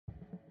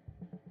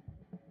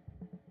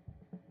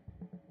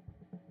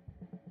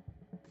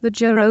The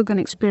Joe Rogan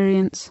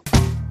Experience.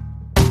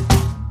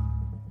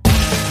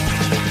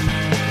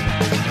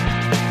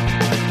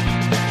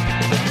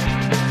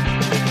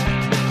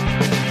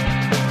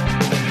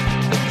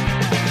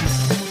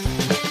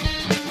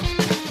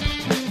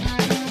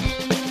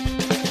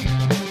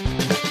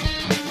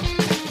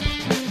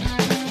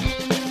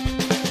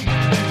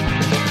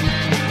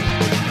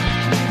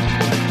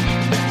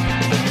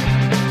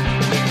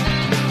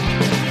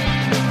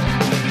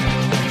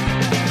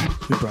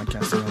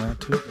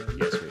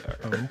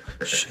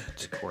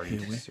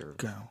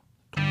 Go.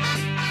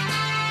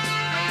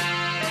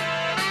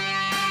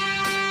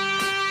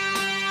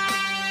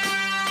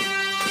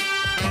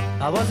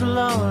 I was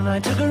alone, I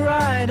took a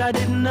ride, I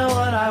didn't know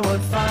what I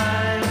would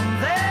find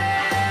there.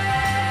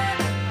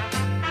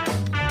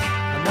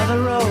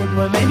 Another road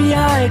where maybe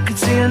I could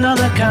see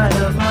another kind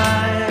of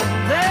mind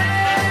there.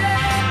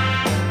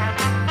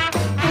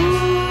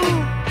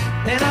 Ooh,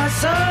 then I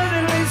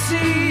suddenly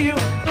see you.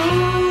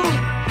 Ooh,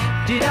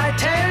 did I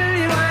tell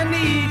you I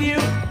need you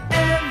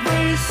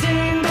every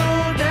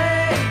single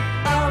day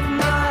of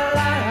my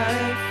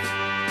life?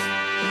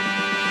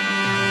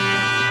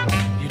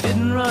 You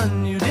didn't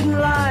run, you didn't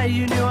lie,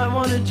 you knew I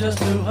wanted just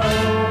to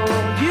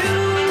hold you.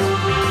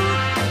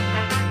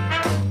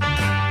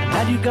 And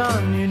had you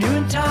gone, you knew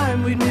in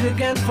time we'd meet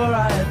again, for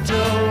I had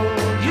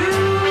told you.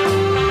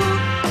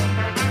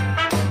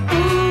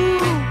 Ooh,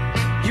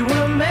 you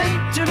were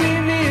meant to be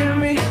near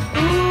me.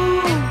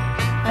 Ooh,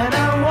 and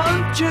I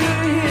want you to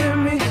hear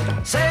me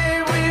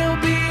say we'll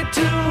be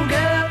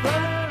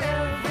together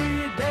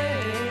every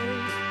day.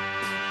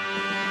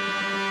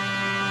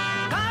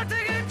 Got to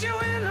get you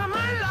into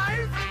my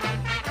life.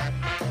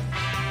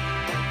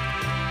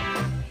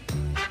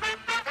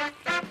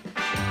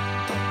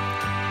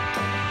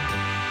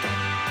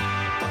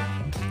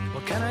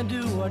 What can I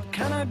do? What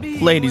can I be?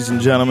 Ladies and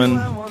gentlemen,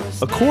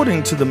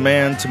 according to the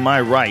man to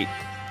my right,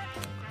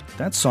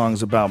 that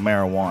song's about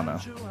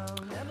marijuana.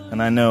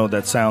 And I know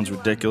that sounds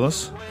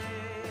ridiculous.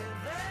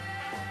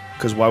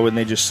 Because why wouldn't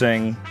they just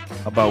sing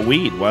about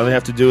weed? Why do they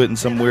have to do it in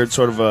some weird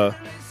sort of a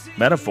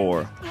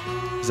metaphor?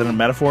 Is that a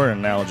metaphor or an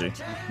analogy?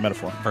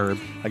 Metaphor. Verb.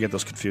 I get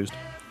those confused.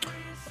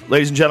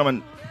 Ladies and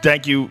gentlemen,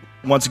 thank you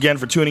once again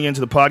for tuning into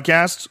the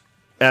podcast.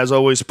 As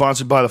always,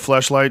 sponsored by The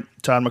Fleshlight,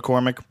 Todd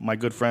McCormick, my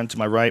good friend to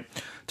my right.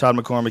 Todd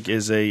McCormick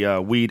is a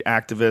weed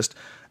activist,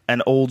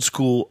 an old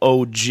school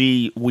OG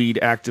weed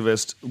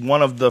activist.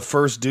 One of the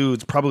first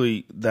dudes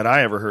probably that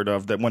I ever heard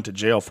of that went to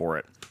jail for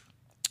it.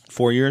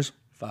 4 years?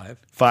 5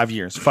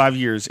 years. 5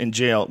 years in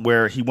jail,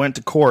 where he went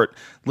to court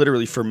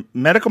literally for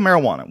medical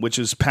marijuana, which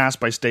is passed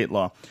by state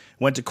law.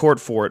 Went to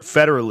court for it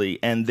federally,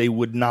 and they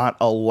would not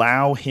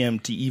allow him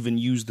to even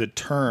use the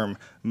term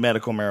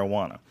medical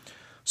marijuana.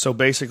 So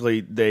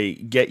basically, they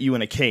get you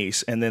in a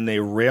case, and then they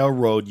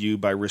railroad you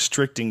by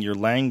restricting your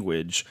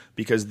language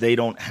because they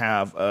don't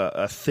have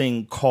a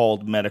thing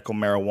called medical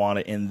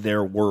marijuana in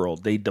their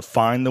world. They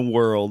define the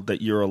world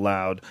that you're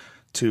allowed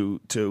to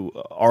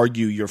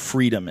argue your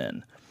freedom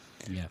in.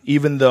 Yeah.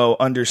 Even though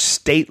under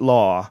state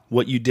law,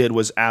 what you did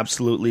was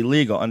absolutely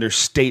legal. Under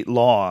state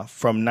law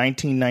from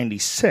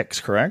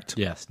 1996, correct?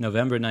 Yes,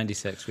 November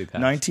 96 we passed.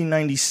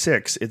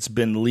 1996, it's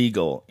been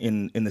legal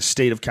in the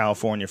state of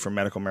California for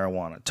medical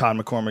marijuana. Todd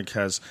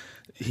McCormick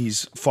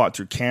he's fought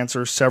through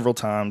cancer several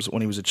times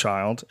when he was a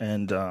child,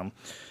 and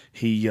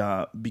he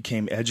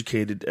became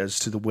educated as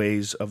to the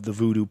ways of the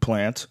voodoo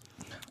plant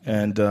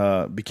and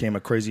became a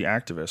crazy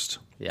activist.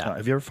 Yeah.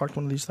 Have you ever fucked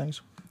one of these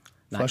things?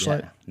 Not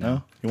Flashlight? Yet,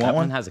 no. You want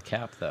one? One has a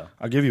cap, though.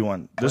 I'll give you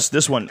one.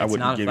 This one I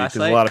wouldn't give you because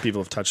a lot of people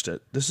have touched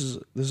it. This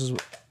is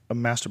a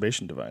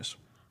masturbation device.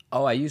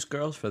 Oh, I use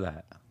girls for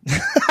that.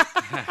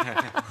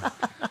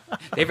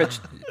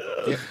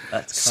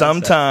 That's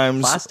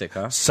sometimes plastic,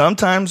 huh?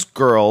 Sometimes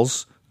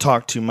girls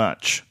talk too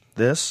much.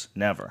 This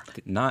never.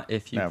 Not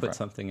if you put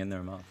something in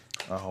their mouth.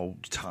 Oh,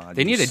 Todd!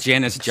 They need a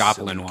Janis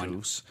Joplin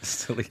one.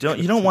 You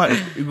don't want.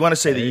 You want to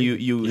say that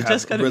you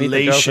have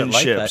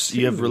relationships.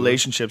 You have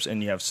relationships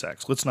and you have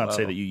sex. Let's not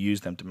say that you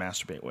use them to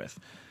masturbate with.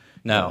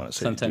 No,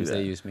 sometimes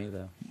they use me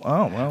though.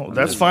 Oh well,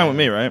 that's fine with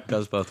me, right?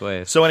 Goes both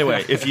ways. So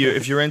anyway, if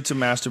you're into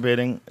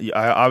masturbating,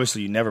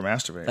 obviously you never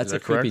masturbate. That's Is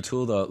that a creepy correct?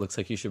 tool, though. It looks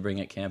like you should bring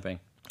it camping.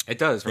 It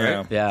does,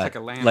 right? Yeah, it's like a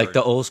landlord. Like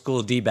the old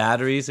school D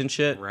batteries and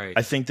shit. Right.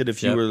 I think that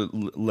if you were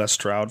Les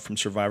Stroud from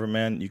Survivor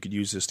Man, you could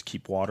use this to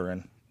keep water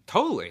in.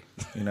 Totally.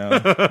 You know,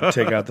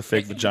 take out the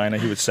fake vagina.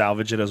 He would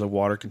salvage it as a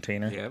water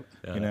container. Yep.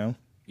 You know,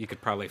 you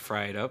could probably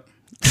fry it up.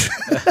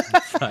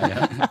 Fry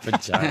up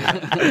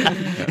vagina.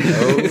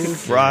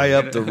 Fry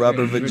up the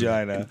rubber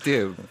vagina.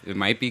 Dude, it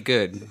might be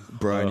good.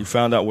 Brian, you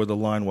found out where the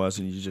line was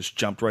and you just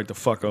jumped right the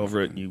fuck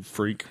over it, and you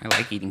freak. I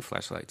like eating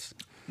fleshlights.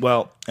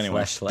 Well,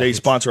 anyway, they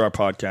sponsor our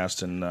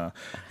podcast,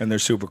 and they're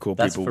super cool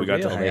people. We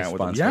got to hang out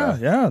with them.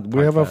 Yeah.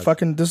 We have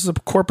this is a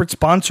corporate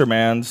sponsor,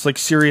 man. It's like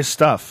serious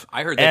stuff.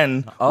 I heard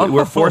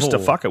we're forced to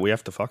fuck it. We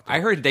have to fuck them. I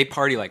heard they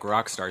party like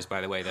rock stars,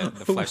 by the way, the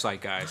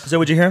fleshlight guys. Is that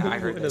what you hear? I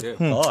heard that too.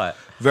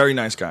 Very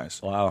nice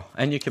guys. Wow.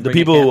 And you can The bring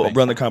people it who camping.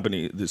 run the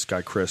company, this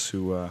guy Chris,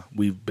 who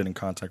we've been in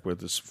contact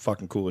with, is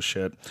fucking cool as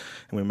shit.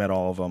 And we met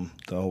all of them,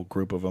 the whole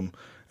group of them,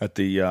 at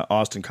the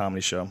Austin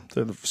Comedy Show.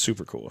 They're the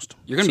super coolest.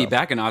 You're going to be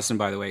back in Austin,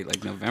 by the way,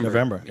 like November.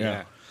 November,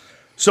 yeah.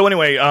 So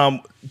anyway,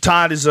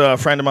 Todd is a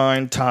friend of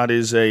mine. Todd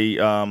is a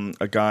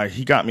guy.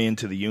 He got me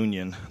into The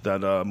Union,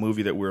 that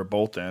movie that we were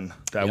both in.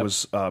 That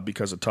was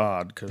because of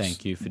Todd.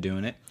 Thank you for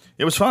doing it.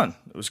 It was fun.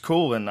 It was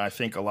cool, and I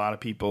think a lot of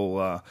people.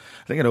 I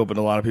think it opened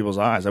a lot of people's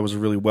eyes. That was a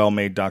really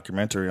well-made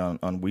documentary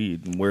on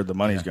weed and where the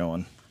money's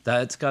going.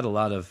 That's got a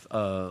lot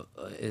of.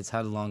 It's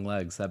had long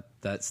legs.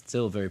 That's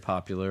still very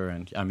popular,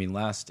 and I mean,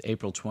 last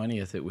April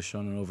 20th, it was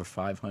shown in over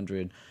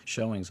 500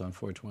 showings on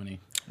 420.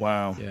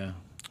 Wow. Yeah.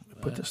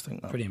 Put this thing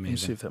up. Pretty Let me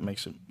amazing. see if that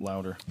makes it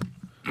louder.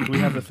 Do we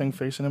have the thing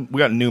facing him? We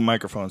got new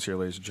microphones here,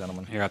 ladies and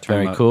gentlemen. Here, I'll turn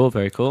Very them up. cool.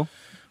 Very cool.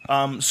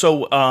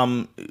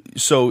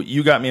 So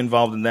you got me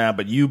involved in that,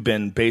 but you've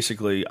been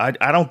basically.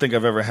 I don't think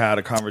I've ever had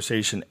a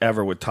conversation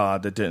ever with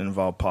Todd that didn't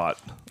involve pot.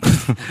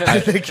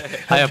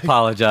 I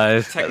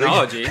apologize.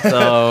 Technology.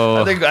 So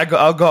I think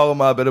I'll call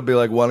him up. It'll be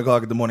like 1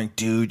 o'clock in the morning.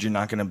 Dude, you're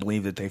not going to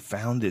believe that they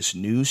found this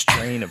new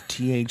strain of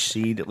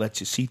THC that lets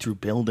you see through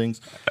buildings.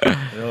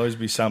 There'll always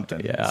be something.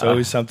 Yeah. It's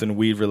always something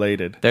weed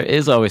related. there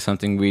is always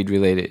something weed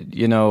related.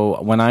 You know,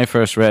 when I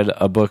first read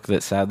a book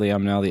that sadly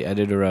I'm now the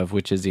editor of,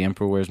 which is The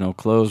Emperor Wears No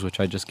Clothes, which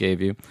I just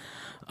gave you.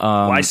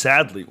 Why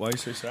sadly? Why you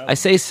say sadly? I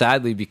say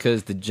sadly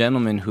because the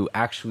gentleman who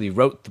actually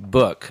wrote the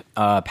book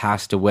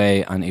passed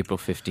away on April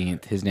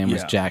 15th. His name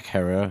was Yeah. Jack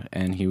Herrera,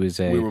 and he was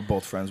We were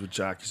both friends with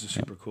Jack. He's a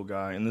super cool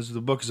guy. And the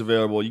book is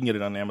available. You can get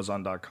it on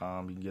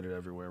Amazon.com. You can get it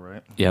everywhere,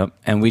 right? Yep,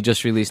 and we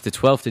just released the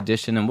 12th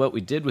edition, and what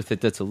we did with it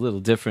that's a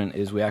little different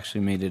is we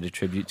actually made it a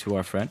tribute to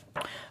our friend.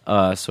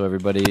 So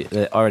everybody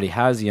that already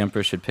has The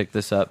Emperor should pick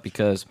this up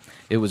because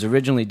it was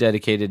originally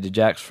dedicated to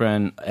Jack's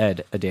friend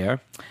Ed Adair,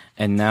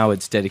 and now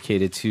it's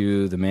dedicated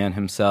to the man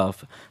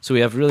himself. So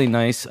we have really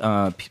nice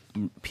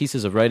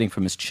pieces of writing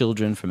from his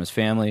children, from his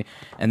family,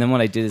 and then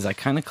what I did is I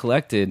kind of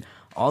collected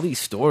all these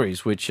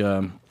stories, which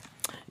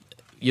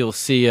you'll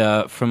see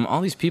from all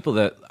these people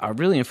that are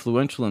really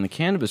influential in the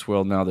cannabis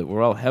world now that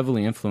we're all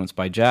heavily influenced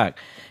by Jack.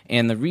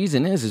 And the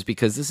reason is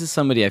because this is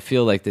somebody I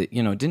feel like that,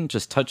 you know, didn't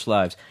just touch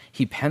lives.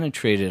 He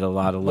penetrated a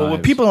lot of lives. Well,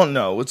 what people don't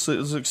know, let's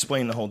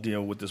explain the whole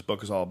deal, what this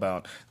book is all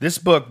about. This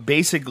book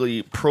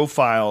basically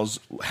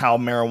profiles how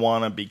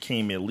marijuana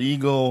became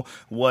illegal,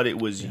 what it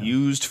was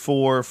used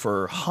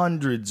for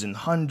hundreds and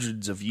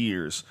hundreds of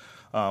years.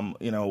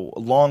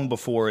 Long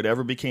before it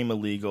ever became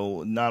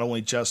illegal, not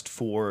only just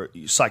for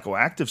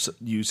psychoactive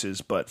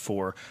uses, but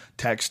for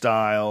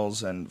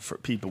textiles, and for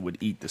people would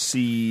eat the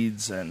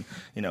seeds, and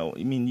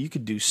you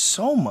could do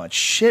so much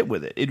shit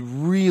with it. It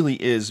really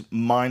is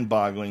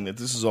mind-boggling that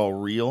this is all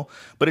real.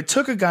 But it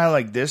took a guy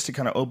like this to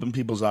kind of open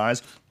people's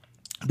eyes,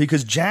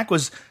 because Jack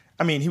was,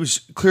 he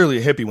was clearly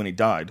a hippie when he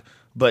died,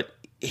 but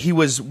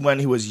when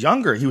he was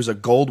younger, he was a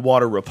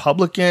Goldwater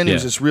Republican. He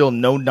was this real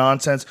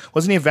no-nonsense.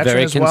 Wasn't he a veteran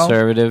Very as well?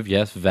 Very conservative,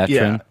 yes,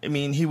 veteran.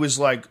 Yeah, he was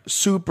like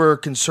super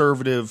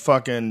conservative,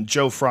 fucking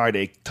Joe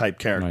Friday type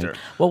character. Right.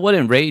 Well, what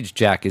enraged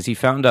Jack is he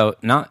found out,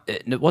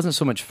 it wasn't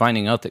so much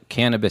finding out that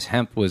cannabis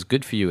hemp was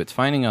good for you, it's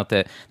finding out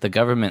that the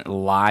government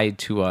lied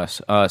to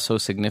us so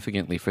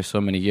significantly for so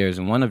many years.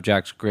 And one of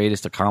Jack's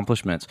greatest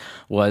accomplishments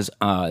was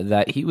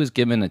that he was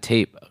given a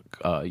tape,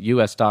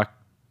 U.S. doc,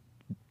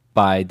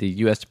 by the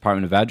U.S.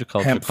 Department of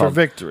Agriculture. Hemp for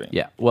Victory.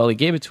 Yeah. Well, he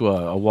gave it to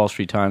a Wall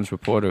Street Times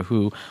reporter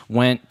who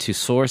went to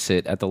source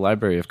it at the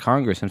Library of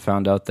Congress and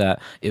found out that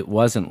it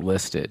wasn't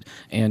listed.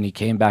 And he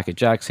came back at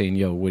Jack saying,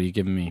 yo, what are you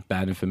giving me?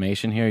 Bad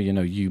information here?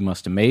 You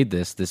must have made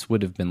this. This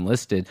would have been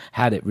listed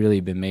had it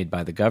really been made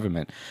by the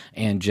government.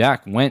 And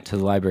Jack went to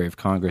the Library of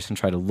Congress and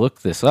tried to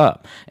look this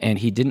up. And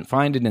he didn't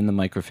find it in the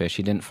microfiche.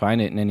 He didn't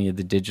find it in any of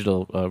the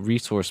digital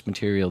resource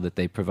material that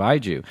they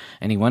provide you.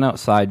 And he went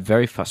outside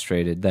very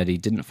frustrated that he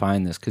didn't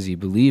find this because he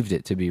believed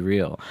it to be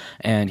real.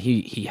 And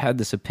he had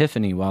this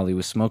epiphany while he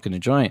was smoking a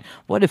joint.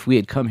 What if we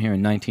had come here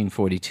in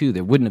 1942?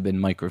 There wouldn't have been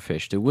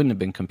microfiche. There wouldn't have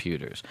been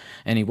computers.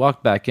 And he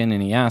walked back in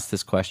and he asked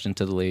this question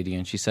to the lady,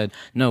 and she said,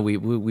 no, we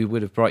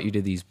would have brought you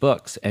to these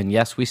books. And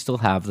yes, we still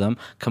have them.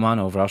 Come on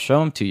over. I'll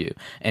show them to you.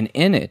 And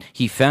in it,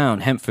 he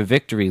found Hemp for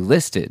Victory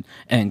listed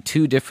in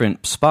 2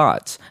 different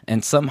spots.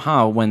 And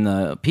somehow when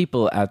the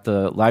people at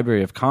the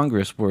Library of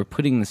Congress were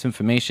putting this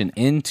information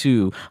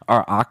into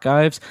our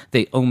archives,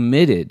 they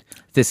omitted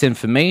this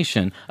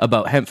information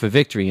about Hemp for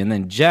Victory. And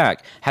then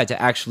Jack had to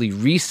actually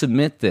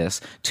resubmit this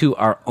to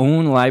our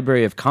own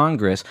Library of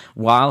Congress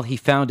while he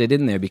found it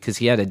in there, because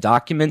he had to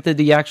document that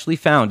he actually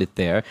found it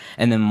there.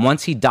 And then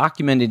once he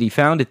documented he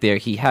found it there,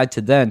 he had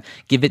to then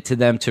give it to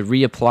them to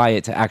reapply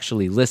it to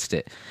actually list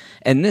it.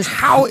 And this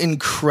How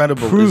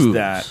incredible proves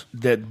is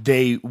that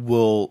they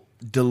will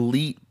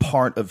delete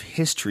part of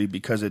history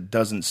because it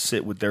doesn't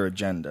sit with their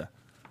agenda?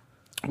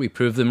 We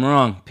proved them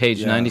wrong.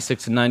 Page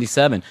 96 and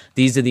 97.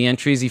 These are the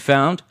entries he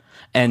found.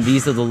 And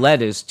these are the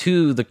letters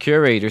to the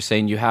curator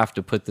saying you have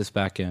to put this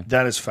back in.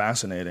 That is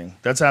fascinating.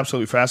 That's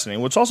absolutely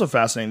fascinating. What's also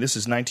fascinating, this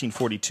is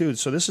 1942,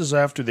 so this is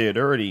after they had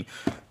already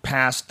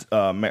passed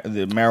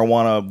the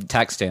marijuana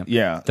Tax stamp.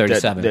 Yeah,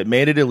 37. that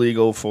made it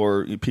illegal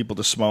for people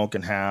to smoke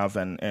and have,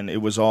 and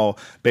it was all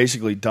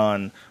basically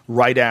done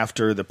right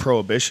after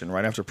Prohibition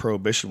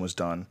was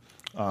done.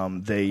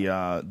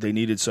 They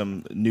needed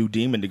some new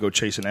demon to go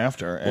chasing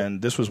after,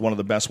 and this was one of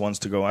the best ones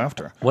to go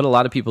after. What a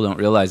lot of people don't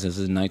realize is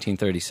in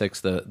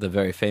 1936, the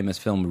very famous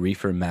film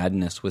Reefer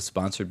Madness was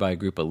sponsored by a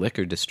group of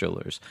liquor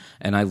distillers.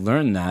 And I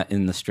learned that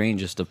in the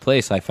strangest of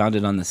place. I found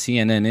it on the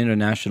CNN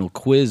International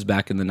Quiz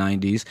back in the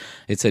 90s.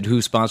 It said,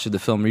 who sponsored the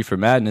film Reefer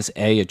Madness?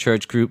 A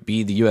church group,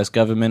 B, the U.S.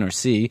 government, or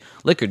C,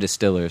 liquor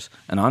distillers.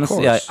 And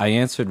honestly, I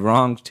answered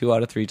wrong 2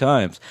 out of 3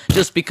 times.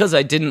 Just because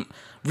I didn't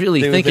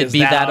really think it'd be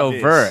that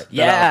overt.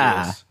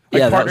 Yeah. Like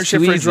Yeah, Partnership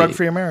that was for too easy.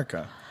 Drug-Free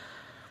America.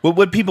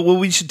 What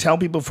we should tell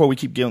people before we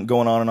keep going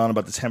on and on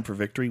about this Hemp for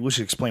Victory, we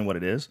should explain what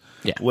it is.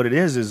 Yeah. What it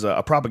is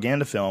a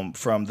propaganda film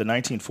from the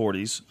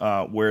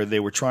 1940s where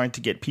they were trying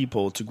to get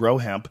people to grow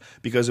hemp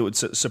because it would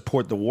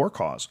support the war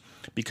cause.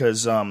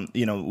 Because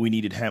we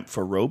needed hemp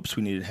for ropes,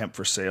 we needed hemp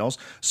for sales.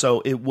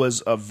 So it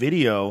was a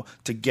video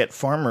to get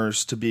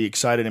farmers to be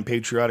excited and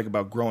patriotic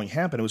about growing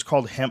hemp, and it was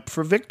called Hemp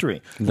for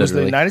Victory. It was the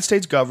Literally. United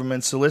States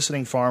government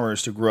soliciting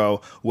farmers to grow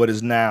what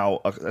is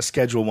now a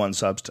Schedule I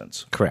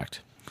substance.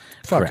 Correct.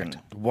 Fucking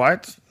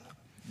Correct.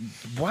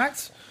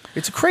 what?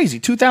 It's crazy.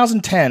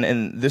 2010,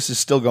 and this is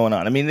still going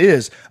on. I mean, it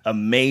is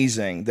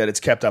amazing that it's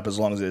kept up as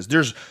long as it is.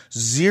 There's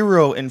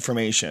zero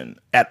information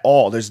at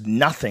all. There's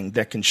nothing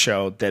that can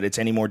show that it's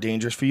any more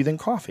dangerous for you than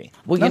coffee.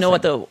 Well, you know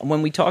what, Nothing. though?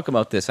 When we talk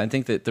about this, I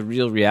think that the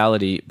real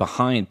reality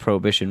behind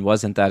prohibition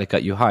wasn't that it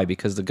got you high,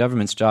 because the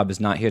government's job is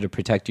not here to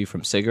protect you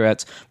from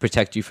cigarettes,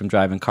 protect you from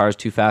driving cars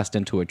too fast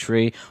into a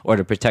tree, or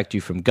to protect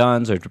you from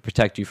guns, or to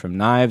protect you from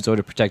knives, or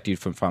to protect you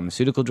from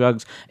pharmaceutical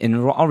drugs. In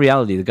all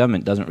reality, the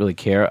government doesn't really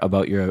care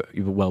about your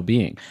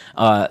well-being.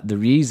 The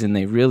reason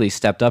they really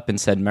stepped up and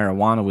said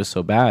marijuana was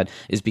so bad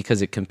is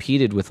because it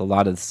competed with a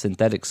lot of the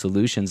synthetic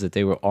solutions that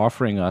they were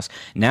offering us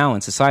now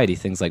in society.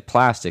 Things like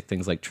plastic,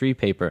 things like tree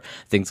paper,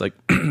 things like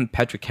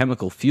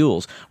petrochemical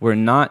fuels were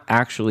not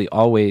actually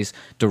always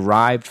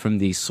derived from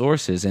these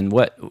sources. And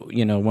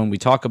when we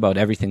talk about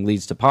everything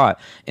leads to pot,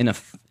 in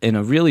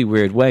a really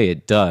weird way,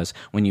 it does.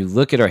 When you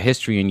look at our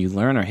history and you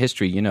learn our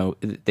history,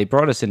 they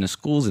brought us into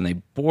schools and they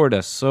bored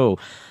us so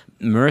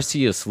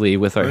mercilessly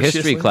with our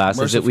history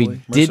classes that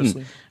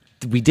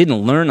we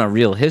didn't learn our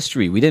real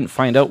history. We didn't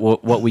find out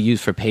what we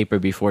used for paper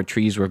before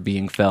trees were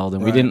being felled,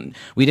 and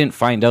we didn't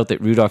find out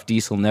that Rudolf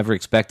Diesel never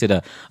expected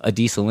a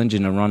diesel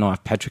engine to run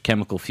off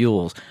petrochemical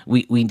fuels.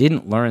 We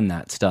didn't learn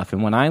that stuff,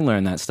 and when I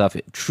learned that stuff,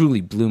 it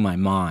truly blew my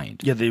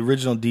mind. Yeah, the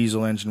original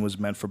diesel engine was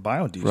meant for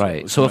biodiesel.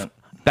 Right. So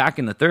back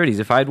in the 30s,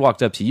 if I'd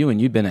walked up to you and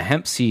you'd been a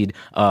hemp seed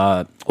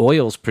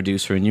oils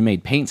producer and you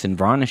made paints and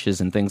varnishes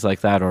and things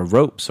like that, or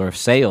ropes or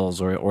sails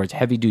or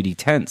heavy-duty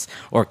tents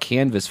or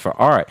canvas for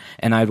art,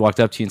 and I'd walked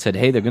up to you and said,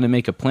 hey, they're going to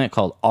make a plant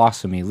called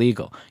Awesome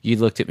illegal. You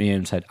looked at me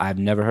and said, I've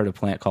never heard a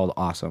plant called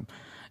Awesome.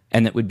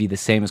 And it would be the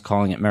same as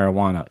calling it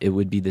marijuana. It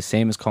would be the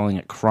same as calling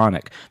it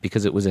chronic,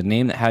 because it was a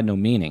name that had no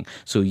meaning.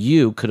 So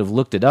you could have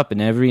looked it up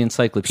in every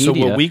encyclopedia.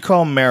 So what we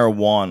call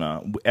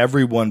marijuana,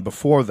 everyone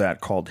before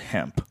that called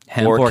hemp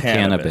or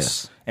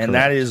cannabis. And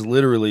Correct. that is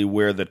literally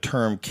where the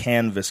term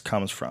canvas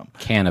comes from.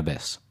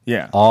 Cannabis.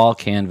 Yeah. All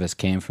canvas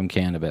came from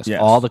cannabis. Yes.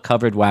 All the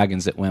covered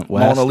wagons that went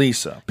west. Mona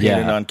Lisa,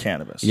 painted Yeah. on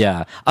cannabis.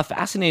 Yeah. A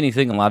fascinating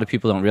thing a lot of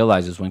people don't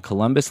realize is when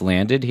Columbus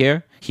landed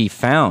here, he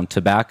found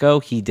tobacco.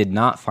 He did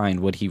not find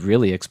what he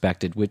really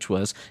expected, which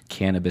was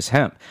cannabis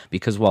hemp.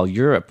 Because while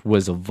Europe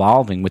was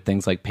evolving with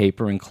things like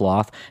paper and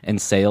cloth and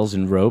sails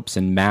and ropes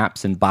and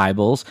maps and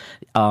Bibles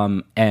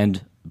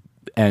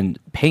and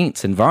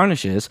paints and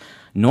varnishes,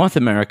 North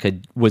America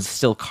was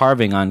still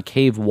carving on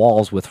cave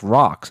walls with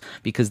rocks,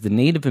 because the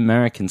Native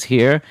Americans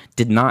here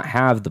did not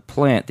have the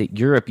plant that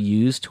Europe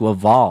used to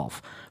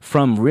evolve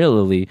from,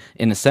 really,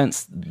 in a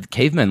sense,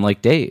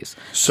 cavemen-like days.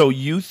 So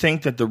you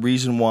think that the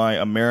reason why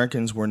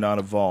Americans were not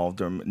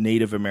evolved, or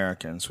Native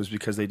Americans, was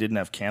because they didn't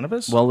have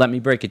cannabis? Well, let me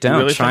break it down.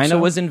 really think China so?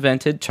 was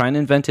invented. China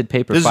invented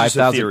paper This is just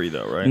 5,000. a theory,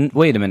 though, right?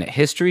 Wait a minute.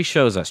 History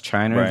shows us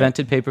China Right.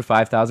 invented paper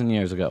 5,000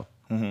 years ago.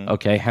 Mm-hmm.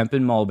 Okay, hemp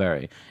and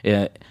mulberry.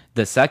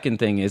 The second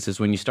thing is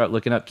when you start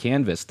looking up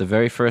canvas, the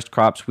very first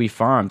crops we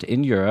farmed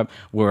in Europe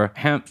were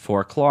hemp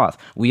for cloth.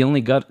 We only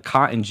got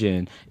cotton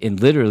gin in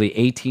literally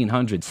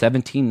 1800,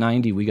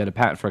 1790. We got a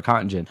patent for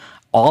cotton gin.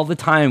 All the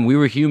time we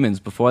were humans.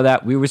 Before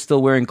that, we were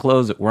still wearing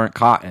clothes that weren't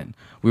cotton.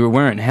 We were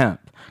wearing hemp,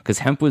 because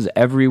hemp was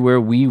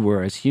everywhere we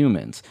were as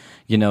humans.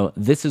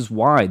 This is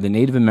why the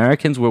Native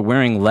Americans were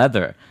wearing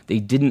leather. They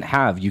didn't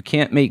have. You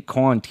can't make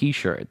corn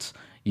T-shirts.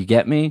 You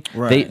get me?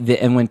 Right.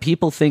 And when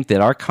people think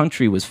that our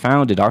country was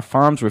founded, our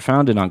farms were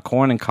founded on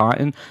corn and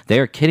cotton, they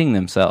are kidding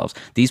themselves.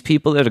 These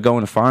people that are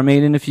going to Farm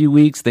Aid in a few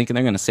weeks thinking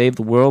they're going to save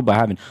the world by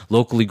having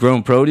locally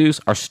grown produce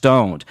are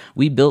stoned.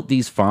 We built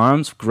these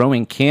farms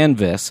growing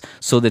canvas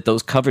so that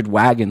those covered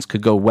wagons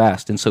could go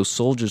west, and so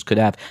soldiers could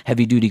have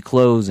heavy-duty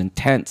clothes and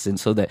tents, and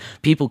so that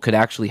people could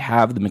actually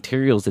have the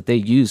materials that they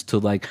used to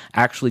like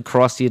actually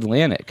cross the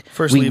Atlantic.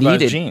 First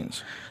Levi's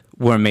jeans.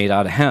 We're made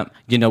out of hemp.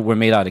 We're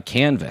made out of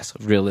canvas,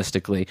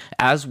 realistically,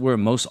 as were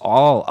most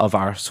all of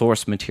our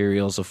source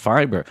materials of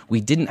fiber.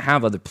 We didn't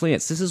have other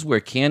plants. This is where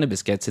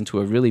cannabis gets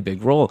into a really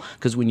big role,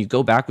 because when you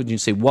go backwards and you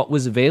say, what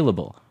was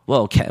available?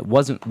 Well, it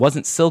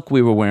wasn't silk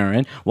we were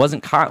wearing,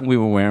 wasn't cotton we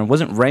were wearing,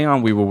 wasn't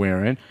rayon we were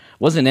wearing,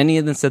 wasn't any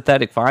of the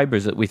synthetic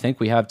fibers that we think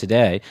we have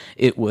today.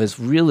 It was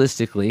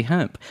realistically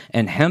hemp.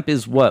 And hemp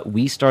is what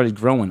we started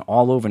growing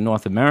all over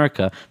North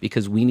America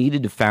because we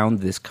needed to found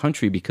this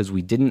country because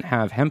we didn't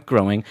have hemp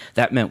growing.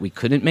 That meant we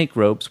couldn't make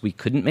ropes, we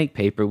couldn't make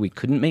paper, we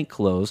couldn't make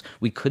clothes,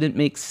 we couldn't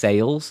make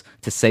sails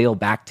to sail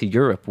back to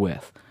Europe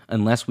with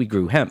unless we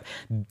grew hemp.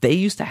 They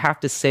used to have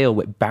to sail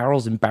with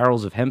barrels and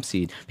barrels of hemp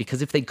seed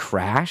because if they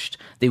crashed,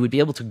 they would be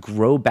able to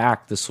grow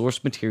back the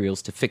source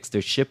materials to fix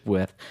their ship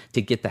with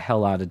to get the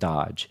hell out of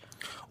Dodge.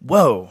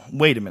 Whoa,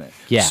 wait a minute.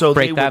 Yeah, so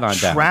break they that would on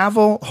down.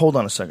 travel. Hold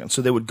on a second.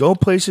 So they would go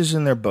places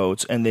in their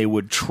boats, and they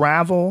would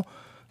travel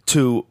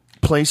to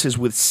places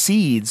with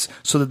seeds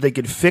so that they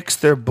could fix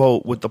their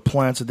boat with the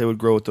plants that they would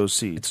grow with those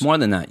seeds. It's more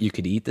than that. You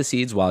could eat the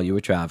seeds while you were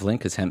traveling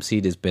because hemp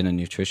seed has been a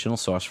nutritional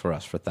source for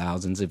us for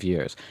thousands of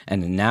years.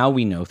 And now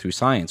we know through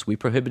science. We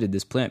prohibited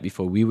this plant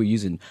before we were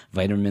using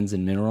vitamins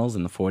and minerals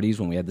in the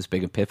 40s when we had this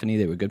big epiphany.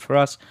 They were good for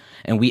us.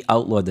 And we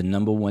outlawed the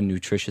number one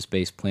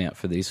nutritious-based plant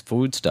for these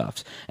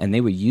foodstuffs. And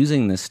they were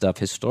using this stuff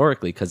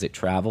historically because it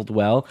traveled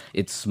well,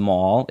 it's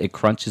small, it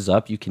crunches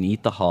up, you can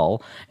eat the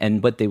hull.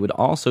 And what they would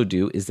also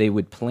do is they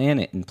would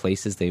plant it in places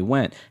they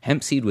went.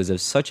 Hemp seed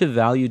was such a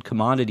valued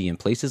commodity in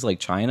places like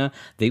China,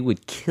 they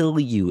would kill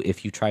you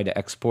if you tried to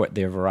export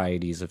their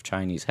varieties of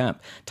Chinese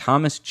hemp.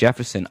 Thomas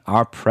Jefferson,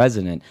 our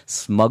president,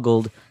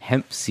 smuggled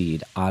hemp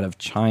seed out of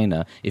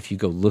China if you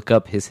go look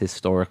up his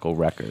historical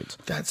records.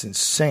 That's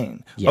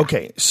insane. Yeah.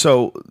 Okay,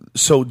 so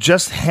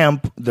just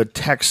hemp, the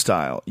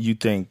textile, you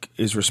think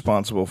is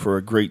responsible for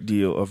a great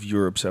deal of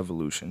Europe's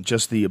evolution?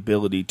 Just the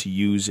ability to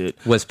use it.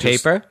 Was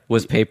paper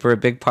a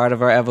big part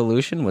of our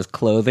evolution? Was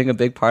clothing a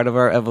big part of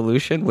our evolution?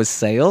 Was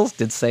sails?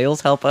 Did sails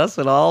help us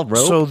at all?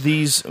 Rope? So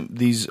these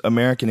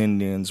American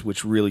Indians,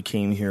 which really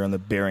came here on the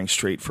Bering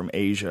Strait from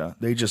Asia,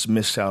 they just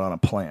missed out on a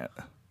plant.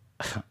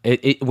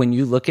 When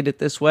you look at it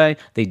this way,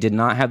 they did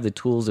not have the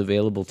tools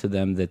available to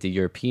them that the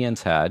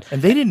Europeans had.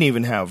 And they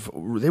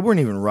weren't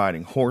even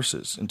riding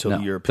horses until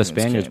the Europeans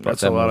Spaniards came. brought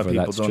That's a them lot over, of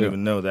people that's don't true.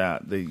 even know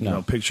that. They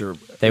picture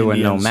They were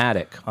Indians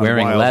nomadic, on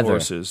wearing wild leather,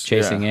 horses,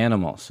 chasing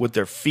animals. with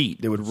their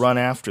feet. They would run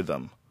after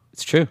them.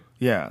 It's true.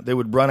 Yeah, they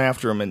would run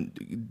after them, and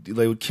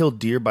they would kill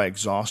deer by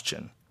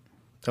exhaustion.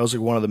 That was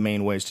like one of the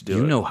main ways to do it.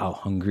 You know how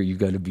hungry you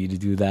got to be to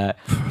do that.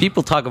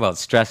 People talk about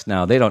stress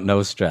now. They don't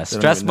know stress. They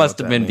don't Stress even know must what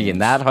have that been being means.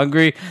 that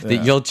hungry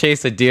that you'll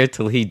chase a deer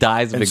till he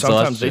dies of and exhaustion.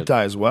 sometimes they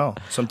die as well.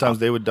 Sometimes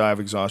they would die of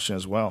exhaustion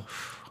as well,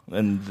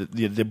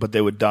 but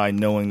they would die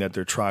knowing that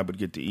their tribe would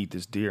get to eat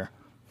this deer.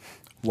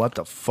 What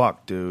the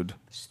fuck, dude?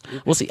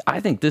 Well, see,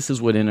 I think this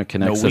is what interconnects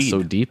No us so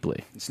weed.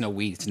 deeply. It's no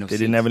weed. It's no They seeds.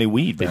 didn't have any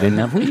weed. They man. didn't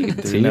have weed.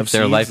 They See, didn't have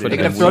their seeds. life would They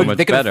have could been so much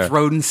They could better. have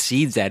thrown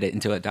seeds at it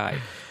until it died.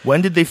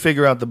 When did they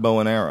figure out the bow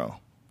and arrow?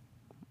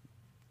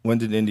 When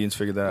did Indians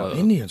figure that out?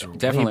 Indians were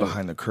Definitely way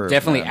behind the curve.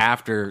 Definitely man.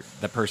 after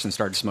the person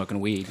started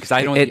smoking weed. Because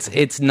I don't.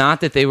 It's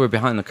not that they were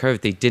behind the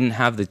curve. They didn't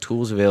have the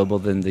tools available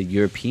than the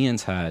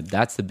Europeans had.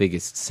 That's the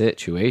biggest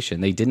situation.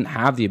 They didn't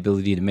have the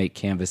ability to make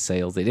canvas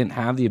sails. They didn't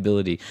have the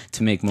ability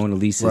to make Mona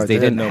Lisas. Right, they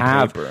they had didn't no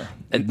have. paper.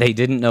 They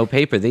didn't know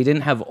paper. They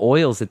didn't have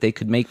oils that they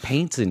could make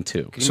paints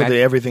into. So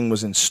everything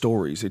was in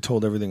stories. They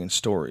told everything in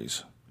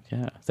stories.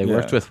 Yeah, they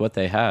worked with what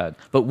they had.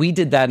 But we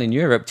did that in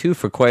Europe too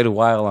for quite a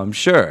while, I'm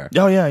sure.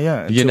 Oh yeah.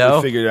 Until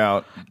we figured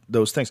out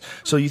those things.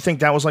 So you think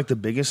that was like the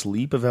biggest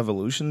leap of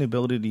evolution? The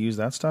ability to use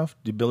that stuff,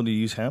 the ability to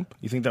use hemp.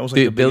 You think that was like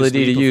The the biggest ability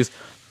to leap of- use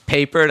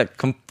paper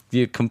to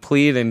you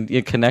complete and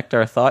you connect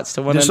our thoughts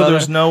to one another. So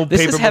there's no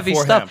This paper is heavy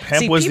before stuff. hemp. Hemp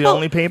See, was the people-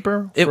 only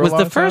paper. It for a was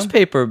long the first time?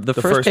 paper. The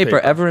first paper paper.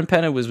 ever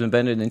invented was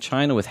invented in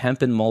China with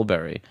hemp and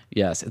mulberry.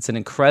 Yes, it's an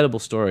incredible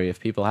story. If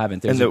people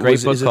haven't, there's And a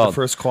great book is it called the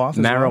first cloth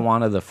as well?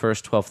 "Marijuana: The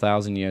First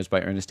 12,000 Years"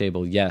 by Ernest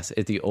Abel. Yes,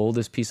 it's the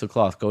oldest piece of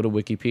cloth. Go to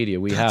Wikipedia.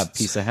 We have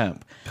piece of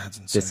hemp. That's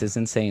insane. This is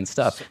insane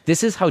stuff.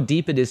 This is how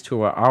deep it is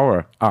to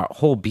our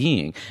whole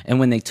being. And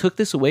when they took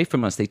this away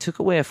from us, they took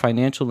away a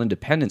financial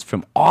independence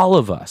from all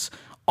of us.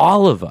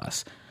 All of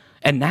us.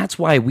 And that's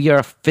why we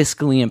are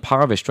fiscally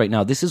impoverished right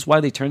now. This is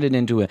why they turned it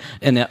into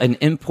an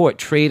import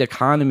trade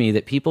economy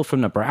that people from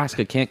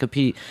Nebraska can't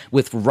compete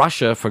with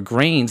Russia for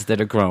grains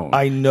that are grown.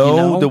 I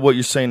know that what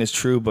you're saying is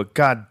true, but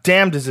god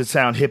damn does it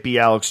sound hippie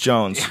Alex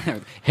Jones.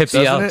 Hippie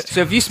Doesn't Alex. it?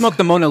 So if you smoke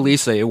the Mona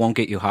Lisa, it won't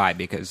get you high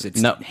because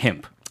it's No.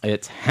 hemp.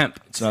 It's hemp.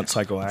 It's not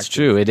psychoactive. It's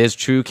true. It is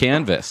true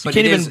cannabis. But You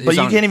it is- can't even, but it's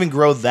you on- can't even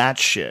grow that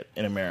shit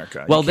in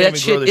America. Well, You can't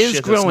that even grow shit the is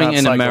that's growing not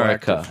in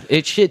America. psychoactive.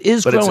 It shit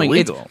is But it's growing.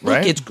 illegal,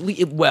 right?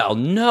 Well,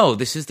 no.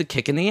 This is the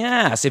kick in the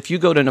ass. If you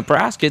go to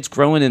Nebraska, it's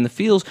growing in the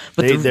fields.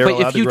 But, They're but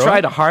allowed if to you grow try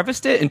it? to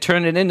harvest it and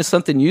turn it into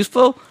something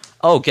useful,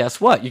 oh,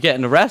 guess what? You're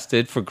getting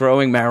arrested for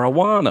growing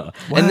marijuana.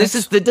 What? And this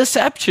is the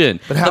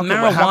deception. But how the can-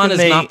 how marijuana can is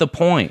they- not the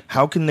point.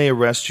 How can they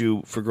arrest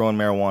you for growing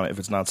marijuana if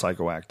it's not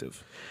psychoactive?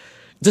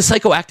 The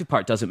psychoactive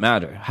part doesn't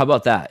matter. How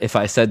about that? If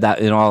I said that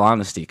in all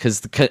honesty,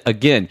 because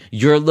again,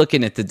 you're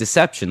looking at the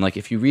deception. Like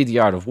if you read The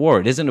Art of War,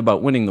 it isn't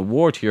about winning the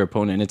war to your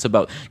opponent. It's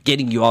about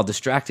getting you all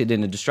distracted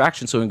in a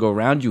distraction so we can go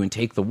around you and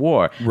take the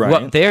war. Right.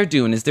 What they're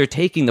doing is they're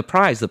taking the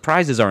prize. The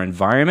prize is our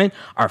environment,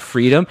 our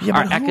freedom, Yeah,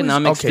 our but who is-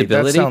 economic okay, that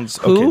stability. sounds-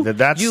 Who? okay,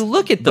 that's- you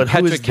look at the but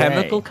who is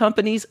petrochemical they?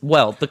 companies.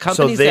 Well, the So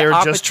companies they're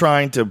that just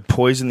trying to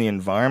poison the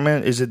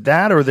environment? Is it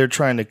that, or they're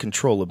trying to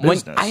control a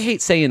business? I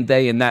hate saying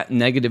they in that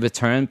negative a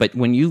term, but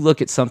when you look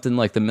at something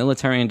like the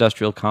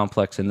military-industrial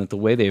complex and that the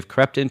way they've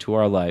crept into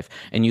our life,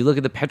 and you look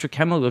at the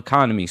petrochemical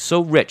economy,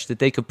 so rich that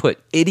they could put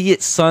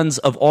idiot sons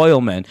of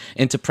oilmen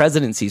into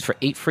presidencies for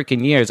 8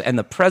 freaking years, and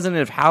the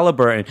president of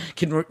Halliburton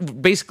can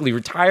basically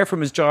retire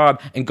from his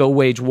job and go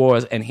wage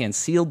wars and hand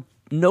sealed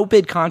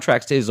no-bid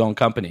contracts to his own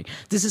company.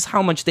 This is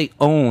how much they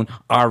own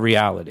our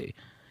reality.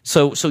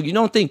 So you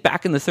don't think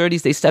back in the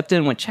 30s they stepped in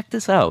and went, check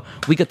this out.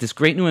 We got this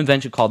great new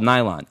invention called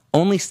nylon.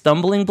 Only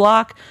stumbling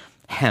block,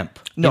 hemp.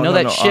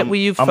 That shit we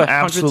use for I'm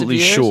hundreds of absolutely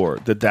years? sure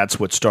that that's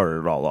what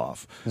started it all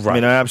off. Right. I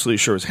mean, I'm absolutely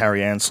sure it was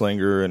Harry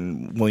Anslinger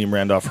and William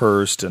Randolph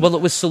Hearst. And Well,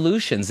 it was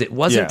solutions. It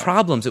wasn't Yeah.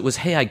 problems. It was,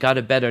 hey, I got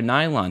a better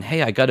nylon.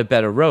 Hey, I got a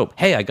better rope.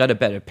 Hey, I got a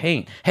better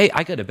paint. Hey,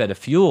 I got a better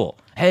fuel.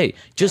 Hey,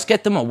 just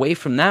get them away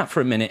from that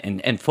for a minute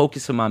and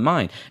focus on my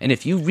mind. And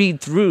if you read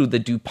through the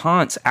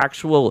DuPont's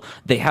actual,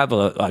 they have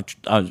a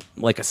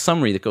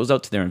summary that goes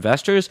out to their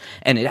investors,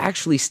 and it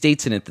actually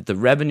states in it that the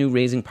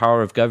revenue-raising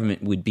power of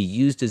government would be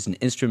used as an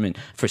instrument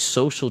for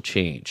social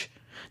change.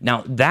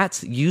 Now,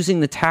 that's using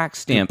the tax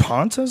stamp.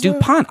 DuPont says that?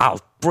 DuPont,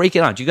 I'll break it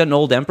on. Do you got an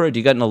old Emperor? Do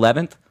you got an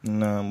 11th?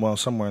 no, well,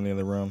 somewhere in the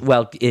other room.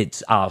 Well,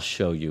 I'll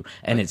show you.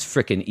 And it's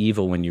freaking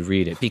evil when you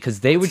read it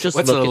because they were just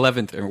What's the looking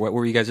 11th? Or what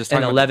were you guys just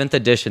an talking about? 11th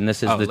edition.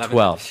 This is the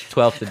 11th.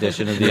 12th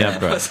edition of the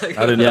Emperor.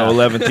 I didn't know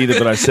 11th either,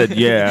 but I said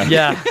yeah.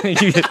 Yeah,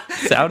 you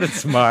sounded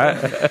smart.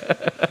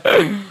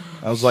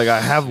 I was like, I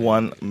have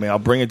one. I mean, I'll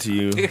bring it to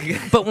you.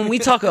 But when we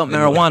talk about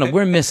marijuana,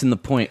 we're missing the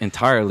point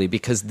entirely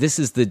because this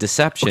is the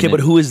deception. Okay, but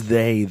who is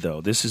they,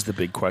 though? This is the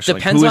big question.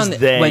 Depends who is on the-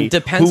 they? when-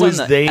 depends who on is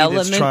the they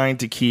element- that's trying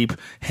to keep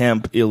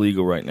hemp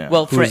illegal right now?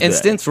 Well, Who for is they?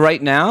 instance,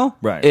 right now,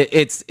 Right.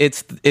 it's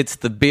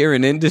the beer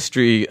and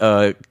industry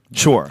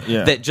Sure,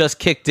 yeah. that just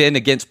kicked in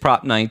against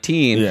Prop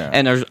 19 Yeah.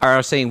 and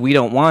are saying we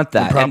don't want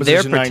that, and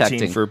they're Proposition protecting.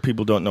 19, for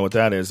people who don't know what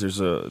that is,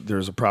 there's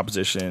a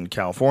proposition in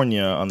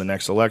California on the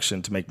next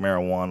election to make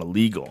marijuana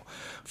legal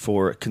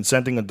for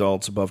consenting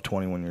adults above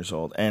 21 years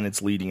old, and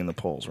it's leading in the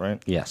polls,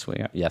 right? Yes, we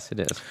are. Yes, it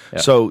is. Yeah.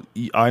 So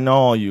I know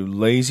all you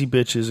lazy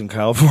bitches in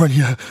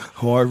California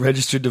who are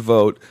registered to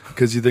vote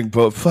because you think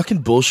vote fucking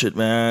bullshit,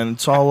 man.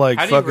 It's all like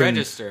How do you fucking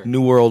register?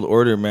 New World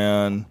Order,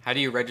 man. How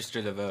do you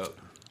register to vote?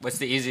 What's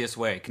the easiest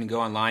way? Can you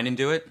go online and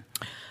do it?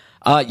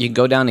 You can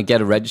go down and get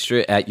a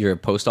register at your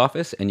post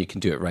office, and you can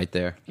do it right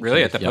there.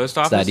 Really? At the post It's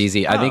office? that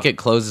easy. I think Oh. it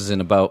closes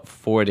in about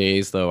 4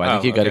 days, though. I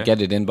think Oh, you got to okay.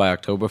 get it in by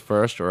October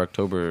 1st or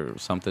October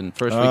something,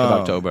 first week of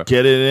October.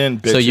 Get it in,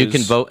 bitches. So you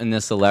can vote in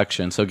this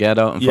election. So get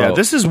out and Yeah, vote.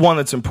 this is one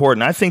that's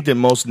important. I think that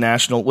most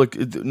national look,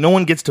 no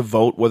one gets to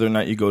vote whether or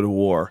not you go to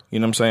war. You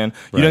know what I'm saying?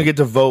 You don't Right. get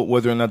to vote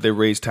whether or not they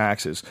raise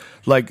taxes.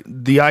 Like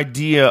the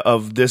idea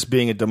of this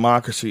being a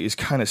democracy is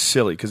kind of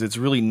silly because it's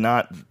really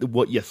not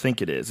what you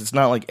think it is. It's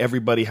not like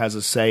everybody has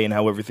a say in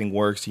how everything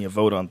works and you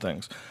vote on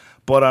things.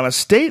 But on a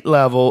state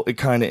level, it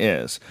kind of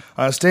is.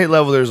 On a state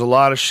level, there's a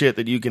lot of shit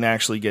that you can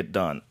actually get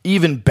done.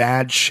 Even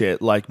bad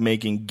shit like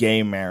making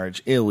gay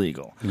marriage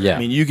illegal. Yeah. I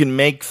mean, you can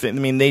make.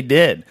 They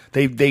did.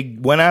 They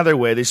went out of their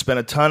way. They spent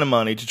a ton of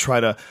money to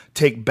try to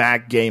take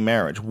back gay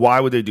marriage. Why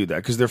would they do that?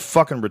 Because they're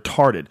fucking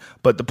retarded.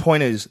 But the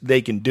point is,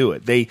 they can do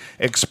it. They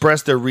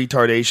expressed their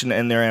retardation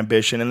and their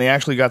ambition, and they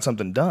actually got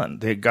something done.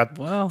 They got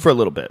for a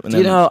little bit. And you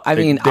then know, I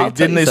mean, I'll tell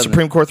didn't you the something.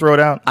 Supreme Court throw it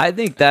out? I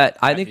think that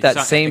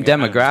it's same not- I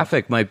think it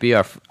demographic might be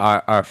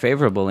our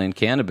favorable in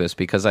cannabis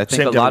because I think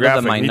Same a lot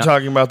of the demographic. Are you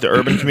talking about the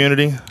urban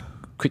community?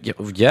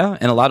 yeah,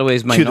 in a lot of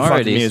ways, Cue the fucking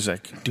minorities.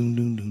 music. Doom,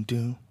 doom, doom,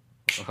 doom.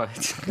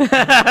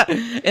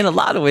 In a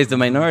lot of ways, the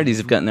minorities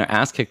have gotten their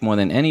ass kicked more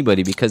than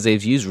anybody because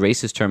they've used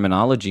racist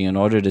terminology in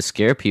order to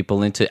scare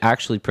people into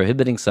actually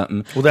prohibiting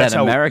something Well, that's that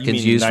how- Americans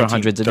you mean used for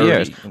hundreds of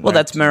 1930, years. Well,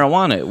 that's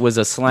marijuana. It was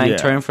a slang Yeah.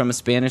 term from a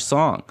Spanish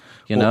song.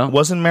 You Well, know?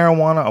 wasn't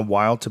marijuana a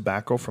wild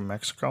tobacco from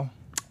Mexico?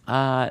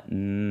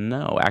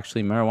 No,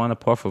 actually, marijuana,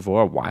 por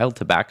favor, wild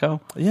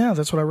tobacco. Yeah,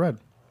 that's what I read.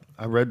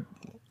 I read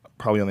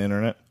probably on the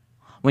internet.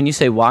 When you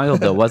say wild,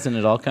 though, wasn't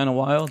it all kind of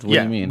wild? What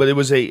do you mean? but it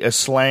was a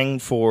slang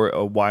for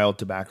a wild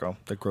tobacco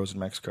that grows in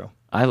Mexico.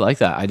 I like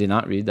that. I did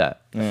not read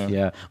that.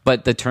 Yeah.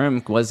 But the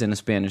term was in a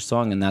Spanish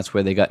song, and that's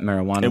where they got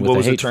marijuana And with what the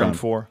was the hate term from.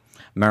 for?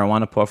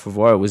 Marijuana Por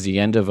Favor was the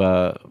end of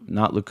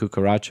not La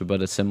Cucaracha,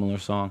 but a similar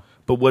song.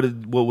 But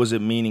what was it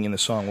meaning in the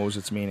song? What was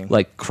its meaning?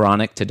 Like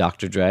chronic to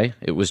Dr. Dre.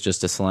 It was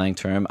just a slang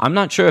term. I'm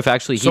not sure if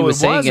actually he So was it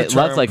saying was a it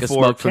looked term like a for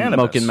smoke from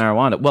cannabis. smoking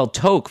marijuana. Well,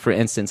 toke, for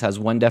instance, has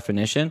one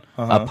definition,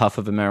 a puff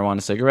of a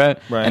marijuana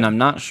cigarette. Right. And I'm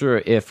not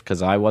sure if,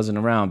 because I wasn't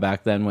around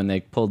back then when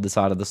they pulled this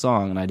out of the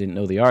song and I didn't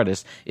know the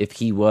artist, if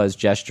he was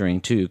gesturing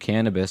to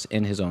cannabis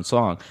in his own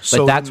song. But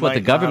So that's it what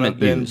the might not government have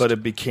been, used. but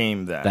it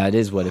became that. That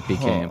is what it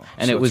became.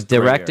 And So it was it's a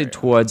gray directed area.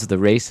 towards the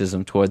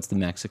racism towards the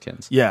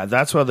Mexicans. Yeah,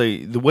 that's why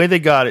the way they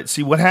got it.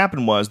 See, what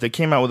happened was they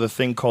came out with a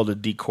thing called a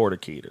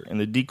decorticator, and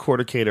the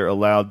decorticator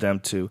allowed them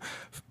to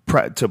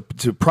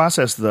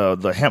process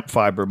the hemp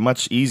fiber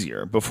much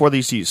easier. Before they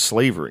used to use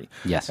slavery.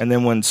 Yes. And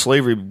then when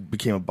slavery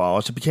became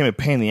abolished, it became a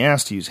pain in the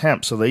ass to use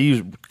hemp. So they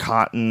used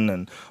cotton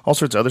and all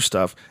sorts of other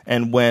stuff.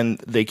 And when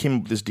they came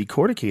up with this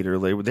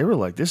decorticator, they were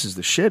like, "This is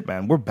the shit,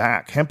 man. We're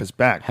back. Hemp is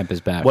back. Hemp is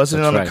back. Wasn't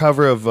it That's on the right.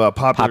 cover of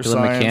Popular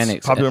Science?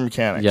 Mechanics. Popular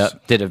Mechanics.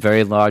 Yep. Did a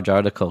very large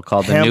article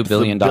called The New Hemp,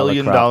 Billion the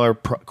Dollar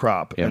Crop.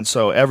 crop. Yep. And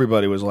so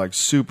everybody was like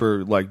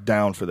super like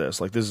down for this.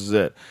 Like, this is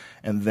it.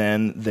 And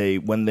then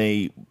when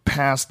they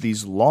passed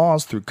these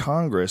laws through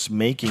Congress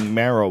making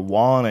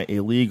marijuana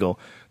illegal,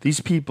 these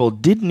people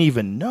didn't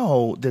even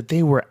know that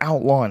they were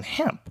outlawing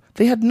hemp.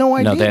 They had no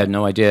idea. No, they had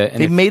no idea.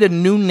 And They if- made a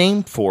new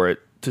name for it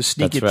to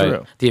sneak That's it right.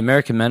 through. The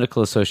American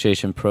Medical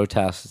Association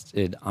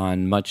protested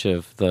on much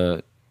of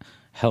the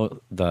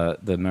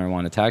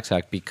Marijuana Tax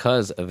Act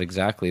because of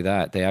exactly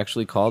that. They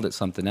actually called it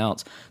something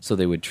else, so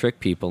they would trick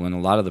people. And a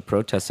lot of the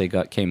protests they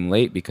got came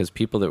late because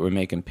people that were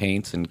making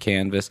paints and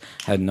canvas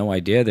had no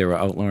idea they were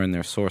outlawing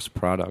their source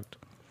product.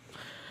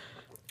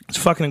 It's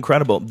fucking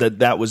incredible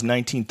that was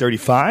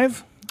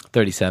 1935?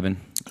 37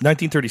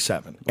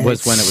 1937. And was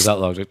it's when it was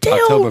outlawed. Still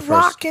October 1st,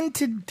 rocking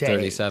today.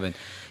 37.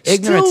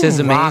 Ignorance Still is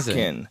amazing.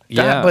 rocking.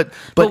 Yeah,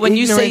 But when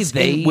you say ignorance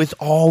they, with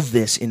all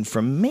this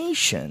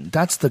information,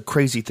 that's the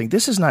crazy thing.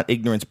 This is not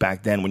ignorance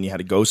back then when you had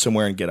to go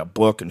somewhere and get a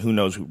book and who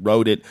knows who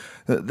wrote it.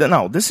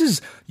 No, this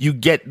is you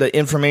get the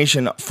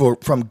information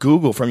from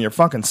Google from your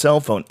fucking cell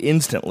phone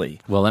instantly.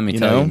 well, let me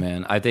tell you,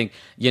 man. I think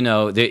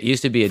there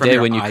used to be a From day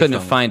your when you couldn't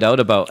iPhone. find out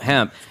about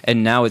hemp,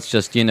 and now it's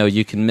just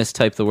you can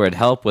mistype the word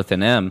help with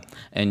an M,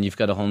 and you've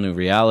got a whole new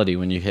reality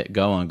when you hit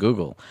go on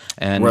Google.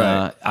 And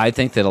Right. I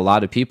think that a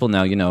lot of people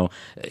now,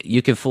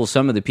 you can fool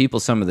some of the people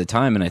some of the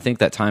time, and I think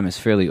that time is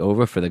fairly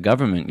over for the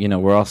government.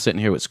 We're all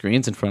sitting here with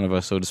screens in front of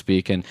us, so to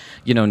speak, and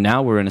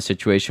now we're in a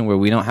situation where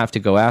we don't have to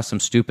go ask some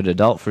stupid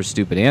adult for a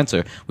stupid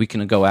answer. We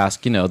can go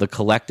ask the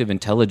collective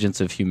intelligence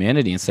of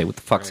humanity and say, what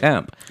the fuck's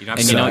hemp? You don't have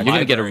And to go to you're the going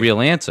to get a library.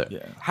 real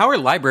answer. How are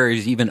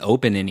libraries even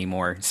open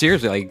anymore?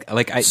 Seriously,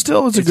 I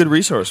Still, it's a good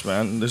resource,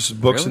 man. There's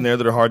books in Really? there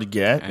that are hard to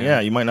get. Yeah,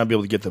 you might not be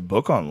able to get the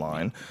book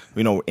online,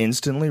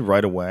 instantly,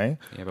 right away.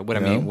 Yeah, but what I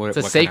mean, It's a what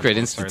kind sacred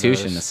of books are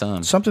institution to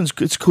those? some.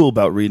 It's cool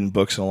about reading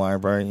books in a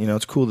library.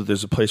 It's cool that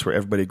there's a place where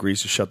everybody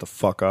agrees to shut the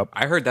fuck up.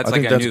 I heard that's I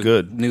think like a that's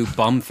good. new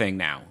bum thing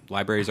now.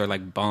 Libraries are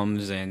like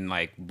bums and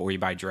like where you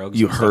buy drugs.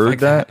 You and stuff heard like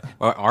that?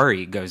 Well,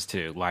 Ari goes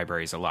to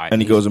libraries a lot,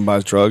 And he goes and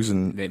buys drugs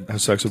and They-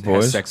 has sex with has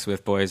boys. sex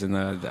with boys in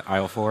the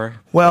aisle 4.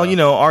 Well,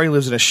 Ari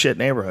lives in a shit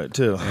neighborhood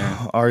too.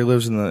 Ari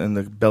lives in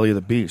the belly of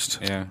the beast.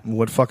 Yeah.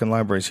 What fucking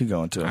library is he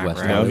going to? West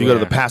If you go to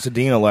the yeah.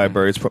 Pasadena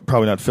library, it's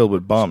probably not filled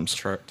with bums.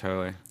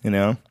 Totally.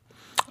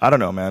 I don't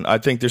know, man. I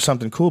think there's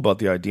something cool about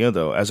the idea,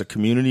 though. As a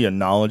community, a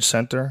knowledge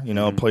center,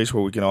 a place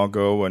where we can all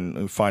go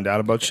and find out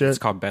about shit. It's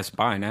called Best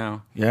Buy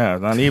now. Yeah,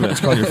 not even.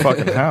 It's called your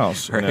fucking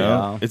house. Right.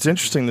 Yeah. It's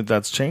interesting that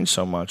that's changed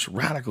so much,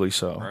 radically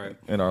so, Right.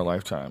 in our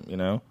lifetime.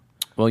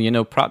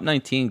 Well, Prop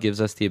 19 gives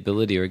us the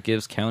ability, or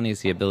gives counties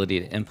the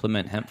ability to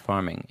implement hemp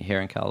farming here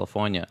in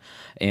California.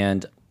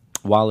 And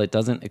while it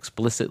doesn't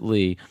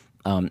explicitly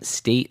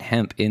state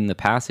hemp in the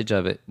passage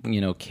of it,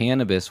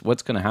 cannabis,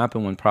 what's going to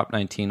happen when Prop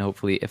 19,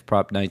 hopefully if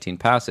Prop 19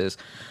 passes,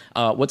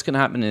 what's going to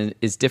happen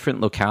is different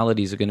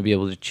localities are going to be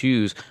able to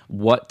choose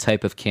what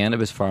type of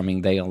cannabis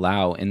farming they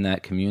allow in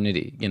that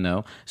community,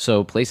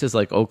 So places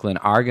like Oakland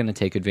are going to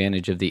take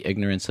advantage of the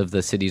ignorance of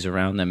the cities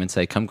around them and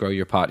say, come grow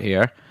your pot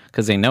here.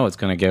 Because they know it's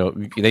going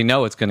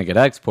to get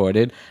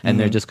exported, and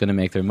they're just going to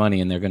make their money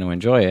and they're going to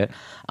enjoy it.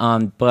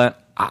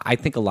 But I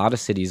think a lot of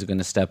cities are going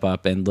to step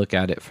up and look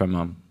at it from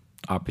an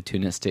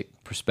opportunistic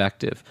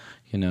perspective,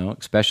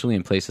 especially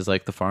in places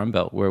like the Farm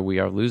Belt where we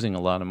are losing a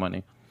lot of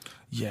money.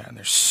 Yeah, and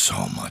there's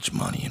so much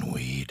money in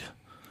weed.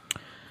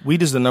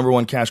 Weed is the number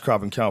one cash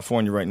crop in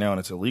California right now,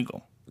 and it's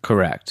illegal.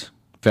 Correct.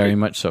 Very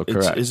much so.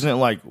 Correct. Isn't it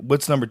like,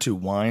 what's number 2,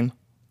 wine?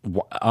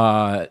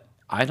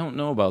 I don't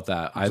know about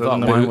that. I that thought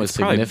the wine number- was It's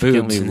probably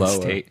significantly boobs in the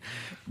lower. state.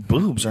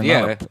 Boobs are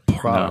Yeah. not a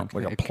product,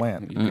 like a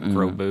plant. You can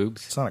grow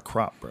boobs. It's not a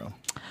crop, bro.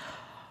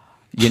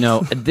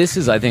 This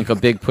is, I think, a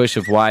big push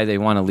of why they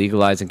want to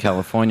legalize in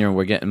California.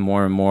 We're getting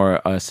more and more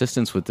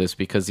assistance with this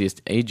because the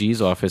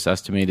AG's office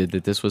estimated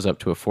that this was up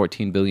to a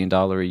 $14 billion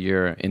a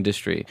year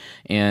industry.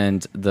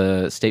 And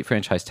the State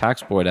Franchise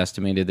Tax Board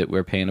estimated that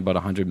we're paying about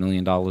 $100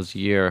 million a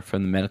year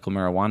from the medical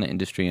marijuana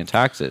industry in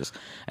taxes.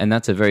 And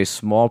that's a very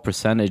small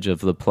percentage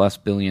of the plus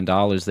 $1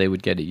 billion they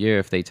would get a year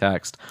if they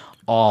taxed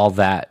all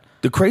that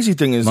The crazy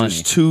thing is money.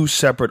 there's two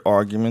separate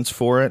arguments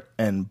for it,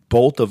 and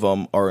both of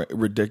them are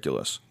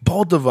ridiculous.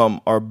 Both of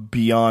them are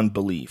beyond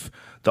belief.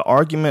 The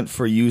argument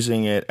for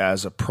using it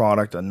as a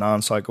product, a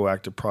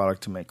non-psychoactive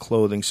product, to make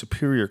clothing,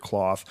 superior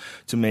cloth,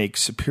 to make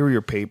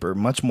superior paper,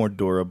 much more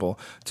durable,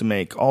 to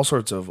make all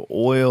sorts of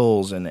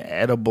oils and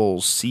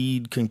edibles,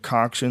 seed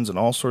concoctions, and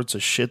all sorts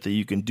of shit that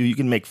you can do. You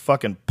can make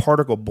fucking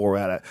particle board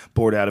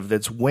out of it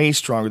that's way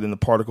stronger than the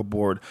particle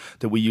board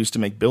that we use to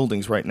make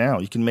buildings right now.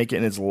 You can make it,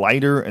 and it's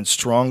lighter and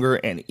stronger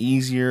and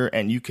easier,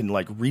 and you can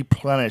like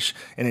replenish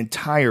an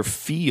entire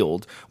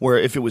field where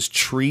if it was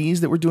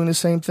trees that were doing the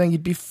same thing,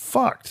 you'd be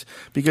fucked.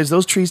 Because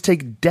those trees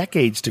take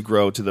decades to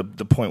grow to the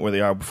point where they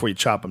are before you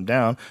chop them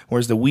down,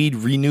 whereas the weed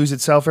renews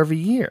itself every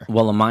year.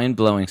 Well, a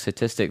mind-blowing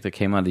statistic that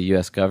came out of the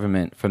U.S.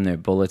 government from their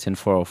Bulletin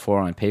 404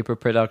 on paper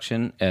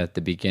production at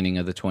the beginning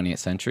of the 20th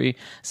century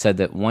said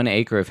that 1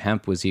 acre of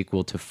hemp was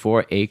equal to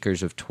 4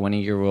 acres of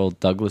 20-year-old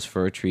Douglas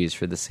fir trees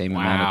for the same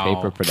amount of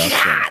paper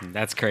production.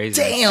 That's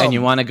crazy. Damn. And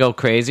you want to go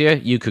crazier?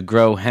 You could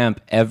grow hemp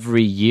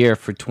every year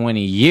for 20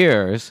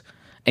 years,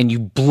 and you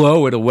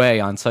blow it away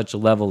on such a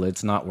level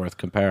it's not worth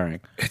comparing.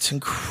 It's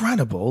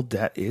incredible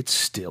that it's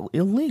still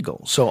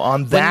illegal. So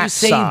on that When you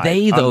say side,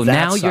 they, though, on that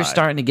now you're side-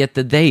 starting to get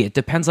the they. It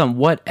depends on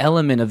what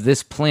element of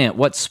this plant,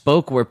 what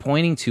spoke we're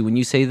pointing to when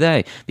you say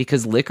they.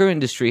 Because liquor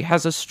industry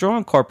has a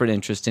strong corporate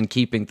interest in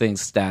keeping things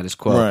status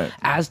quo, Right.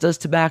 as does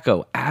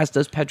tobacco, as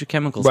does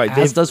petrochemicals, Right,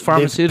 as does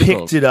pharmaceuticals. They've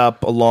picked it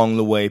up along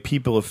the way.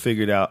 People have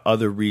figured out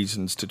other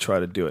reasons to try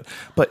to do it.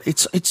 But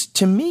it's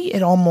to me, I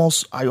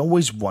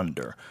always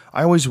wonder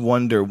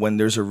when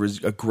there's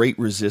a great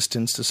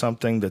resistance to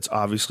something that's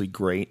obviously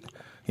great.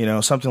 You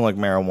know, something like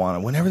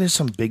marijuana. Whenever there's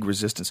some big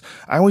resistance,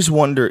 I always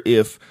wonder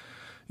if,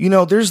 you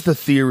know, there's the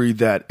theory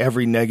that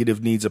every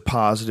negative needs a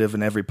positive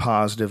and every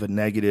positive a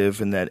negative,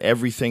 and that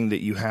everything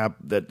that you have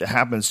that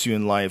happens to you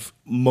in life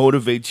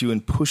motivates you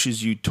and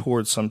pushes you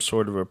towards some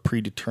sort of a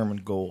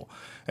predetermined goal.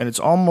 And it's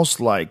almost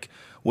like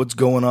what's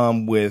going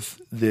on with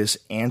this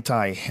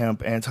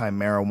anti-hemp,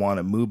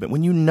 anti-marijuana movement.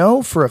 When you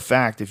know for a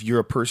fact, if you're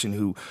a person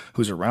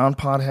who's around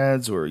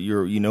potheads, or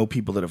you know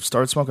people that have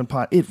started smoking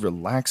pot, it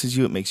relaxes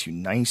you, it makes you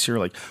nicer.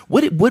 Like,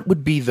 what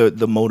would be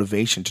the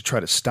motivation to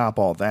try to stop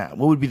all that?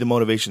 What would be the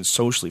motivation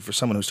socially for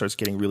someone who starts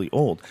getting really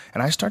old?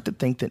 And I start to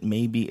think that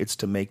maybe it's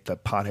to make the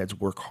potheads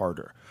work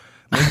harder.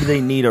 Maybe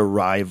they need a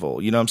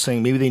rival. You know what I'm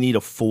saying? Maybe they need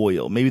a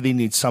foil. Maybe they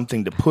need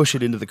something to push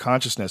it into the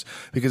consciousness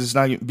because it's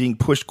not being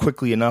pushed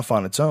quickly enough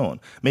on its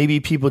own. Maybe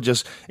people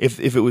just, if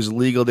it was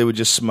legal, they would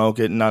just smoke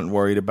it and not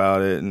worried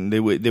about it, and they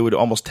would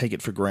almost take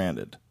it for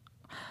granted.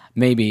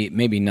 Maybe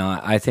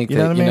not. I think You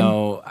know that,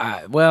 what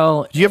I mean?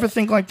 well, Do you ever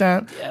think like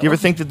that? Do you ever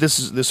think that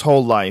this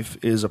whole life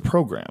is a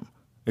program?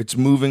 It's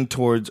moving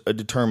towards a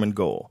determined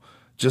goal.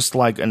 Just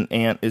like an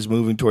ant is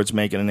moving towards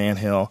making an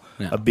anthill,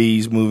 a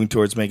bee's moving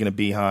towards making a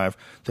beehive,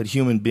 that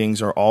human beings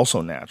are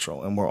also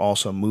natural, and we're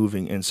also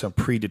moving in some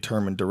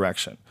predetermined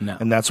direction. No.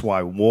 And that's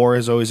why war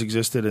has always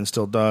existed and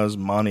still does.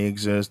 Money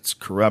exists,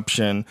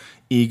 corruption,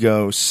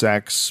 ego,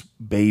 sex,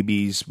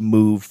 babies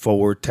move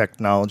forward,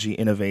 technology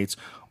innovates,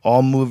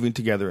 all moving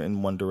together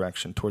in one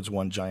direction towards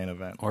one giant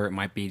event. Or it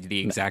might be the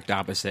exact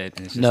opposite,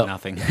 and it's just No.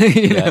 nothing.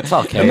 Yeah, it's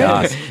all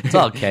chaos. It's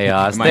all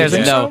chaos. Might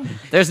be.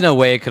 There's no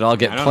way it could all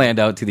get planned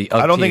out to the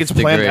I don't think it's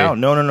planned degree. out.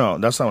 No.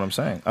 That's not what I'm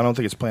saying. I don't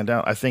think it's planned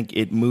out. I think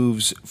it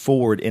moves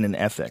forward in an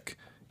ethic.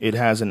 It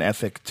has an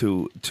ethic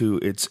to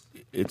its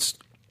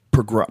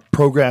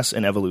progress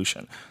and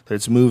evolution. That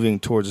it's moving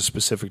towards a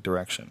specific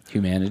direction.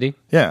 Humanity?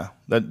 Yeah,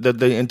 that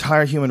the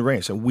entire human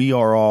race, and we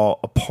are all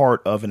a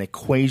part of an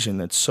equation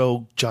that's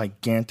so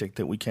gigantic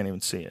that we can't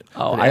even see it.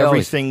 Oh, That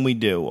everything we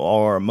do,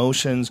 all our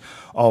emotions,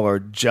 all our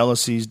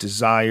jealousies,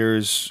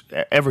 desires,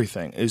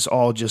 everything is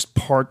all just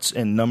parts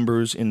and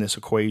numbers in this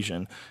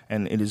equation,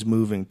 and it is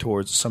moving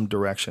towards some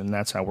direction. And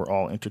that's how we're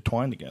all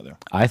intertwined together.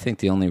 I think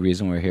the only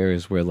reason we're here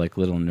is we're like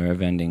little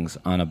nerve endings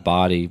on a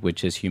body,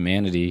 which is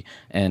humanity,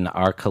 and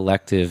our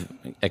collective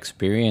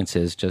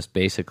experiences just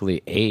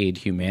basically aid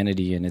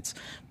humanity in its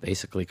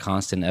basically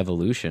constant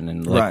evolution.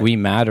 And like Right. we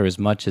matter as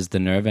much as the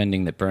nerve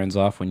ending that burns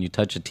off when you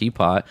touch a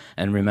teapot.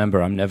 And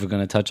remember, I'm never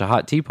going to touch a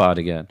hot teapot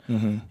again.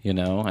 You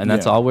know, and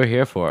that's Yeah. all we're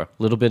here for. A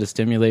little bit of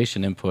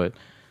stimulation input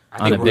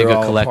on a think we're bigger all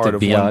part collective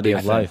of one body big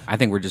of life. I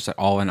think we're just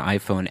all an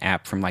iPhone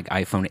app from like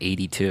iPhone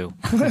 82.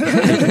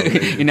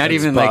 You're not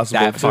even like possible,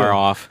 that far too.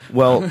 off.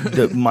 Well,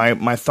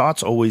 my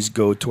thoughts always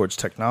go towards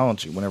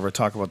technology whenever I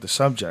talk about the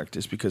subject,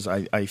 is because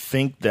I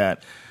think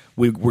that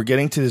we're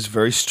getting to this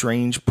very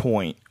strange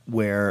point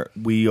where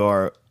we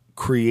are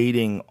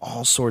creating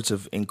all sorts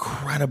of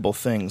incredible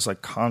things,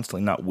 like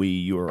constantly, not we,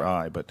 you or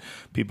I, but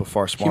people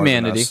far smarter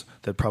than Humanity. us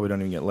that probably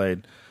don't even get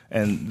laid.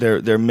 And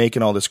they're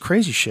making all this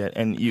crazy shit,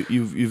 and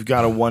you've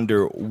got to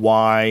wonder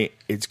why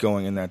it's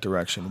going in that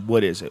direction.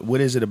 What is it? What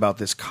is it about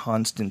this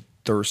constant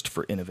thirst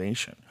for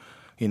innovation?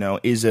 You know,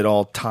 is it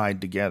all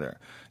tied together?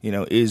 You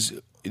know, is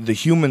the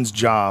human's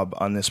job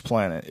on this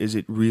planet, is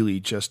it really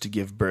just to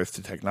give birth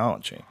to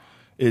technology?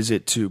 Is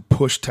it to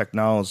push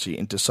technology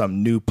into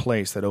some new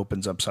place that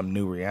opens up some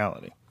new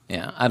reality?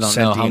 Yeah, I don't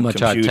know how sentient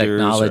much our computers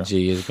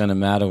technology is going to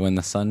matter when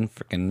the sun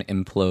freaking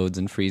implodes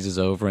and freezes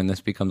over and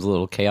this becomes a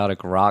little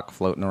chaotic rock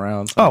floating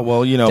around. Oh,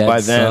 well, dead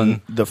by then,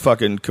 sun. the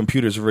fucking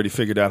computers have already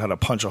figured out how to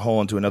punch a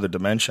hole into another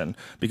dimension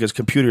because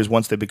computers,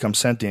 once they become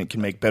sentient, can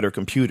make better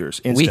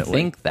computers instantly. We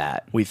think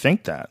that. We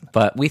think that.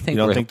 But we think You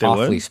don't we're think they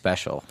awfully would?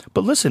 special.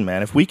 But listen,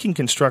 man, if we can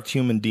construct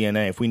human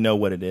DNA, if we know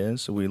what it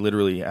is, we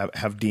literally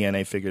have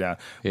DNA figured out,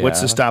 what's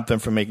to Yeah. stop them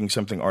from making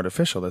something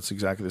artificial that's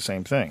exactly the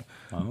same thing?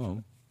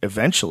 Oh.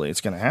 Eventually,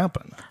 it's going to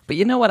happen. But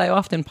you know what I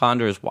often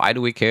ponder is why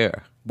do we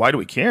care? Why do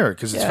we care?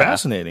 Because it's Yeah.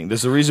 fascinating.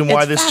 There's a reason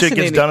why It's this shit gets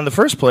fascinating. done in the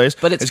first place.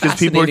 But it's because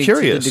people are fascinating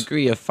curious. to the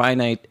degree of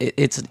finite.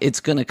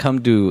 It's going to come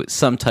to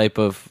some type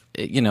of,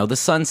 the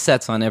sun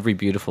sets on every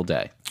beautiful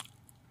day.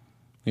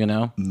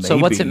 So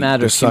what's it Maybe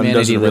matter the if sun humanity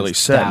doesn't really lives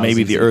set.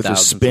 Maybe thousands the and Earth is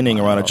thousands of spinning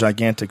around a miles?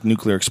 gigantic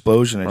nuclear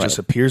explosion. It just Right.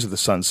 appears at the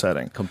sun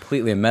setting.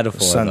 Completely a metaphor.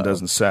 The sun though.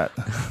 doesn't set.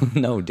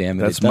 No, damn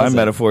it. That's it my doesn't.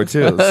 metaphor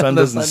too. The sun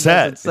The doesn't sun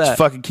set. doesn't It set.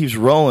 fucking keeps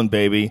rolling,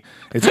 baby.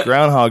 It's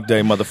Groundhog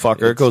Day,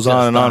 motherfucker. It It's goes on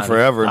just and on on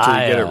forever until you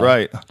get it fire.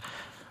 right.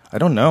 I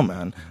don't know,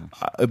 man.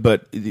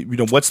 But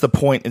what's the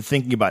point in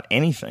thinking about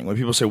anything? When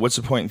people say, "What's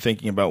the point in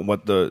thinking about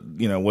what the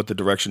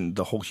direction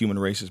the whole human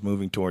race is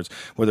moving towards?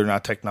 Whether or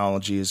not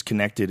technology is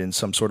connected in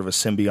some sort of a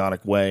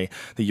symbiotic way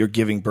that you're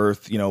giving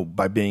birth,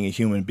 by being a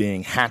human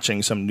being,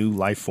 hatching some new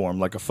life form,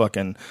 like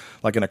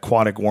an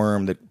aquatic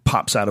worm that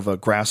pops out of a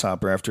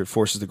grasshopper after it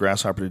forces the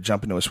grasshopper to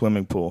jump into a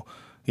swimming pool."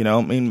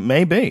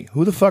 Maybe.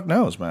 Who the fuck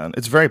knows, man?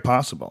 It's very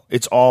possible.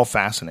 It's all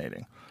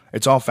fascinating.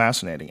 It's all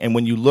fascinating. And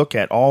when you look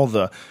at all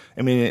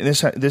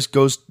this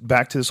goes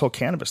back to this whole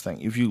cannabis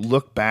thing. If you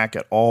look back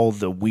at all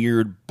the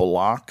weird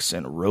blocks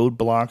and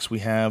roadblocks we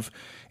have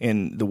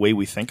in the way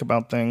we think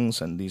about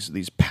things and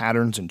these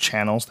patterns and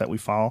channels that we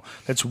follow,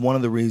 that's one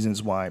of the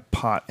reasons why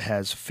pot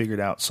has figured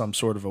out some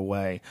sort of a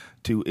way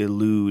to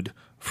elude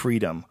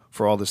freedom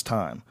for all this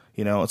time.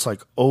 It's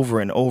like over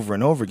and over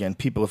and over again,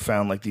 people have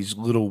found like these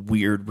little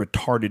weird,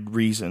 retarded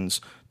reasons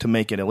to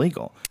make it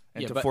illegal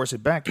and to force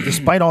it back,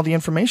 despite all the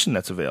information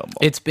that's available.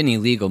 It's been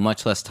illegal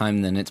much less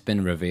time than it's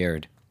been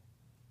revered.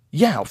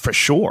 Yeah, for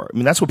sure. I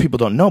mean, that's what people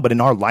don't know. But in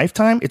our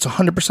lifetime, it's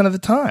 100% of the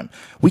time.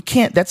 We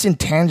can't. That's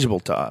intangible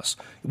to us.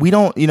 We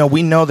don't.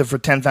 We know that for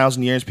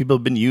 10,000 years, people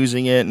have been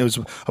using it, and it was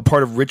a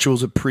part of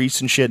rituals of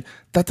priests and shit.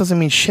 That doesn't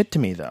mean shit to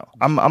me, though.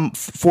 I'm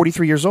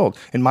 43 years old.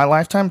 In my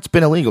lifetime, it's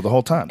been illegal the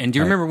whole time. And do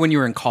you remember when you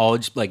were in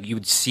college, like you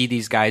would see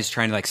these guys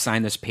trying to like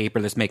sign this paper,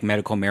 let's make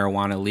medical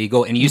marijuana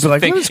legal, and you used You'd to be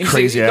like, think "Look at this and you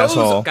crazy say,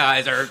 asshole." Those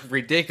guys are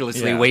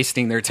ridiculously Yeah.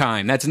 wasting their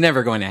time. That's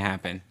never going to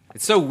happen.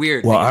 It's so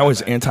weird. Well, thinking I about was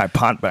that.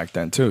 anti-pot back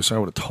then too, so I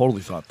would have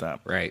totally thought that.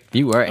 Right.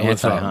 You were I would've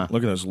anti, thought, huh?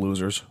 Look at those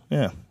losers.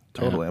 Yeah,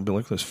 totally. I'd be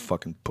like, those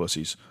fucking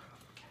pussies.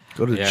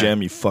 Go to the Yeah.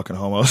 gym, you fucking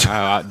homos.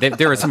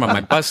 They were some of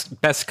my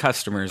best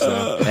customers,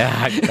 though. Yeah,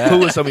 I bet. Who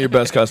were some of your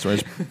best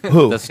customers?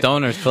 Who? The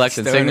stoners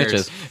collecting Stoners.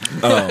 signatures.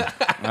 Oh,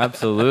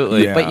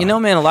 Absolutely. Yeah. But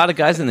man, a lot of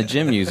guys in the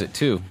gym use it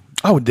too.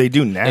 oh, they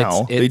do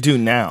now. It's- They do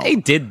now. They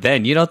did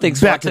then. You don't think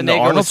Back in the Schwarzenegger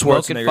Arnold was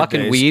smoking Schwarzenegger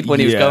fucking days, weed when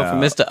he was going yeah.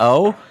 from Mr.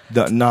 O?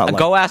 Not like.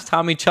 Go ask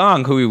Tommy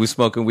Chong who he was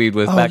smoking weed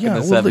with Oh, back yeah.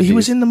 in the Well, 70s. he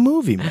was in the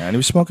movie, man. He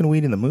was smoking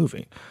weed in the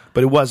movie,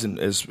 but it wasn't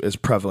as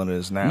prevalent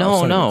as now. No,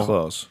 It's not no, even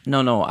close.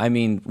 no. I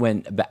mean,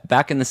 when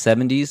back in the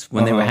 70s,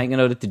 when they were hanging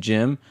out at the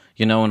gym,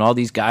 and all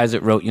these guys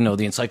that wrote,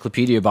 the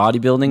Encyclopedia of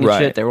Bodybuilding and Right.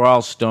 shit, they were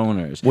all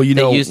stoners. Well,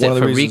 they used one it of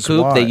the for reasons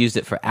recoup. why- They used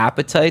it for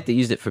appetite. They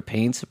used it for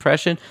pain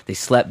suppression. They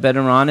slept better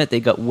on it.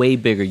 They got way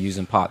bigger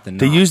using pot than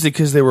They not. used it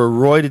because they were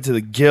roided to the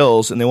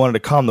gills and they wanted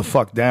to calm the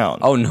fuck down.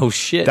 Oh no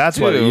shit! That's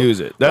why they too. use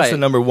it. That's Right. the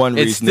number one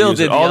It reason still to use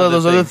did it. the All of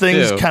those other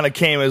things, things too. kind of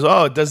came as,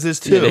 oh, it does this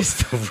too. they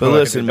still But roided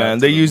listen, it man, out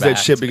they to the used that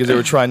max. shit because they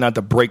were trying not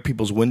to break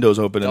people's windows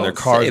open in their Don't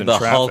cars say in the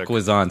traffic. Hulk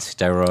was on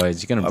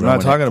steroids. You're gonna. I'm not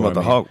ruin it talking for about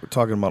the me. Hulk. We're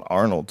talking about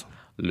Arnold.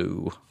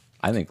 Lou.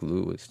 I think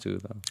Lou is too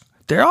though.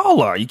 They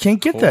all are. You can't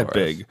get that course.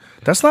 big.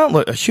 That's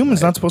not a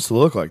human's not supposed to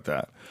look like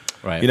that.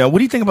 Right. What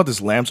do you think about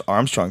this Lance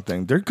Armstrong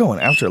thing? They're going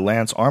after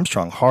Lance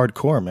Armstrong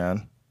hardcore,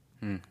 man.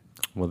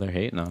 Well, they're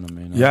hating on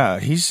him. Yeah,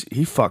 he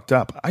fucked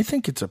up. I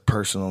think it's a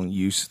personal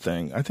use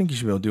thing. I think you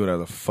should be able to do whatever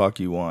the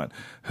fuck you want.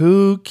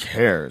 Who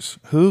cares?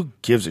 Who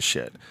gives a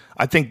shit?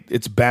 I think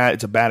it's bad.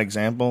 It's a bad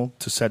example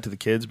to set to the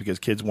kids because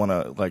kids want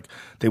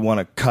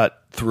to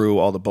cut through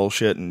all the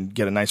bullshit and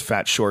get a nice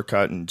fat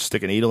shortcut and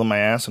stick a needle in my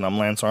ass and I'm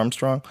Lance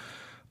Armstrong.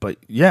 But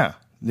yeah,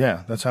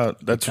 that's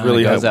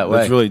really goes that way.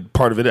 that's really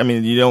part of it. I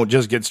mean, you don't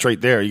just get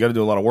straight there. You got to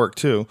do a lot of work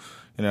too.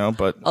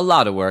 But A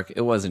lot of work. It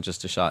wasn't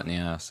just a shot in the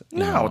ass.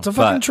 no, it's a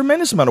fucking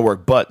tremendous amount of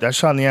work. But that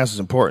shot in the ass is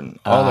important.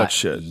 All that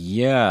shit.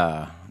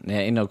 Yeah,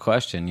 ain't no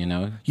question. You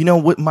know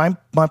what my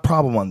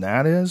problem on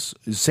that is?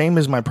 Same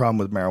as my problem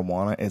with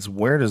marijuana. Is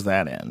where does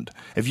that end?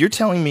 If you're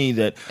telling me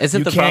that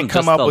Isn't you the can't problem come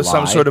just up the with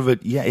some lie? sort of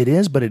it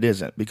is, but it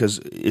isn't because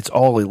it's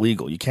all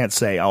illegal. You can't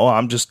say, "Oh,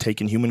 I'm just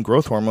taking human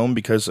growth hormone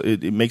because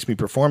it makes me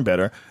perform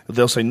better."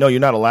 They'll say, "No, you're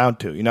not allowed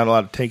to. You're not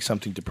allowed to take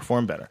something to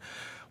perform better."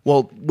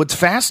 Well, what's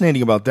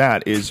fascinating about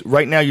that is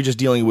right now you're just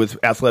dealing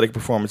with athletic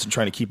performance and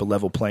trying to keep a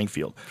level playing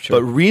field. Sure.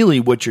 But really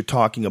what you're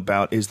talking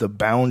about is the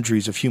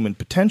boundaries of human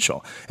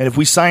potential. And if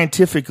we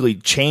scientifically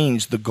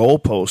change the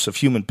goalposts of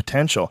human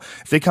potential,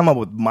 if they come up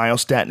with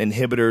myostatin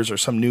inhibitors or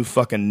some new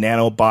fucking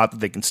nanobot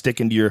that they can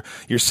stick into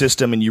your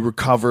system and you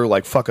recover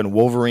like fucking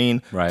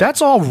Wolverine,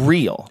 that's all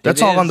real.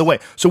 That's all on the way.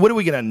 So what are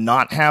we going to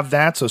not have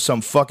that so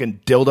some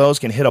fucking dildos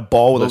can hit a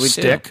ball with a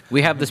stick?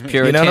 We have this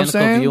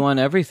puritanical view on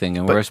everything,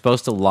 and we're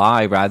supposed to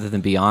lie rather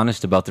than be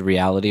honest about the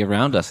reality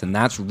around us. And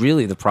that's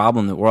really the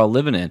problem that we're all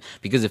living in.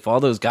 Because if all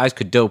those guys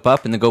could dope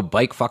up and then go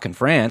bike fucking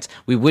France,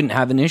 we wouldn't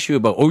have an issue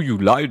about, oh, you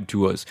lied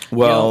to us.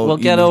 Well, we'll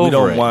get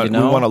over it. We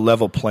want a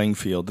level playing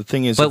field. The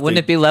thing is, but wouldn't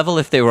it be level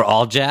if they were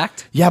all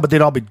jacked? Yeah, but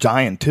they'd all be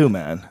dying too,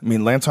 man. I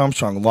mean, Lance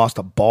Armstrong lost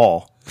a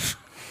ball.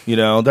 You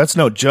know, that's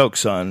no joke,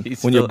 son.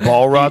 When your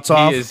ball rots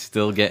off. He is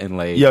still getting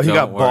laid. Yeah, he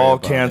got ball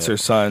cancer,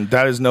 son.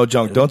 That is no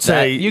joke. Don't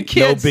say you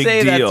can't no big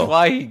say deal. That's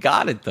why he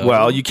got it, though.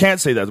 Well, you can't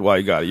say that's why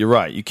he got it. You're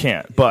right. You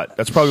can't. But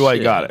that's probably why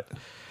he got it.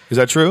 Is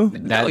that true?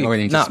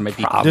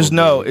 There's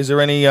no. Is there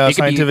any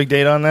scientific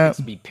data on that?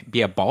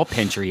 Be a ball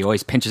pincher. He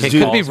always pinches. He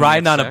his could be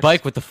riding on a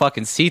bike with the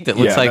fucking seat that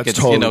looks like it's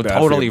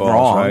totally balls,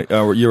 wrong. Right?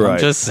 You're right. I'm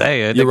just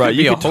saying. You're right.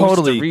 You You could could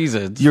totally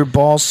reasons. Your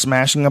balls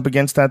smashing up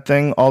against that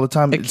thing all the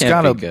time. It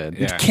can't be good.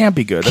 It can't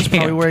be good. That's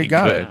probably where he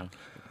got it.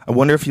 I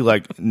wonder if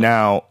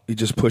now he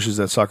just pushes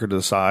that sucker to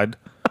the side.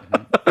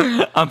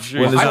 I'm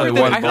sure. I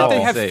heard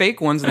they have fake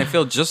ones and they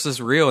feel just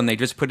as real, and they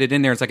just put it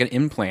in there. It's like an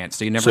implant,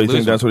 so you never. So you lose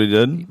think that's what he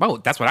did? Well,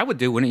 that's what I would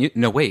do. Wouldn't you?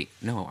 No, wait,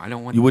 no, I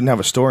don't want. You wouldn't have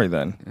a story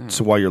then.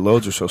 So why your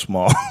loads are so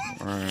small?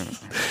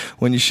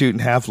 When you're shooting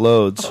half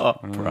loads,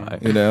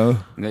 you know,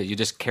 you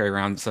just carry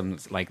around some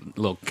like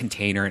little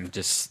container and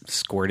just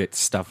squirt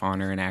stuff on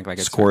her and act like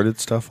it's squirted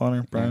stuff on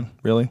her, Brian.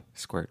 Really?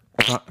 Squirt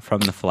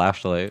from the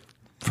flashlight.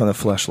 From the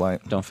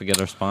flashlight. Don't forget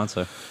our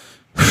sponsor.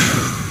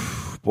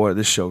 Boy,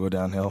 this show go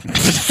downhill.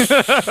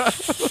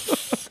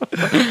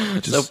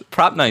 So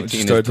Prop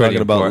 19 started talking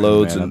about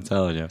loads, man, I'm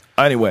telling you.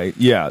 Anyway,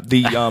 yeah,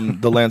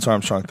 the Lance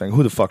Armstrong thing.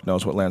 Who the fuck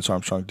knows what Lance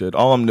Armstrong did?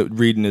 All I'm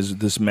reading is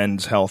this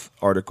Men's Health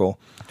article,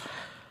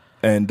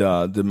 and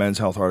the Men's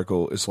Health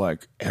article is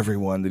like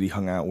everyone that he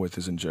hung out with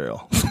is in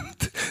jail.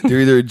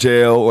 They're either in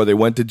jail, or they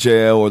went to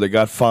jail, or they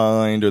got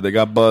fined, or they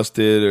got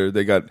busted, or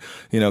they got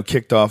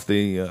kicked off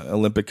the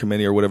Olympic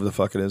committee or whatever the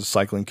fuck it is,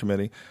 cycling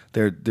committee.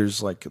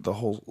 There's like the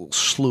whole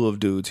slew of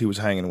dudes he was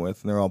hanging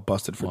with, and they're all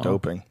busted for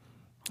doping.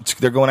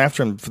 They're going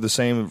after him for the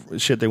same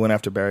shit they went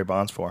after Barry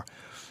Bonds for.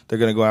 They're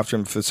going to go after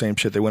him for the same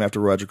shit they went after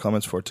Roger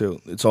Clemens for too.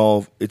 It's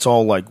all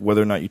like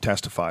whether or not you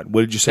testified.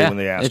 What did you say when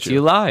they asked you?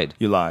 You lied.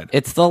 You lied.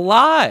 It's the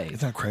lie. Isn't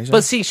that crazy?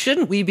 But see,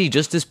 shouldn't we be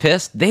just as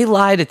pissed? They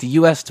lied at the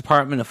U.S.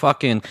 Department of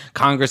fucking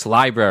Congress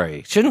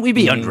Library. Shouldn't we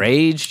be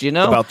enraged,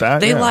 About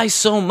that? They lie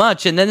so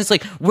much, and then it's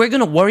like, we're going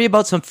to worry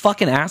about some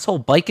fucking asshole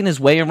biking his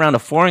way around a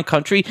foreign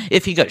country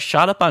if he got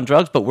shot up on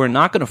drugs, but we're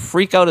not going to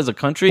freak out as a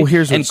country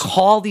and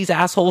call these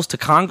assholes to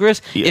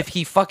Congress if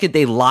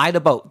they lied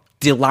about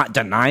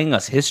denying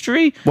us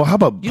history? Well, how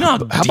about how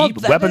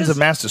about weapons of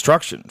mass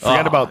destruction?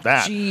 Forget about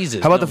that.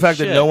 Jesus, how about the fact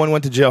that no one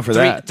went to jail for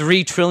that?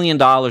 $3 trillion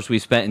we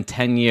spent in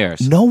 10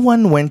 years. No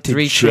one went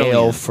to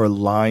jail for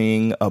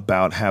lying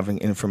about having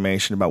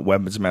information about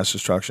weapons of mass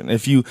destruction.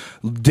 If you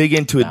dig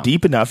into it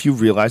deep enough, you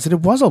realize that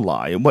it was a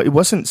lie. It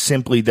wasn't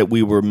simply that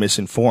we were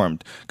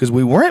misinformed, because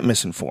we weren't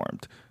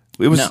misinformed.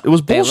 It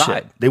was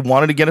bullshit. They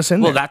wanted to get us in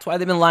there. Well, that's why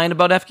they've been lying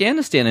about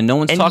Afghanistan, and no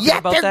one's talking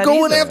about that. They're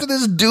going after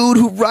this dude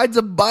who rides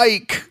a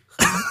bike.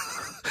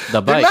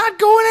 They're not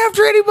going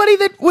after anybody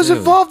that was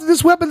involved in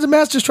this weapons of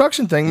mass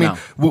destruction thing. I mean,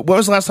 when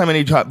was the last time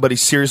anybody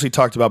seriously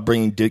talked about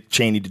bringing Dick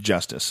Cheney to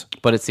justice?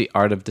 But it's the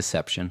art of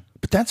deception.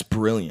 But that's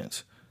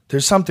brilliant.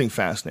 There's something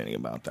fascinating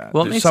about that.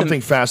 Well, there's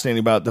something fascinating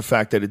about the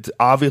fact that it's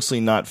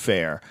obviously not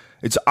fair.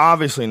 It's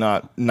obviously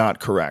not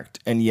correct,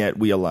 and yet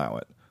we allow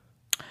it.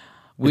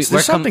 We're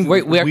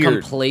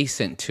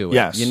complacent to it,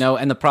 yes.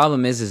 And the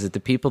problem is that the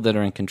people that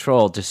are in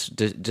control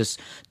just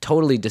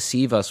totally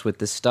deceive us with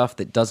this stuff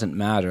that doesn't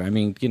matter. I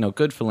mean,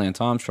 good for Lance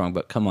Armstrong,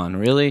 but come on,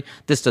 really?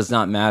 This does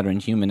not matter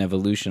in human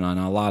evolution on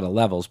a lot of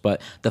levels,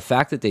 but the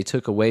fact that they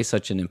took away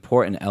such an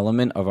important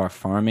element of our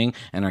farming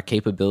and our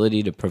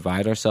capability to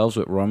provide ourselves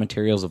with raw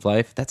materials of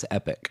life, that's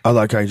epic. I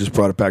like how you just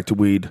brought it back to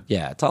weed.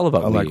 Yeah, it's all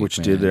about weed. I like what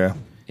you did there.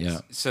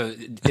 Yeah. So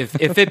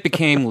if it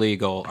became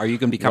legal, are you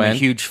going to become a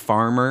huge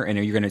farmer, and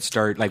are you going to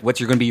start what's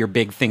going to be your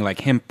big thing, like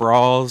hemp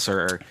brawls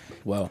or?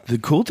 Well, the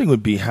cool thing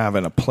would be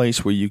having a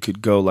place where you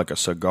could go like a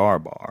cigar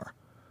bar,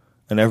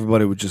 and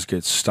everybody would just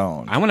get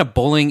stoned. I want a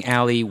bowling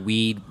alley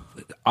weed.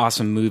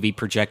 Awesome movie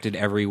projected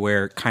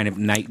everywhere, kind of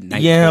night.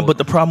 Yeah, but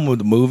the problem with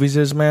the movies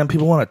is, man,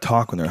 people want to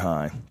talk when they're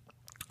high.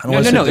 No.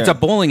 It's a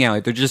bowling alley.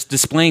 They're just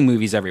displaying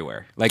movies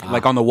everywhere. Like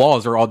on the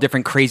walls are all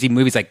different crazy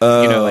movies, like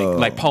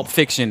Pulp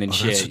Fiction and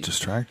shit. That's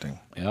distracting.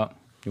 Yeah.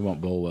 You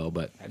won't bowl well,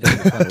 but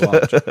it's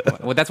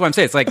watch. Well, that's what I'm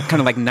saying. It's like kind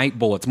of like night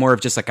bowl. It's more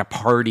of just like a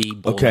party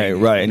bowl. Okay,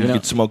 right. And you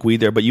could smoke weed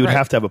there, but you would Right.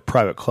 have to have a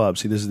private club.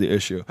 See, this is the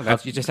issue.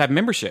 You just have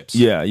memberships.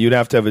 Yeah, you'd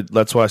have to have it.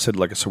 That's why I said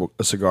like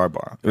a cigar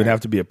bar. It would have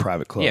to be a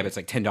private club. Yeah, but it's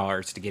like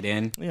 $10 to get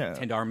in. Yeah.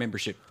 $10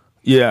 membership.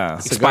 Yeah.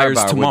 Expires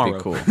Cigar bar tomorrow.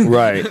 would be cool.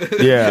 Right.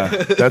 Yeah.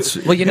 That's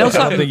Well, you know I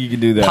something? don't think you can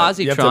do that.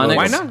 You have to have Positronics,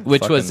 Why not?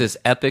 which was fucking this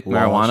epic laws.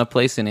 marijuana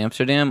place in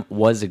Amsterdam,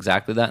 was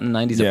exactly that in the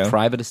 90s. Yeah. A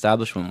private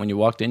establishment. When you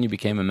walked in, you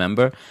became a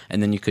member,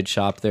 and then you could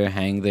shop there,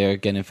 hang there,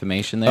 get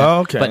information there.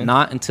 Oh, okay. But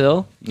not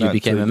until you Not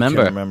became until a you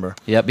member. became a member.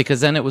 Yeah,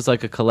 because then it was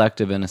like a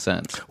collective in a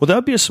sense. Well, that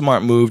would be a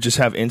smart move. Just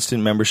have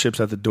instant memberships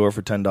at the door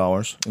for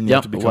 $10, and you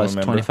have Yep, to it become was a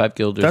member. 25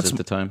 guilders That's- at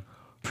the time,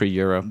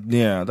 pre-Euro.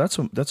 Yeah, that's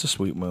a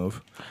sweet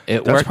move.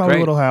 It That's worked probably great.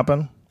 what'll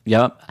happen.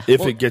 Yep.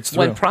 If it gets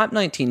When through. Prop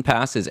 19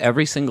 passes,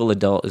 every single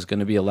adult is going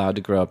to be allowed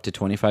to grow up to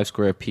 25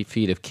 square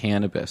feet of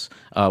cannabis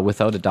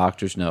without a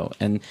doctor's note.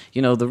 And,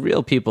 you know, the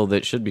real people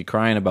that should be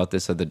crying about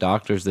this are the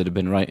doctors that have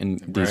been writing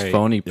these Right.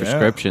 phony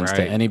prescriptions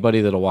to right.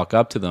 anybody that'll walk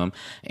up to them.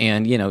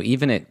 And, you know,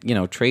 even at, you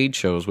know, trade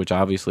shows, which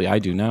obviously I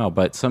do now,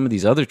 but some of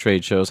these other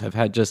trade shows have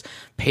had just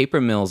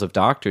paper mills of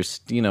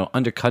doctors, you know,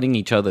 undercutting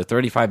each other,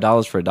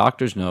 $35 for a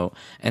doctor's note.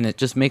 And it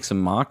just makes a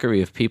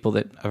mockery of people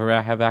that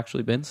have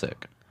actually been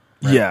sick,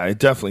 Yeah, it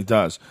definitely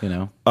does. you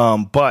know?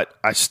 But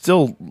I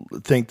still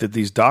think that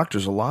these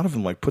doctors, a lot of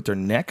them, like put their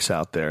necks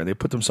out there. They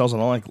put themselves on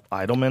like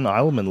Eidelman.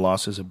 Eidelman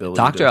lost his ability.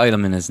 Dr. to-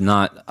 Eidelman is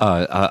not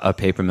a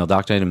paper mill.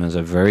 Dr. Eidelman is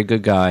a very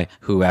good guy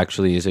who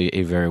actually is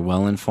a very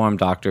well-informed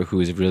doctor who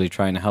is really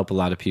trying to help a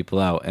lot of people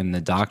out. And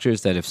the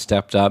doctors that have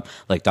stepped up,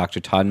 like Dr.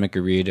 Todd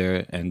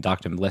McCormick and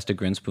Dr. Lester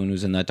Grinspoon,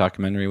 who's in that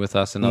documentary with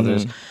us, and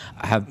others,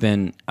 have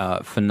been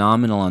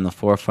phenomenal on the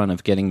forefront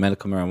of getting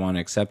medical marijuana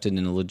accepted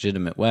in a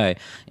legitimate way.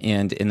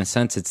 And in a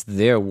sense, it's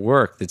their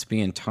work that's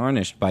being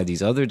tarnished by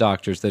these other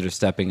doctors that are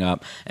stepping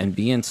up and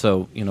being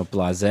so, you know,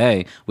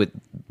 blasé with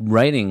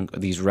writing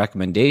these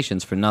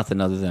recommendations for nothing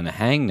other than a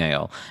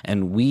hangnail.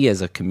 And we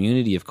as a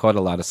community have caught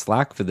a lot of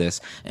slack for this.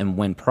 And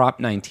when Prop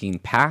 19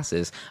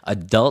 passes,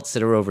 adults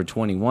that are over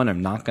 21 are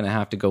not going to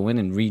have to go in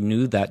and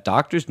renew that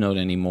doctor's note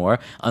anymore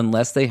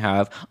unless they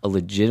have a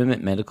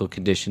legitimate medical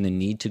condition and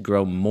need to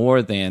grow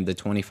more than the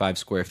 25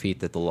 square feet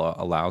that the law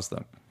allows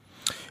them.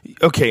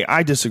 Okay,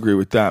 I disagree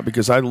with that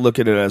because I look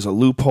at it as a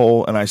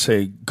loophole and I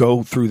say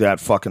go through that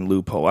fucking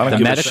loophole. I don't The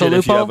give a medical shit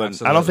if you loophole?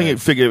 have I don't think it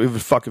figure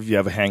if fuck if you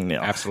have a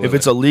hangnail. Absolutely. If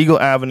it's a legal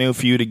avenue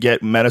for you to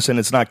get medicine,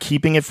 it's not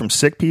keeping it from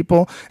sick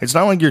people. It's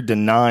not like you're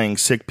denying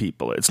sick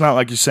people. It's not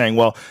like you're saying,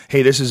 well,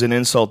 hey, this is an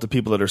insult to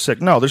people that are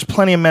sick. No, there's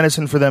plenty of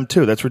medicine for them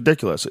too. That's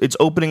ridiculous. It's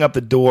opening up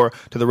the door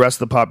to the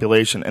rest of the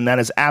population, and that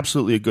is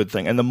absolutely a good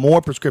thing. And the more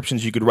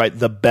prescriptions you could write,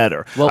 the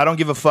better. Well- I don't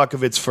give a fuck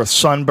if it's for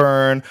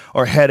sunburn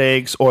or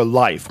headaches or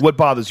life. What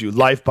bothers you?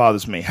 Life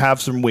bothers me.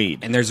 Have some weed.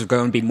 And there's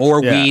going to be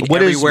more Yeah. weed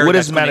What is everywhere. what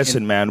that's is gonna-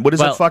 medicine, man? What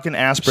is a Well, fucking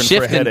aspirin for a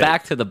Shifting headache?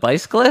 back to the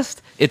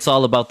bicyclist, it's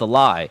all about the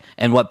lie.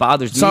 And what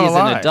bothers not me a as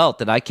an lie. adult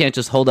that I can't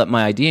just hold up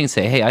my ID and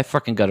say, hey, I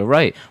fucking got it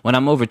right. When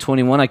I'm over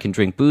 21, I can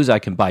drink booze, I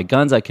can buy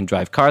guns, I can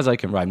drive cars, I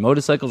can ride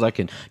motorcycles, I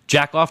can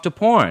jack off to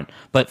porn.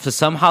 But for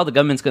somehow the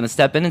government's going to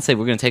step in and say,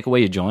 we're going to take away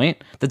your joint?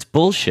 That's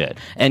bullshit.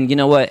 And you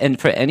know what? And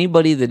for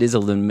anybody that is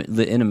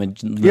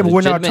Yeah, but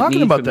we're not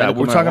talking about that.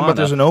 We're talking about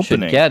there's an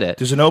opening. Get it.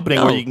 There's an opening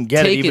No, where you can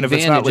get it, take even if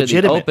it's not advantage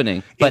of the legitimate.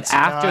 opening. But It's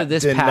after not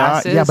this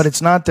passes, yeah, but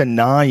it's not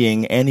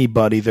denying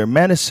anybody their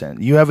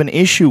medicine. You have an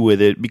issue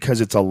with it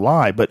because it's a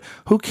lie, but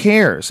who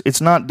cares?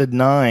 It's not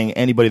denying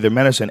anybody their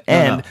medicine,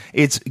 and no.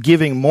 it's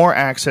giving more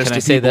access Can I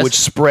to say people, this? which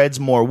spreads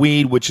more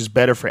weed, which is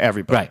better for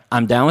everybody. Right,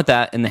 I'm down with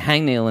that. And the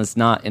hangnail is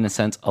not, in a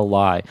sense, a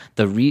lie.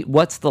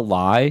 What's the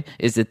lie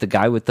is that the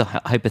guy with the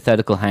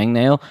hypothetical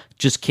hangnail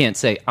just can't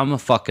say, "I'm a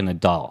fucking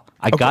adult.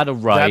 I got to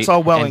write." That's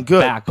all well and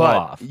good, back but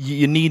off.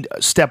 you need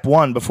step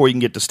 1 before you can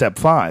get to step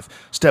 5.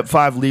 Step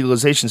 5,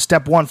 legalization.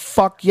 Step 1,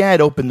 fuck yeah,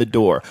 it opened the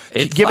door.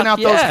 Giving out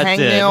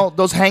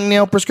those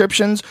hangnail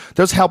prescriptions,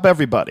 those help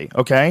everybody,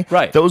 okay?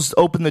 Right. Those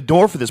open the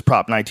door for this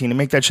Prop 19 to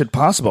make that shit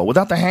possible.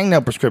 Without the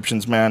hangnail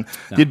prescriptions, man,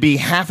 there'd be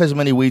half as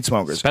many weed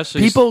smokers.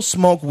 Especially- people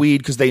smoke weed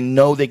because they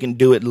know they can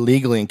do it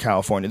legally in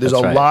California. There's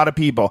That's a right. lot of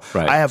people.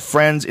 Right. I have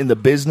friends in the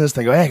business.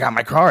 They go, hey, I got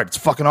my card. It's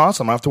fucking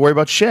awesome. I don't have to worry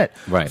about shit.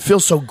 Right. It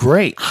feels so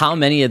great. How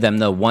many of them,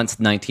 though, once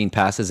 19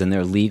 passes and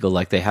they're legal,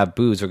 like they have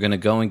booze, are going to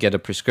go and get a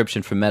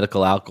prescription for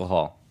medical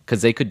alcohol?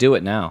 Because they could do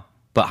it now.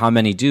 But how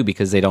many do?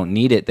 Because they don't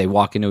need it. They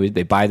walk into it,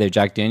 they buy their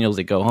Jack Daniels,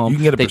 they go home. You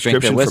can get a they drink their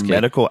prescription for whiskey.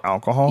 medical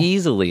alcohol?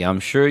 Easily, I'm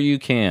sure you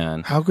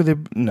can. How could they?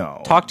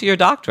 No. Talk to your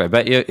doctor. I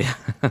bet you.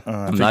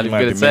 I'm not even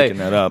going to say making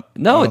that up. I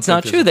No, don't it's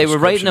not think true. there's a They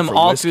were writing prescription them for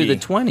all whiskey. through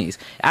the 20s.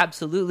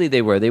 Absolutely,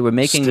 they were. They were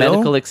making Still?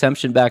 medical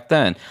exemption back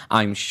then.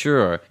 I'm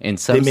sure in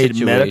some They made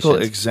situations. medical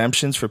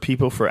exemptions for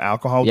people for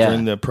alcohol Yeah.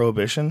 during the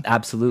Prohibition.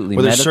 Absolutely,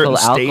 Were there medical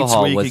certain states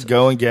alcohol where you was. could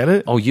go and get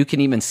it? Oh, you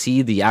can even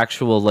see the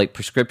actual like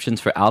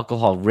prescriptions for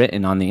alcohol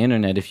written on the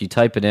internet if you type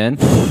type it in.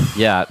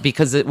 Yeah,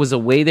 because it was a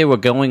way they were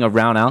going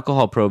around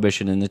alcohol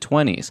prohibition in the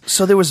 20s.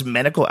 So there was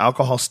medical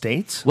alcohol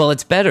states? Well,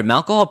 it's better.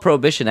 Alcohol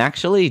prohibition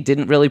actually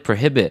didn't really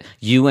prohibit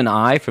you and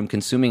I from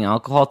consuming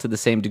alcohol to the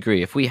same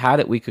degree. If we had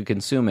it, we could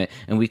consume it,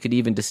 and we could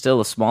even distill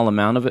a small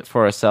amount of it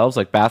for ourselves,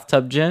 like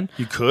bathtub gin.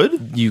 You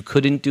could? You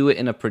couldn't do it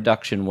in a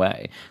production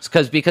way.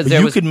 Because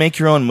you could make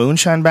your own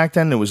moonshine back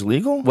then? It was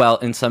legal? Well,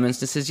 in some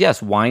instances,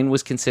 yes. Wine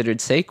was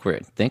considered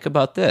sacred. Think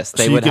about this.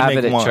 They So you would could have make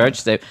it at wine.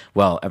 church.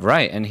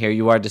 Right. And here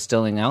you are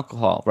distilling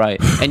alcohol. Right.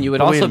 And you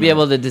would also be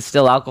able to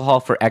distill alcohol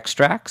for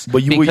extracts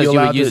But you because you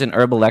allowed would use to- an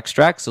herbal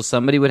extract. So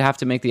somebody would have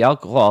to make the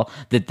alcohol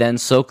that then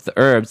soaked the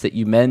herbs that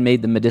you then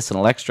made the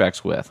medicinal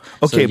extracts with.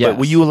 Okay, So, yes. but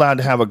were you allowed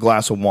to have a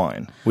glass of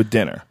wine with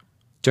dinner?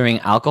 During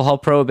alcohol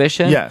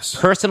prohibition? Yes.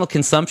 Personal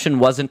consumption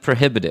wasn't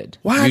prohibited.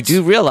 What? You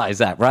do realize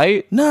that,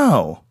 right?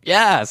 No.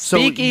 Yeah, So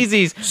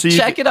speakeasies. so you-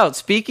 Check it out.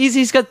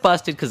 Speakeasies got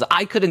busted because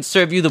I couldn't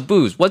serve you the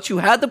booze. Once you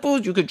had the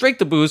booze, you could drink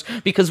the booze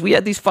because we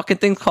had these fucking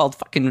things called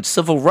fucking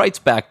civil rights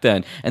back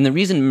then. And the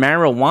reason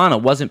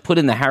marijuana wasn't put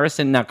in the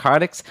Harrison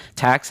Narcotics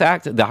Tax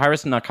Act, the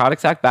Harrison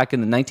Narcotics Act back in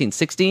the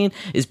 1916,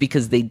 is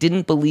because they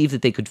didn't believe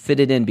that they could fit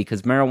it in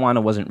because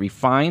marijuana wasn't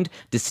refined,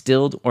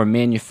 distilled, or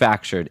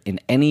manufactured in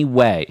any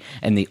way.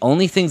 And the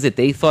only things that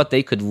they thought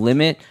they could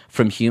limit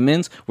from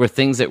humans were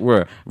things that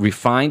were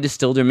refined,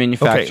 distilled, or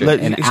manufactured.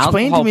 Okay, and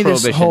explain to alcohol me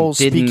this prohibition whole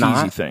did speakeasy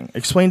not. thing.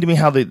 Explain to me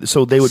how they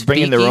would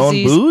bring in their own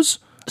Speakeasies- booze?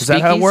 Is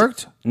that how it Speakeasy- work?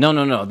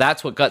 No.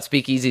 That's what got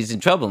speakeasies in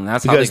trouble, and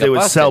that's how Because they they got would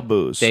busted. sell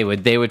booze.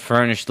 They would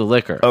furnish the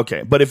liquor.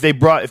 Okay, but if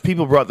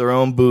people brought their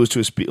own booze to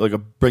a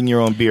bring your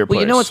own beer place.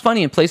 Well, you know what's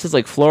funny? In places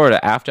like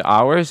Florida, after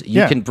hours, you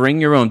Yeah. can bring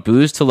your own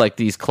booze to like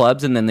these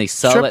clubs, and then they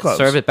sell Strip it, clubs.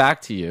 serve it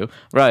back to you,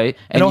 right?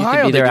 And In you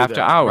Ohio, can be there they do after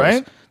that, hours,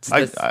 right? There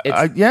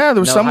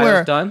was in somewhere.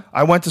 Ohio's done?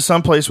 I went to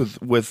some place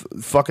with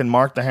fucking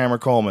Mark the Hammer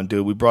Coleman,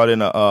 dude. We brought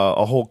in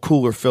a whole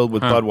cooler filled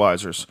with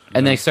Budweisers,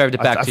 and they served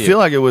it back I to you. feel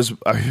like it was.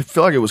 I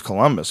feel like it was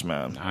Columbus,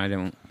 man. I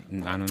don't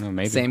know.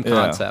 Maybe Same Yeah.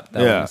 concept.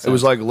 That Yeah, makes it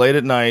was sense. like late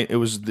at night. It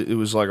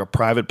was like a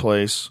private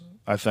place,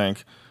 I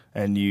think.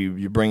 And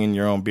you bring in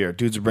your own beer.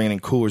 Dudes are bringing in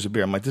coolers of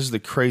beer. I'm like, this is the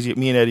crazy.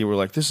 Me and Eddie were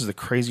like, this is the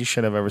craziest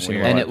shit I've ever seen.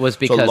 in my and life. it was It's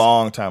because a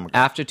long time ago.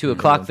 after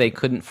 2:00 they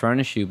couldn't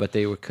furnish you, but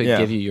they could Yeah.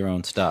 give you your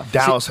own stuff.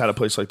 Dallas had a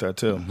place like that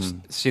too.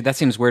 See, that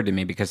seems weird to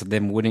me because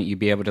then wouldn't you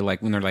be able to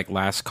like when they're like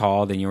last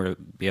call, then you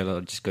would be able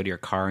to just go to your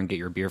car and get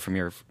your beer from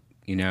your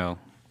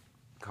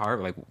car?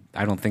 Like,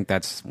 I don't think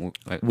that's.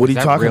 Like, What are is you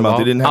that talking real about? law?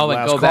 They didn't have Oh, and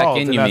last go back call.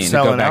 in, They're you not mean, to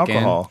selling go back in?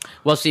 alcohol.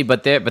 Well, see,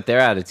 but their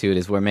attitude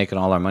is we're making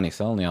all our money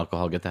selling the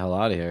alcohol. Get the hell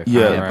out of here.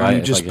 Yeah, Can't buy you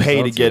it just like it's pay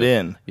to sold get you.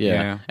 in. Yeah.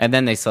 Yeah. And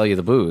then they sell you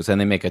the booze, and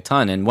they make a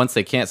ton. And once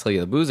they can't sell you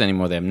the booze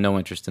anymore, they have no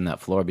interest in that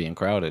floor being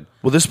crowded.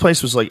 Well, this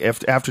place was like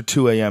after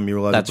 2 a.m. You were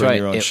allowed That's to bring right.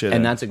 your own shit and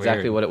in. that's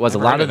exactly Weird. what it was. A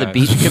Never lot heard of the of that.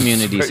 beach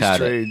communities very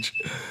had it. strange.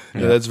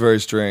 Yeah, that's very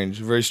strange.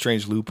 Very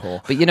strange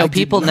loophole. But, you know, I did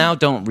people not- now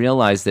don't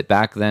realize that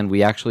back then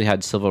we actually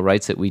had civil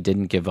rights that we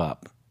didn't give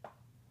up.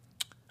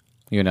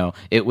 You know,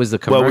 it was the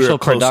Well, we were commercial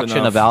close production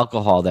enough. of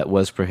alcohol that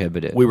was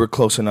prohibited. We were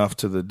close enough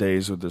to the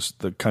days of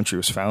the country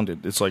was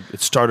founded. It's like it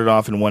started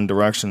off in one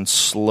direction,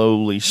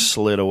 slowly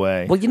slid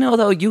away. Well, you know,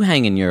 though, you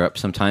hang in Europe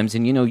sometimes,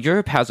 and, you know,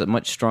 Europe has a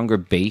much stronger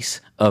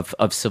base of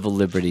civil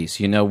liberties.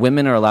 You know,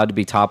 women are allowed to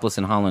be topless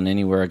in Holland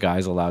anywhere a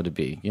guy's allowed to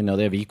be. You know,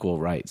 they have equal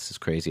rights, as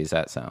crazy as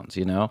that sounds,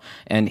 you know?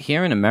 And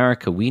here in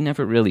America, we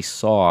never really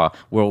saw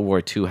World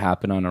War II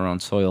happen on our own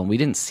soil, and we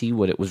didn't see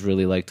what it was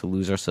really like to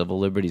lose our civil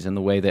liberties in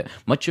the way that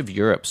much of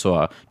Europe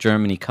saw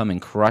Germany come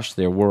and crush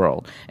their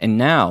world. And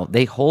now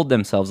they hold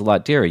themselves a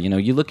lot dearer. You know,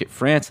 you look at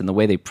France and the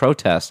way they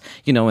protest,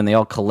 you know, and they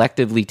all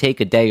collectively take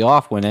a day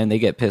off when they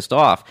get pissed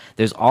off.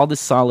 There's all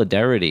this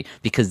solidarity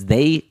because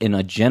they, in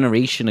a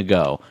generation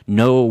ago,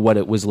 know what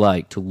it was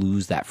like to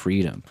lose that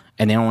freedom.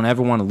 And they don't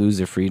ever want to lose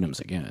their freedoms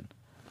again.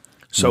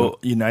 So,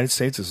 United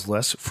States is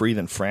less free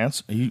than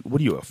France? What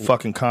are you, a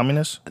fucking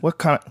communist? What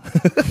kind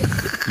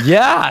of...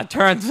 Yeah, it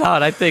turns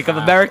out I think of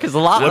America's a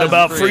lot What less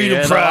about free Freedom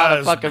in a lot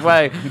of Prize? fucking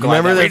way.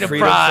 Remember that Freedom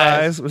Freedom Prize?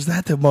 Prize? Was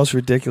that the most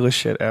ridiculous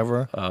shit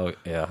ever? Oh,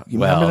 yeah. You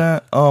remember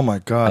that? Oh, my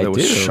God. I That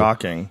was do.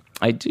 shocking.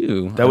 I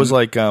do. That was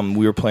like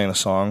we were playing a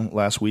song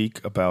last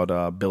week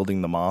about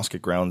building the mosque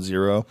at Ground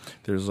Zero.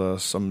 There's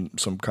some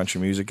country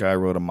music guy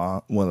wrote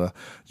a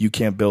 "You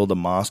Can't Build a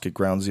Mosque at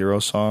Ground Zero"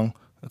 song.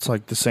 It's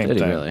like the same Did he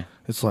thing. really?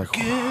 It's like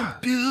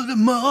Build a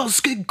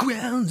mosque at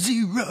Ground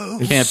Zero.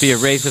 Can't be a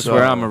racist So-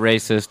 where I'm a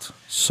racist.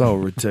 so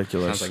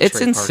ridiculous. Sounds like It's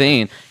Trey Parker.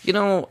 insane. You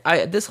know,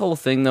 this whole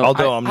thing, though,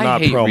 Although I'm I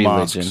not hate pro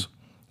religion. mosques.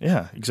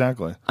 Yeah,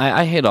 exactly.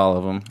 I hate all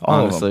of them,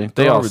 All honestly. of them.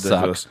 They They're all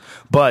ridiculous. suck.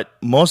 But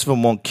most of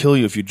them won't kill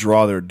you if you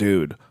draw their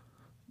dude.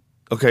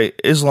 Okay,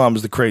 Islam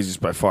is the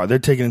craziest by far. They're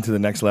taking it to the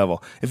next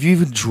level. If you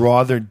even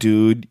draw their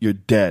dude, you're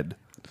dead.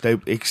 They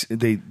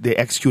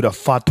execute a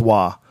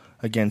fatwa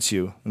against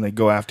you and they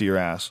go after your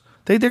ass.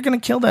 They're going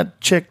to kill that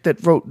chick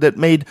that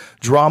made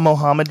Draw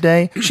Mohammed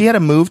Day. She had to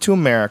move to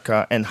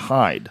America and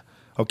hide.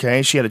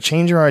 Okay, she had to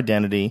change her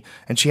identity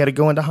and she had to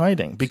go into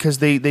hiding because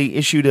they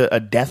issued a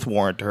death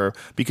warrant to her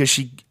because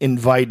she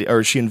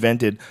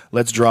invented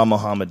Let's Draw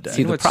Mohammed Day.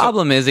 See, the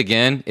problem is,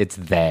 again, it's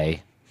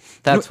they.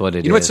 That's what it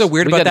is. You know what's so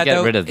weird We about gotta that, get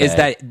though? rid of Is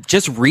that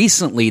just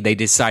recently they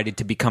decided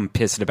to become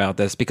pissed about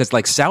this because,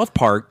 like, South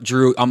Park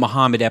drew a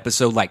Muhammad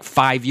episode like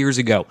 5 years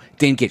ago.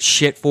 Didn't get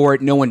shit for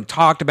it. No one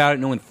talked about it.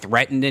 No one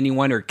threatened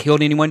anyone or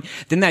killed anyone.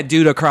 Then that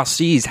dude across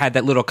seas had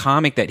that little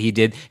comic that he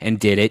did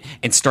and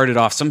started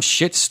off some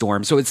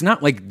shitstorm. So it's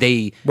not like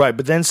they... Right,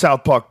 but then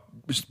South Park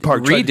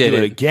tried to do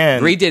it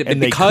again. Redid it, but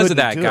and they because of couldn't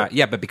that do guy. it.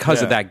 Yeah, but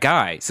because of that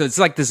guy. So it's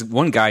like this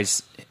one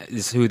guy's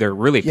is who they're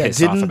really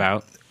pissed off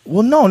about.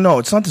 Well, no,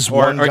 it's not this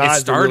one Or guy. it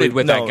started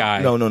with that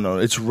guy. No.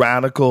 It's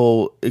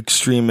radical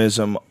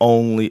extremism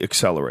only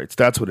accelerates.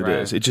 That's what it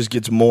is. It just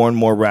gets more and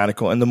more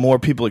radical. And the more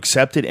people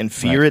accept it and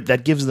fear it,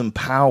 that gives them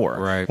power.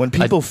 Right. When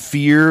people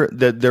fear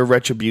that their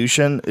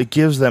retribution, it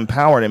gives them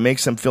power and it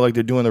makes them feel like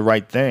they're doing the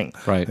right thing.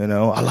 Right. You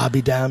know, Allah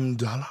be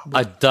damned.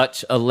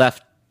 A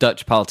left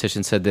Dutch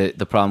politician said that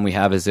the problem we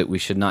have is that we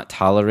should not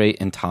tolerate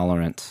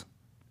intolerance.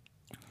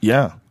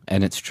 Yeah.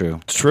 And it's true.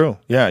 It's true.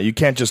 Yeah, you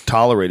can't just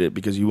tolerate it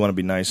because you want to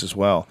be nice as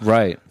well.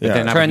 Right. Yeah.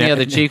 then Turn the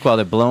other cheek while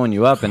they're blowing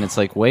you up, and it's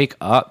like, wake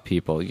up,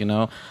 people, you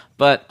know?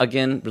 But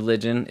again,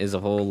 religion is a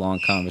whole long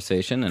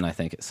conversation, and I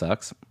think it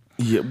sucks.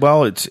 Yeah,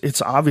 well,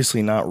 it's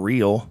obviously not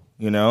real,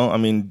 you know? I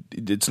mean,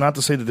 it's not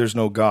to say that there's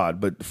no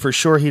God, but for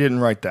sure he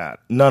didn't write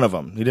that. None of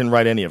them. He didn't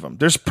write any of them.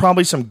 There's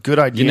probably some good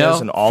ideas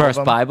in all of first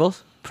them.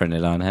 Bibles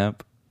printed on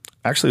hemp.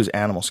 Actually, it was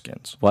animal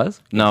skins.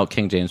 Was? No,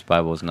 King James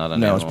Bible was not on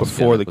No, it's animal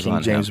before skin. the It was King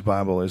on James hemp.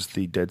 Bible is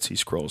the Dead Sea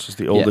Scrolls. It's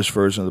the oldest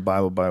version of the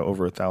Bible by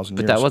over 1,000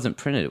 years. But that wasn't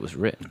printed, it was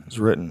written. It's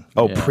written.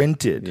 Oh, Yeah.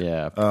 printed.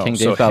 Yeah. Oh, King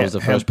so James Bible was the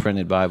hemp- first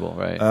printed Bible,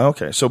 right?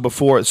 Okay, so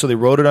they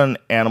wrote it on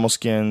animal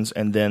skins,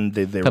 and then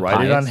they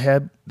write it on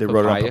Papyrus. They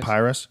wrote it on Papyrus.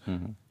 papyrus,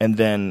 and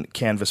then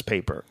canvas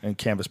paper, and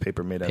canvas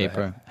paper made out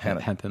Paper, of henna.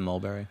 hemp and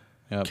mulberry.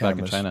 Yeah, back in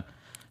Cannabis. China.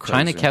 Crazy.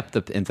 China kept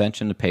the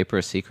invention of paper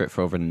a secret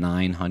for over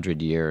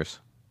 900 years.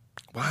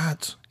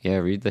 What? Yeah,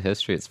 read the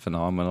history. It's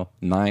phenomenal.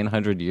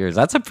 900 years.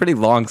 That's a pretty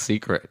long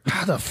secret.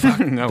 How the fuck?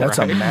 That's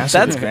a massive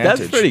That's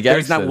advantage. pretty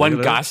There's gangster, not one you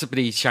know?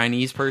 gossipy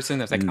Chinese person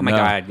that's like, oh my No.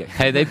 God.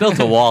 Hey, they built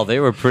a wall. They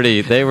were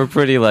pretty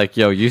like,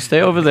 yo, you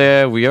stay over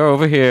there. We are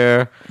over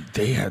here.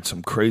 They had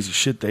some crazy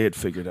shit they had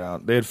figured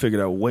out. They had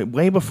figured out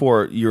way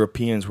before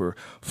Europeans were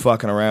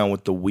fucking around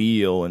with the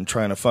wheel and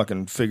trying to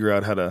fucking figure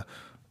out how to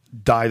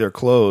dye their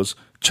clothes.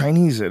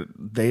 Chinese,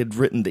 they had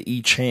written the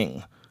I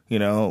Ching. You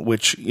know,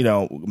 which, you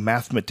know,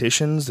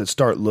 mathematicians that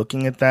start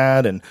looking at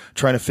that and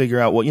trying to figure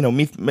out what, you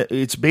know,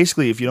 it's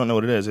basically, if you don't know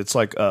what it is, it's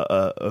like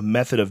a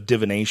method of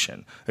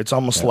divination. It's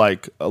almost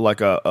like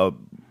a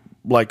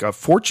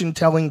fortune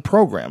telling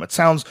program. It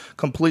sounds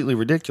completely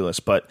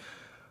ridiculous, but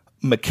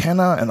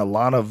McKenna and a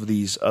lot of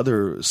these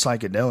other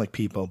psychedelic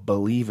people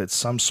believe it's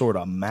some sort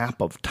of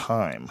map of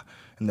time.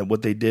 And that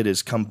what they did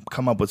is come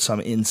up with some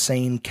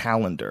insane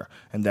calendar,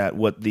 and that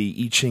what the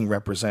I Ching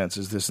represents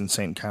is this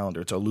insane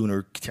calendar. It's a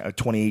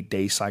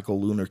 28-day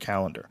cycle lunar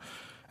calendar.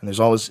 And there's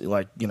all this,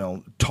 like, you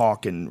know,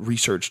 talk and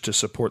research to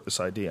support this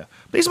idea.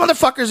 But these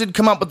motherfuckers had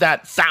come up with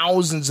that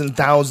thousands and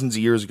thousands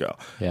of years ago,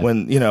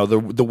 when, you know,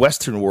 the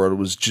Western world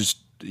was just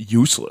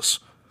useless.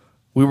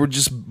 We were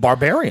just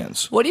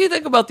barbarians. What do you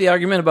think about the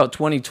argument about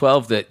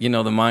 2012 that, you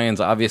know, the Mayans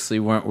obviously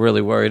weren't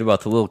really worried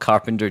about the little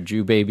carpenter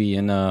Jew baby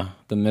in the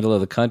middle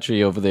of the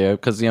country over there?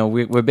 Because, you know,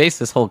 we based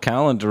this whole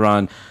calendar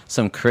on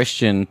some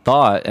Christian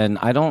thought, and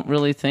I don't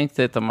really think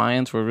that the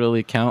Mayans were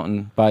really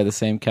counting by the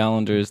same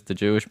calendar as the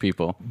Jewish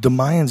people. The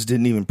Mayans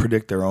didn't even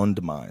predict their own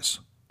demise.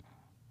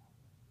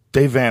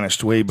 They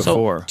vanished way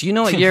before. So, do you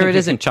know what year it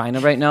is in China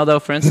right now,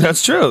 though, for instance?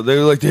 That's true. They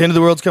were like, the end of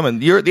the world's coming.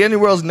 The end of the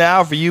world's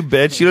now for you,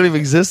 bitch. You don't even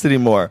exist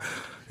anymore.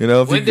 You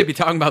know, Wouldn't they be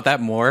talking about that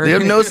more? They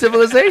have no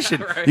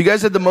civilization. Right. You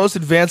guys had the most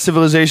advanced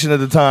civilization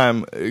at the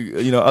time,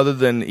 you know, other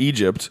than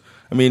Egypt.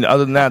 I mean,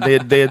 other than that,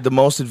 they had the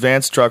most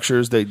advanced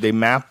structures. They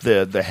mapped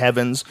the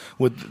heavens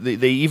with.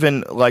 They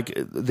even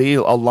they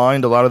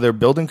aligned a lot of their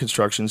building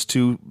constructions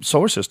to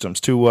solar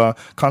systems, to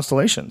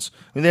constellations.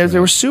 I mean, they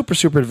were super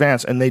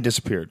advanced, and they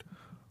disappeared.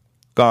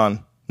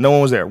 Gone. No one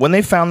was there. When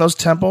they found those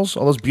temples,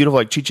 all those beautiful,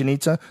 like Chichen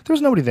Itza, there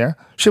was nobody there.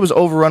 Shit was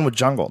overrun with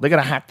jungle. They got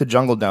to hack the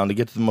jungle down to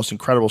get to the most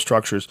incredible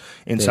structures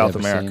in South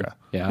America.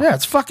 Yeah,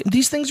 it's fucking.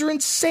 These things are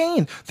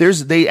insane.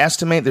 They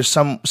estimate there's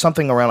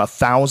something around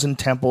 1,000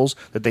 temples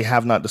that they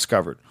have not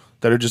discovered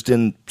that are just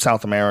in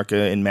South America,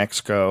 in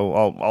Mexico,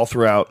 all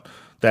throughout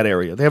that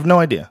area. They have no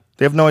idea.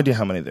 They have no idea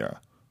how many there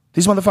are.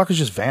 These motherfuckers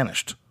just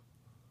vanished.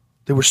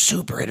 They were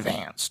super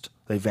advanced.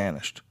 They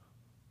vanished.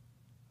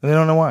 And they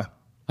don't know why.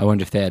 I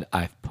wonder if they had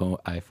iPhone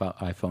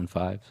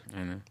 5s.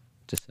 I know.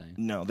 Just saying.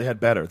 No, they had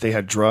better. They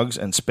had drugs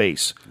and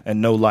space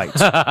and no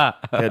lights. They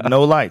had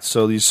no lights,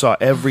 so you saw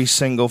every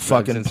single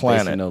fucking and space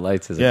planet. and no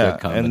lights is a yeah, good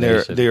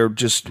combination. And they're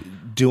just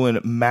doing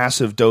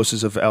massive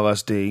doses of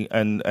LSD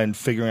and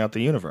figuring out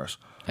the universe.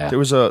 Yeah. There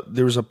was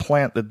a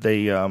plant that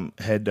they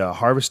had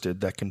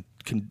harvested that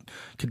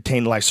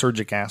contained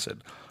lysergic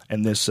acid,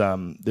 and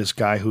this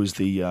guy who's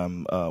we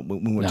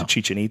went to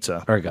Chichen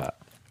Itza.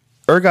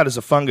 Ergot is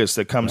a fungus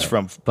that comes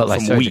from But from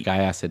lysergic wheat.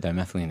 acid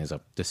dimethylene is a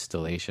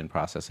distillation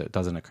process. So it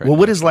doesn't occur. Well,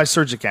 what is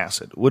lysergic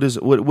acid? What does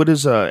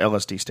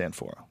LSD stand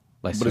for?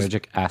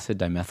 lysergic acid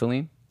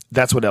dimethylene?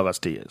 That's what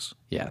LSD is.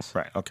 Yes.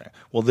 Right. Okay.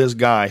 Well, this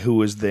guy who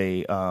was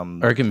the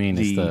Ergamine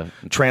is the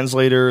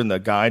translator and the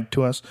guide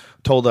to us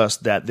told us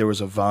that there was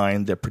a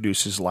vine that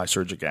produces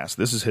lysergic acid.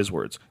 This is his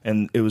words,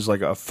 and it was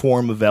like a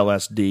form of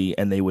LSD,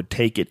 and they would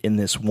take it in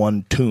this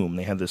one tomb.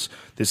 They had this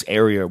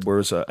area where it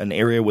was an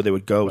area where they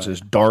would go. It was this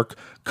dark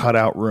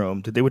cutout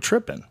room that they would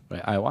trip in.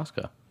 Right,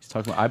 ayahuasca. He's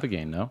talking about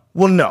ibogaine, no?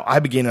 Well, no.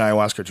 Ibogaine and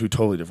ayahuasca are two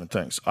totally different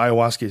things.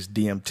 Ayahuasca is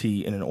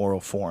DMT in an oral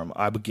form.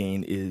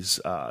 Ibogaine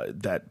is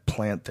that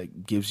plant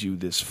that gives you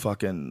this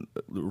fucking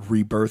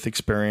rebirth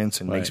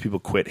experience and makes people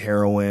quit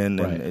heroin.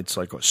 And it's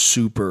like a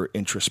super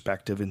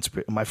introspective.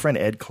 My friend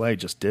Ed Clay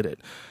just did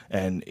it.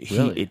 And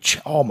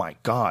oh my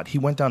God. He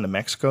went down to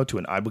Mexico to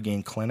an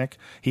ibogaine clinic.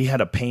 He had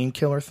a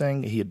painkiller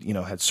thing. He had,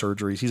 had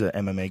surgeries. He's an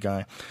MMA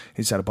guy.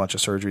 He's had a bunch of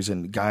surgeries.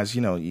 And guys,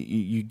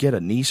 you get a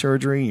knee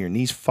surgery, your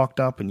knee's fucked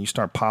up, and you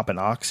start popping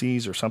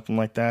oxys or something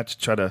like that to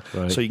try to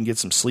so you can get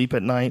some sleep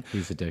at night.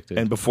 He's addicted.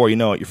 And before you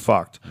know it, you're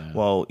fucked. Yeah.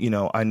 Well,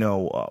 I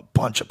know a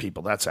bunch of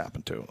people that's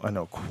happened to. I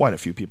know quite a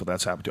few people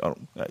that's happened to.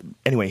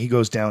 Anyway, he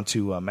goes down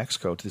to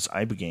Mexico to this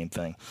ibogaine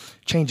thing,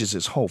 changes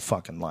his whole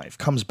fucking life.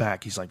 Comes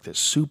back, he's like this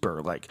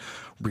super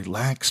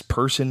relaxed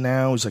person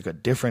now. He's like a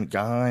different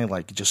guy.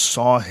 Like just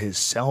saw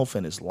himself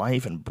and his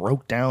life and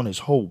broke down his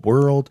whole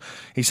world.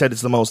 He said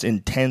it's the most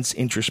intense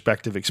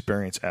introspective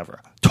experience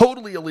ever.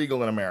 Totally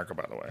illegal in America,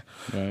 by the way.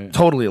 Right.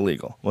 Totally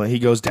illegal. Well, he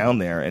goes down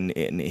there and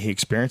he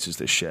experiences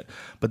this shit.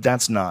 But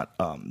that's not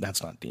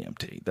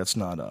DMT. That's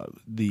not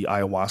the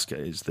ayahuasca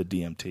is the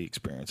DMT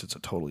experience. It's a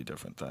totally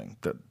different thing.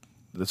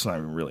 That's not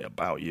even really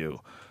about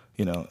you.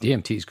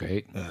 DMT is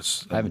great.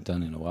 I haven't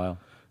done it in a while.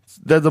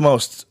 They're the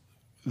most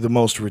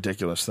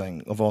ridiculous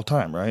thing of all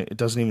time, right? It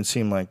doesn't even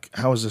seem like,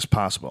 how is this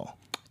possible?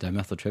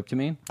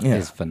 Dimethyltryptamine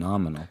is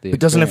phenomenal. But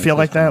doesn't it feel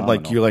like that?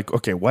 Like you're like,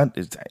 okay, what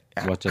is that?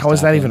 How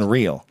is that even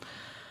real?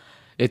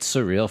 It's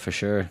surreal for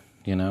sure,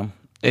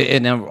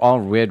 In all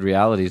weird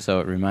realities,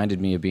 though, it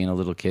reminded me of being a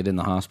little kid in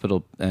the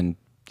hospital and,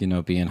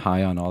 being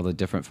high on all the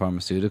different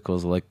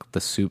pharmaceuticals, like the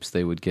soups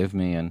they would give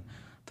me and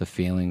the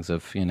feelings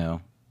of,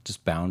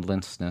 just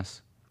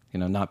boundlessness,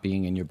 not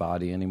being in your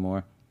body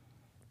anymore.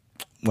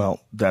 Well,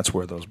 that's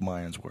where those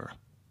Mayans were.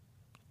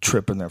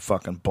 Tripping their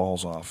fucking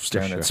balls off,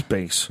 staring at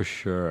space. For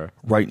sure.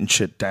 Writing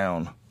shit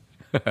down.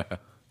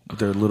 With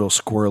their little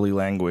squirrely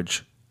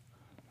language.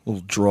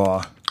 Little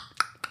draw.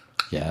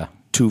 Yeah.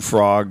 2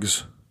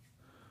 frogs.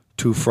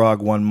 2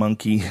 frog, 1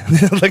 monkey.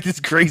 Like this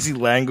crazy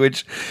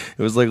language.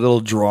 It was like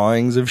little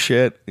drawings of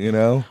shit,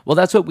 Well,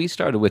 that's what we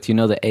started with.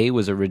 The A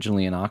was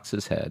originally an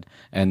ox's head,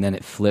 and then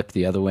it flipped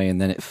the other way,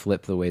 and then it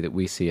flipped the way that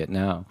we see it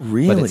now.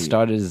 Really? But it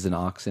started as an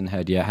oxen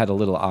head. Yeah, it had a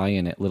little eye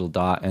in it, little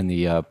dot, and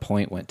the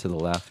point went to the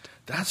left.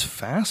 That's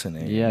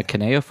fascinating. Yeah,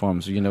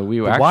 cuneiforms. We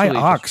were actually. Why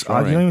ox? You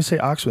don't even say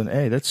ox with an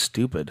A. That's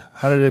stupid.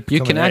 How did it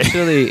become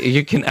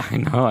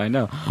I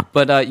know.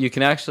 But you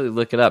can actually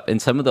look it up. In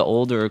some of the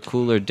older,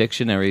 cooler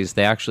dictionaries,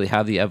 they actually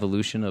have the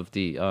evolution of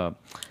the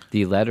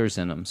letters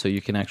in them, so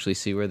you can actually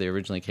see where they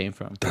originally came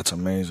from. That's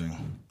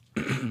amazing.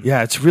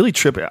 Yeah, it's really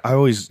trippy. I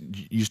always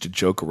used to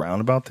joke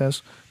around about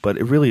this, but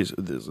it really is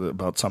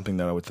about something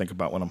that I would think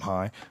about when I'm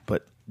high.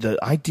 But the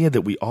idea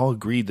that we all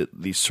agreed that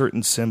these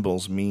certain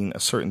symbols mean a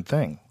certain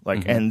thing,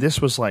 and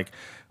this was like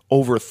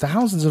over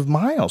thousands of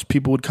miles,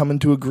 people would come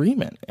into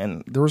agreement,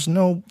 and there was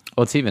no.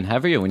 Well, it's even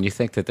heavier when you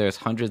think that there's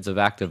hundreds of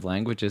active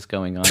languages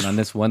going on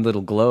this one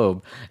little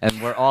globe,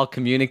 and we're all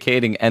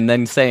communicating and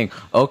then saying,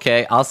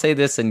 "Okay, I'll say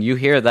this, and you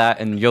hear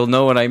that, and you'll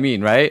know what I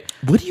mean," right?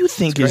 What do you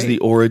think is the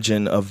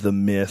origin of the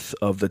myth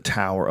of the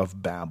Tower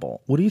of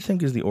Babel? What do you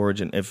think is the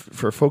origin? If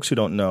for folks who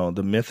don't know,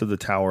 the myth of the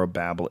Tower of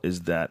Babel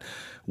is that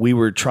we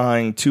were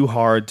trying too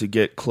hard to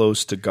get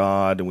close to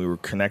God, and we were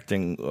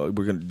connecting. We're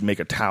going to make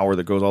a tower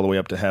that goes all the way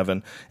up to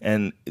heaven,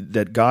 and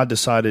that God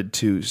decided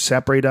to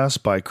separate us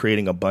by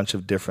creating a bunch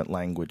of different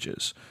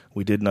languages.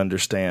 We didn't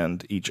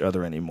understand each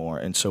other anymore,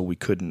 and so we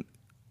couldn't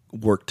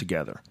work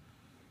together.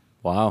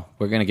 Wow,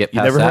 we're going to get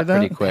past that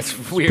pretty quick.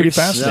 That's weird. Pretty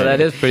fascinating. No,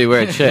 that is pretty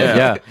weird shit,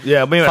 yeah.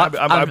 Yeah, I mean,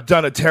 I've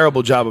done a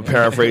terrible job of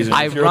paraphrasing.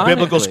 If you're a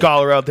biblical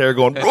scholar out there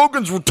going,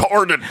 Rogan's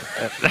retarded.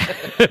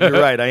 You're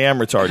right, I am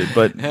retarded.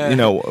 But,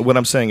 what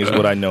I'm saying is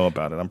what I know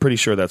about it. I'm pretty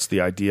sure that's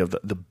the idea of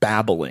the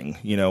babbling.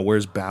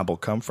 Where's Babel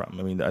come from?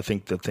 I mean, I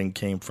think the thing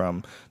came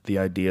from the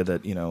idea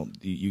that,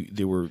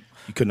 you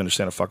couldn't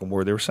understand a fucking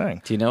word they were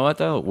saying. Do you know what,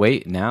 though?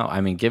 Wait, now. I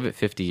mean, give it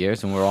 50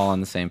 years and we're all on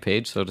the same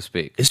page, so to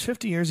speak. Is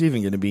 50 years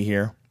even going to be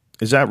here?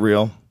 Is that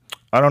real?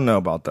 I don't know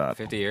about that.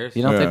 50 years?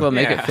 You don't think we'll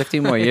make it 50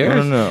 more years? I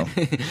don't know.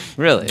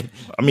 Really?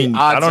 I mean,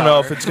 I don't know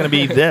if it's going to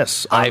be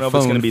this. I don't know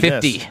if it's going to be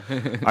 50.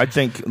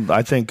 This.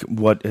 I think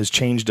what has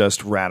changed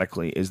us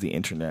radically is the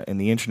internet, and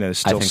the internet is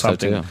still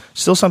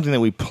something,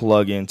 that we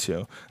plug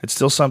into. It's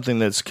still something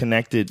that's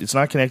connected. It's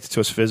not connected to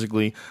us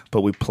physically,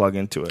 but we plug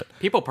into it.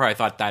 People probably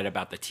thought that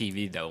about the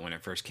TV though when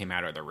it first came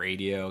out, or the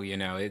radio.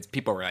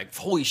 People were like,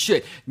 "Holy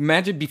shit!"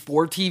 Imagine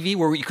before TV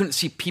where you couldn't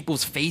see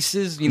people's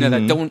faces.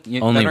 That don't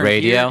only that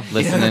radio here.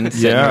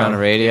 listening. Sitting around a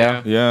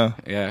radio.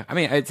 Yeah. I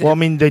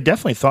mean, they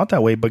definitely thought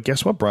that way, but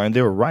guess what, Brian?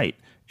 They were right.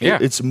 Yeah.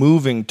 It's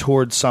moving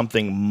towards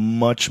something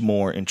much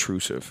more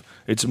intrusive.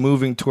 It's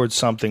moving towards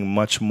something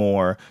much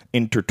more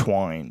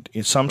intertwined.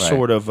 It's some Right.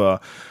 sort of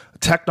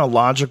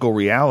technological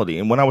reality.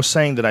 And when I was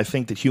saying that I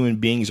think that human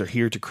beings are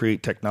here to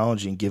create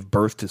technology and give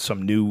birth to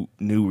some new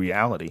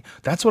reality,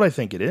 that's what I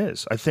think it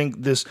is. I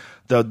think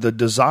the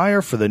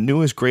desire for the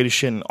newest, greatest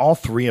shit, and all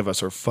three of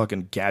us are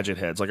fucking gadget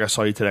heads. Like I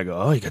saw you today, I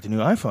go, oh, you got the new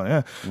iPhone,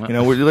 yeah. You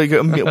know, we're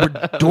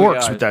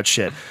dorks with that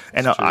shit.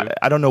 And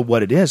I don't know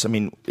what it is. I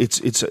mean,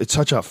 it's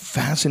such a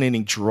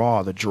fascinating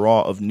draw, the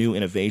draw of new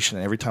innovation.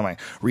 And every time I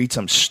read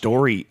some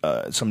story,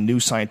 some new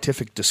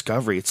scientific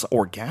discovery, it's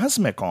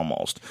orgasmic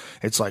almost.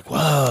 It's like,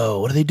 whoa,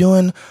 what are they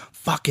doing?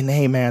 Fucking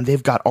hey, man,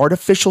 they've got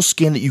artificial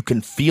skin that you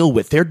can feel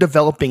with. They're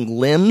developing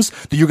limbs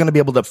that you're going to be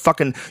able to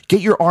fucking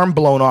get your arm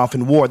blown off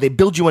in war. They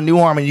build you a new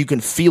arm and you can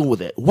feel with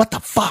it. What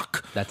the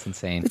fuck? That's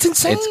insane. It's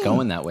insane. It's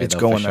going that way. It's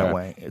though, going for that sure.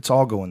 way. It's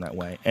all going that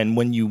way. And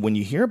when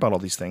you hear about all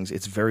these things,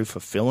 it's very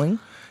fulfilling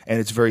and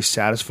it's very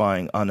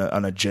satisfying on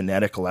a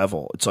genetic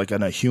level. It's like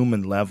on a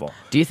human level.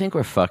 Do you think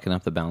we're fucking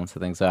up the balance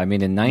of things? I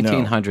mean, in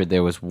 1900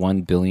 there was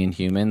 1 billion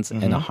humans,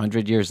 and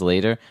 100 years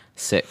later,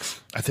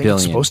 6 I think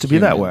it's supposed to be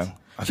that way.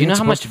 I Do you think know it's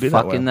how much supposed to be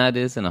that way. fucking that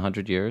is in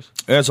 100 years?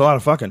 Yeah, it's a lot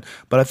of fucking,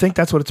 but I think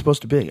that's what it's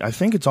supposed to be. I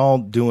think it's all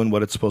doing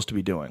what it's supposed to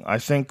be doing. I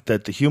think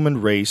that the human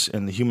race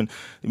and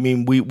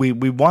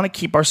we want to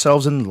keep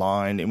ourselves in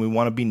line, and we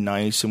want to be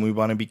nice, and we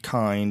want to be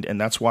kind, and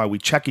that's why we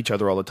check each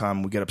other all the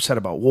time. We get upset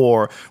about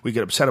war. We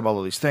get upset about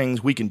all these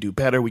things. We can do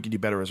better. We can do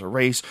better as a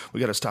race.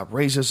 We got to stop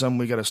racism.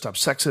 We got to stop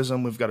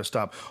sexism. We've got to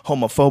stop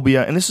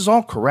homophobia. And this is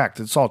all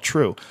correct. It's all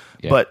true.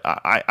 Yeah. But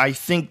I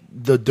think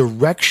the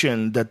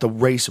direction that the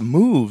race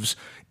moves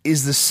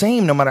is the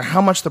same no matter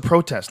how much the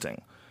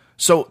protesting.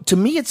 So to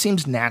me, it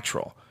seems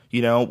natural.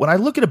 You know, when I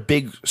look at a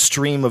big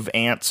stream of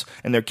ants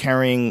and they're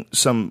carrying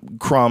some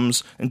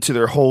crumbs into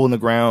their hole in the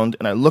ground,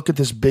 and I look at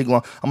this big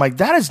long, I'm like,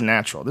 that is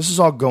natural. This is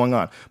all going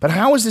on. But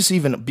how is this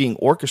even being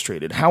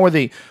orchestrated? How are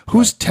they?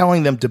 Who's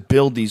telling them to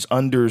build these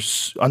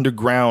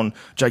underground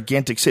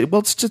gigantic cities?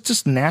 Well, it's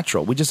just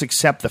natural. We just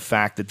accept the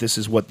fact that this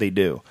is what they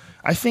do.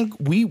 I think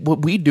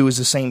what we do is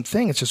the same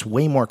thing. It's just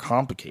way more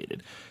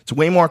complicated. It's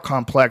way more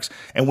complex,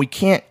 and we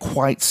can't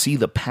quite see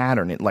the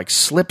pattern. It like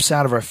slips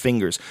out of our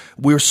fingers.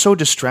 We're so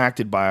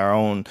distracted by our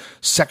own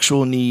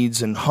sexual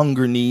needs and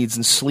hunger needs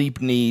and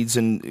sleep needs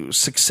and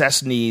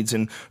success needs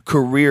and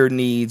career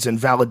needs and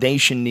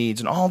validation needs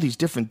and all these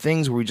different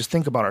things where we just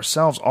think about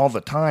ourselves all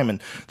the time,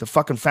 and the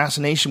fucking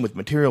fascination with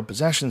material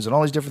possessions and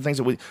all these different things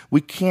that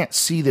we can't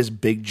see this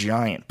big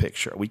giant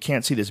picture. We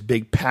can't see this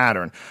big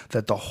pattern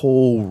that the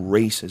whole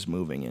race is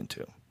moving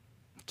into.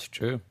 It's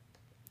true,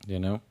 you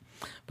know.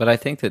 But I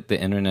think that the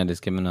internet has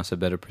given us a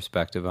better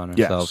perspective on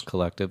ourselves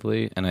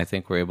collectively, and I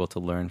think we're able to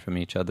learn from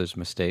each other's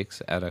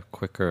mistakes at a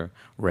quicker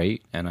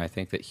rate, and I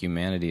think that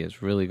humanity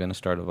is really going to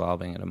start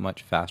evolving at a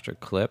much faster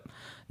clip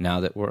now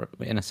that we're,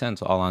 in a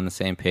sense, all on the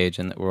same page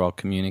and that we're all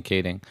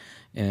communicating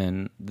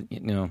in, you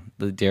know,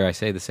 dare I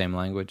say, the same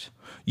language.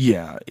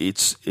 Yeah,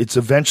 it's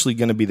eventually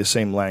going to be the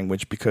same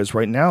language, because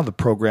right now the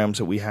programs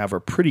that we have are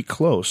pretty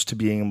close to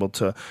being able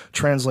to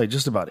translate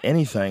just about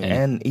anything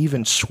and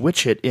even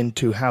switch it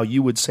into how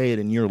you would say it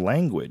in your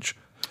language.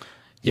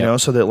 You know,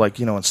 so that, like,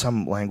 you know, in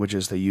some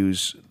languages they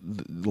use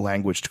the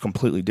language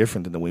completely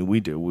different than the way we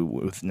do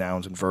with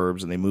nouns and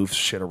verbs, and they move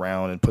shit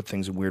around and put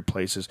things in weird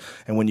places.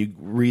 And when you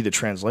read the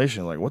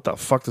translation, like, what the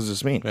fuck does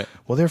this mean? Right.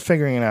 Well, they're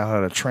figuring out how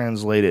to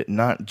translate it,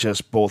 not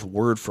just both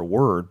word for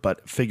word,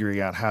 but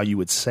figuring out how you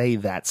would say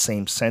that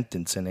same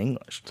sentence in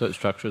English. So it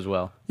structures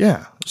well.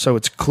 Yeah, so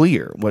it's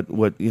clear what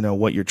you know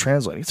what you're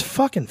translating. It's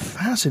fucking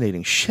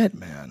fascinating shit,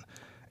 man.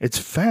 It's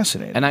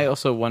fascinating. And I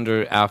also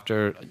wonder,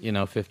 after,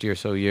 50 or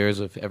so years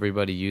of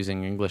everybody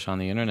using English on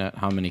the internet,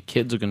 how many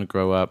kids are going to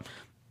grow up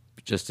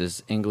just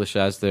as English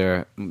as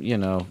their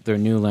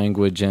new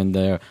language and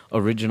their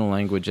original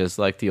language as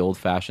like the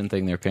old-fashioned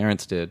thing their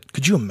parents did.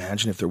 Could you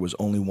imagine if there was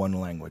only one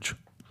language?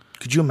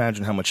 Could you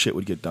imagine how much shit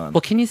would get done?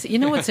 Well, can you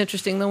know what's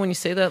interesting, though, when you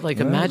say that?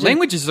 Like, imagine...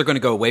 Languages are going to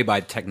go away by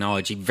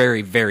technology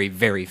very, very,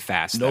 very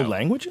fast. No though.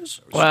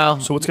 Languages? Well...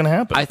 So what's going to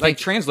happen? I think like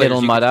translators,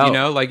 it'll mud out. You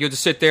know, like you'll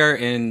just sit there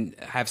and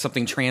have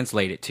something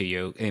translated to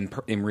you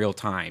in real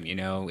time, you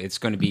know? It's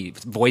going to be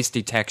voice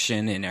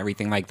detection and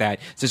everything like that.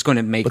 It's just going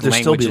to make But there'll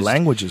languages... still be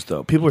languages,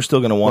 though. People are still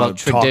going to want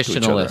to talk to each other.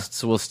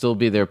 Traditionalists will still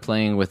be there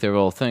playing with their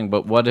old thing,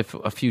 but what if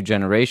a few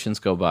generations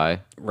go by?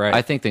 Right.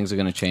 I think things are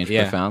going to change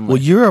profoundly.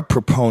 Well, you're a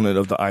proponent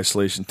of the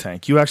isolation tank.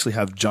 You actually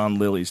have John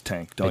Lilly's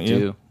tank, don't you? I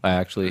do. I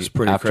actually,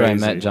 pretty after I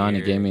crazy. met John, he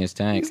gave me his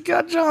tank. He's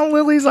got John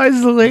Lilly's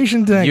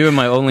isolation tank. You were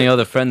my only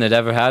other friend that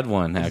ever had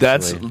one,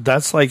 actually.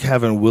 That's like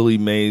having Willie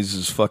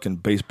Mays' fucking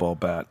baseball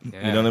bat.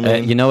 Yeah. You know what I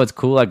mean? You know what's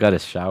cool? I got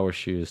his shower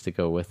shoes to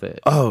go with it.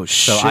 Oh,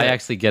 shit. So I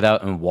actually get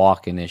out and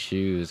walk in his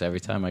shoes every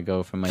time I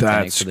go from my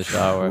tank to the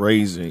shower.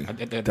 Crazy.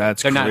 They're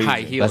not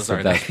high heels, That's are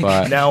the best they?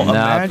 part. Now,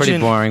 pretty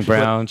imagine- boring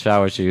brown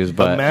shower shoes,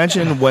 but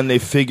Imagine when they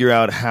figure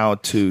out how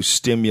to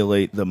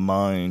stimulate the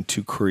mind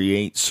to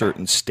create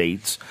certain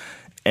states,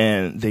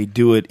 and they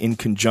do it in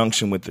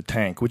conjunction with the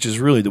tank, which is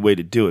really the way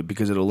to do it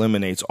because it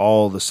eliminates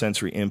all the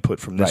sensory input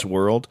from this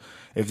world.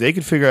 If they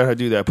could figure out how to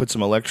do that, put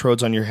some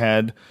electrodes on your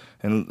head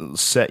and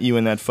set you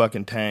in that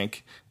fucking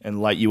tank and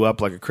light you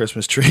up like a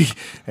Christmas tree,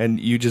 and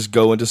you just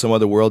go into some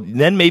other world,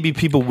 then maybe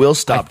people will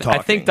stop talking.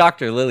 I think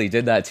Dr. Lilly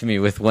did that to me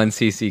with 1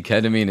 cc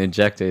ketamine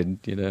injected,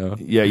 you know.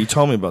 Yeah, you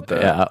told me about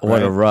that. Yeah,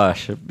 what a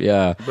rush.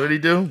 Yeah. What did he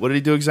do? What did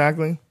he do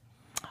exactly?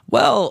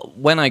 Well,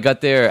 when I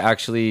got there,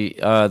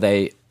 actually,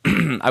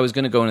 I was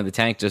going to go into the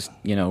tank just,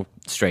 you know,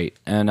 straight.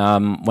 And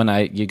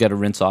you got to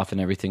rinse off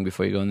and everything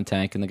before you go in the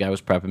tank. And the guy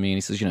was prepping me, and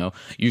he says, you know,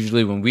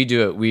 usually when we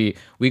do it,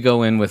 we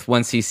go in with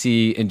 1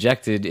 cc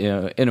injected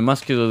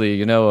intramuscularly,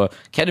 you know,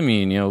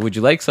 ketamine. You know, would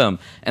you like some?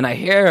 And I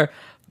hear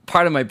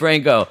part of my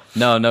brain go,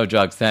 no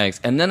drugs, thanks.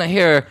 And then I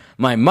hear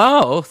my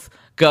mouth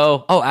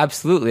go, oh,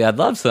 absolutely, I'd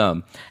love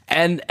some.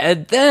 And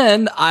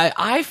then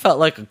I felt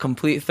like a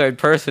complete third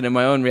person in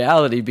my own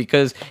reality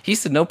because he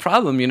said, no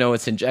problem, you know,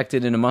 it's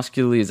injected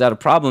intramuscularly. Is that a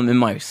problem? And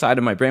my side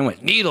of my brain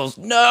went, needles,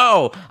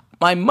 no.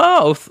 My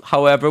mouth,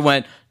 however,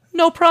 went,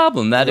 no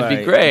problem. That'd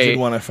be great. You didn't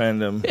want to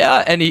offend him.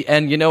 Yeah,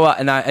 and you know what?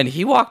 And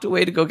he walked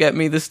away to go get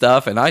me the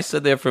stuff, and I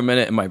stood there for a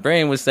minute, and my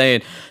brain was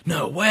saying,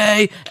 "No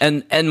way!"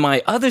 And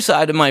my other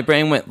side of my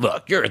brain went,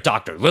 "Look, you're at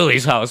Dr.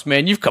 Lily's house,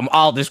 man. You've come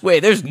all this way.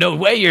 There's no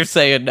way you're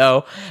saying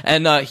no."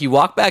 And he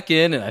walked back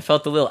in, and I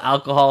felt the little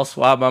alcohol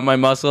swab on my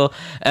muscle,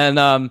 and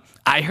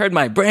I heard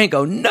my brain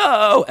go,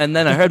 "No," and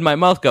then I heard my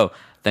mouth go,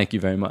 "Thank you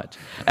very much."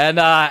 And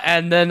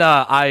then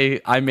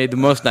I made the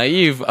most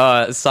naive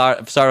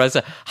sorry. I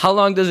said, "How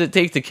long does it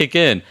take to kick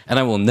in?" And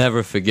I will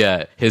never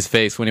forget his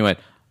face when he went,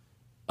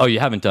 "Oh, you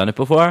haven't done it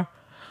before?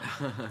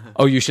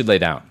 Oh, you should lay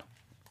down."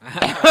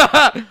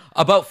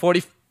 About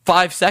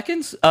 45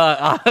 seconds,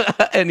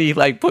 and he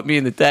like put me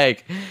in the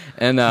tank.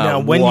 And now,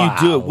 when you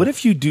do it, what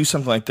if you do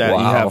something like that and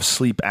you have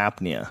sleep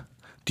apnea?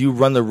 Do you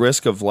run the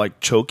risk of like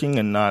choking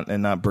and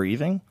not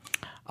breathing?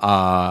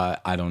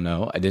 I don't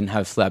know. I didn't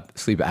have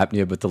sleep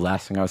apnea, but the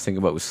last thing I was thinking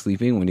about was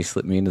sleeping when he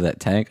slipped me into that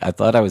tank. I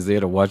thought I was there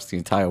to watch the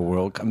entire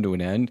world come to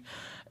an end,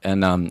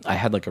 and I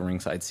had like a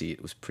ringside seat.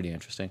 It was pretty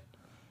interesting.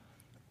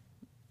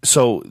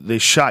 So they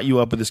shot you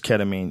up with this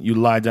ketamine. You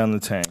lie down in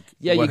the tank.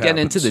 Yeah, you get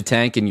into the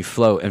tank and you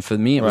float. And for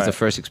me, it was the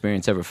first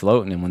experience ever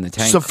floating. And when the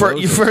tank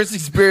your first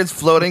experience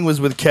floating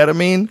was with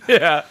ketamine?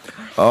 Yeah.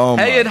 Oh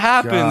my it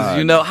happens, God.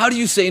 you know. How do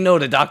you say no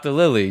to Dr.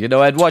 Lilly? You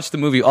know, I'd watched the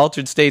movie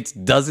Altered States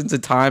dozens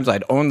of times.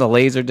 I'd owned the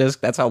laser disc.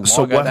 That's how long.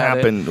 So what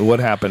happened? What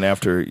happened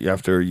after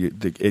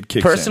it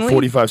kicked Personally, in?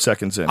 45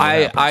 seconds in.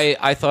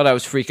 I thought I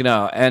was freaking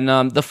out.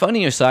 And the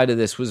funnier side of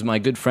this was my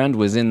good friend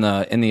was in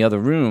the other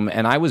room,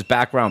 and I was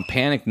background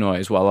panic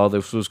noise while all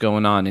this was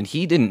going on, and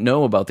he didn't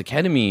know about the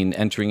ketamine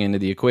entering into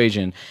the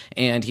equation,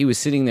 and he was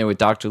sitting there with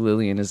Dr.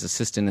 Lilly and his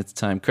assistant at the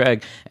time,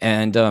 Craig,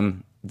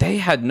 and they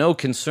had no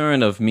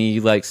concern of me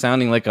like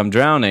sounding like I'm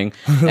drowning.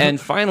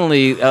 And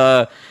finally,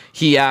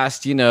 he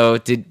asked, you know,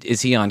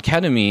 is he on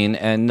ketamine?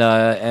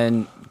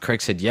 And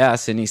Craig said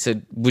yes, and he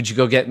said, "Would you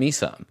go get me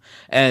some?"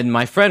 And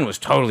my friend was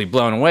totally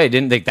blown away.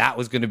 Didn't think that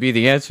was going to be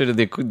the answer to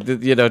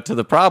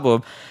the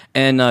problem.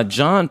 And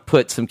John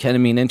put some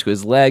ketamine into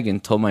his leg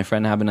and told my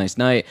friend to have a nice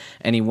night.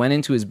 And he went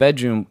into his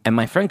bedroom, and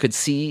my friend could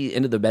see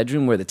into the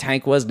bedroom where the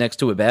tank was next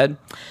to a bed.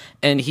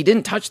 And he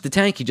didn't touch the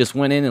tank. He just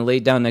went in and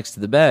laid down next to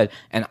the bed.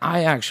 And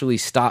I actually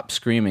stopped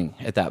screaming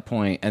at that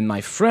point. And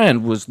my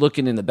friend was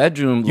looking in the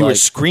bedroom. You were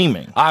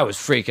screaming. I was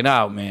freaking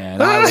out,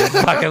 man. I was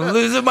fucking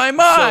losing my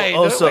mind.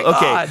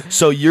 Okay.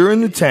 So you're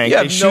in the tank. You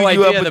they have shoot no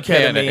you up idea with the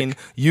ketamine. panic.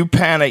 You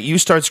panic. You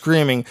start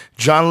screaming.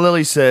 John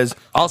Lilly says,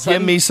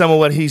 "Give me some of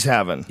what he's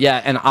having."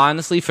 Yeah, and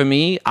honestly, for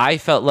me, I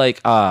felt like,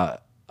 well,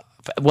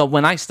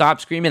 when I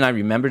stopped screaming, I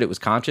remembered it was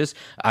conscious.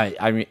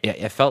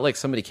 I felt like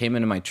somebody came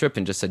into my trip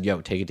and just said,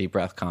 "Yo, take a deep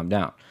breath, calm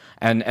down."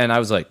 And I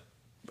was like,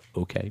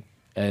 okay.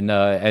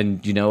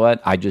 And you know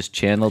what? I just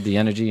channeled the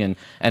energy, and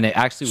it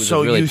actually was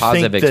a really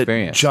positive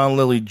experience. John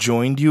Lilly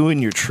joined you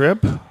in your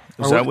trip?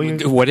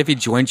 What if he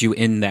joined you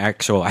in the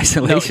actual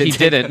isolation? No, he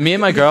didn't. Me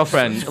and my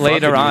girlfriend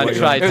later on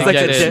tried to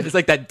get in. It's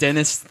like that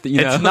dentist.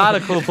 You know? It's not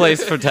a cool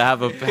place to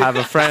have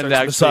a friend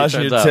actually.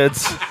 Massaging your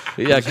tits.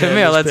 Yeah, come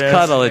here, let's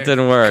cuddle. It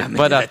didn't work.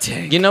 But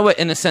you know what?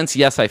 In a sense,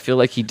 yes, I feel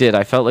like he did.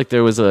 I felt like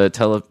there was a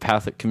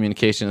telepathic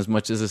communication. As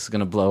much as this is going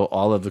to blow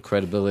all of the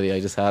credibility I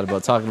just had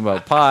about talking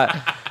about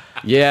pot.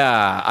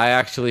 Yeah, I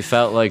actually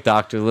felt like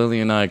Dr. Lilly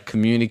and I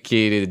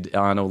communicated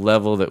on a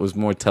level that was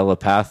more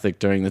telepathic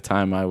during the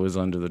time I was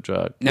under the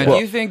drug. Now, do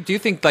you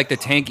think like the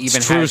tank even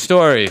it's true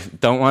story.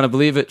 Don't want to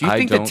believe it. Do you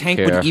think the tank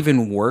would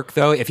even work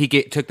though if he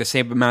took the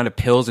same amount of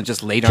pills and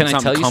just laid on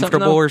something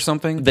comfortable or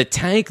something? The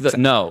tank,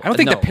 no, I don't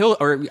think the pill,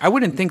 or I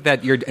wouldn't think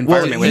that your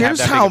environment would have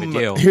that big of a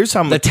deal. Here's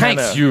how the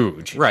tank's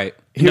huge, right?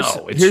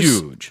 It's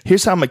huge.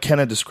 Here's how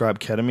McKenna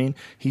described ketamine.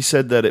 He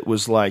said that it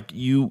was like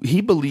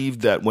he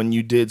believed that when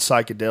you did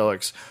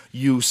psychedelics,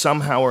 you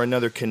somehow or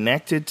another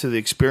connected to the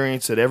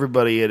experience that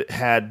everybody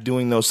had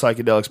doing those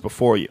psychedelics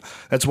before you.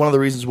 That's one of the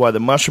reasons why the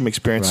mushroom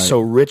experience is so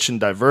rich and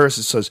diverse.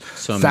 It says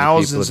So many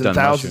thousands people have and done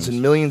thousands mushrooms.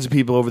 and millions of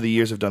people over the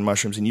years have done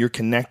mushrooms, and you're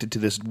connected to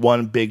this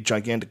one big,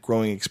 gigantic,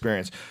 growing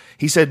experience.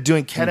 He said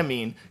doing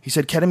ketamine,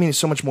 ketamine is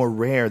so much more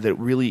rare that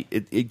really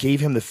it gave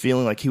him the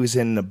feeling like he was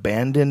in an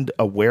abandoned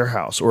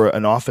warehouse or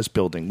an office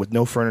building with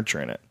no furniture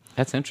in it.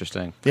 That's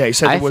interesting. Yeah, he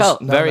said I there was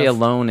felt not very enough-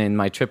 alone in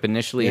my trip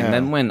initially, Yeah. and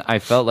then when I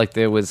felt like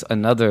there was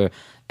another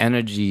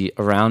energy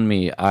around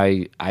me,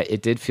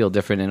 it did feel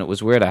different, and it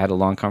was weird. I had a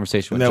long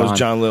conversation with And that was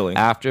John Lilly.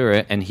 after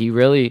it, and he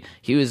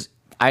was.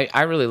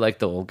 I really liked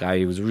the old guy.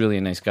 He was really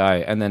a nice guy.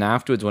 And then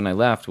afterwards, when I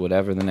left,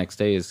 whatever, the next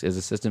day, his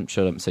assistant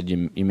showed up and said,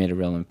 "You made a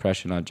real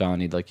impression on John.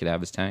 He'd like you to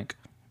have his tank."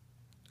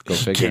 Go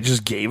figure.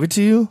 Just gave it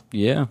to you?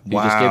 Yeah. He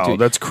just gave it to Wow, you.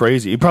 that's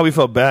crazy. He probably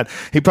felt bad.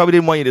 He probably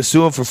didn't want you to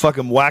sue him for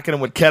fucking whacking him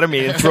with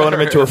ketamine and throwing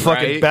him into a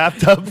fucking Right.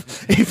 bathtub.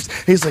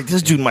 He's like,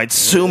 this dude might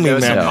sue me, That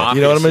was man. some mafia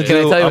You know what I'm going to shit. Can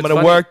I do? tell you I'm what's going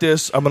to funny? work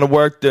this. I'm going to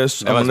work this.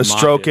 That I'm going to was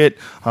stroke mafia. it.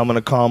 I'm going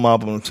to call him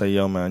up. I'm going to say,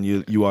 yo, man,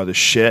 you are the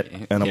shit,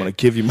 and I'm going to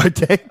give you my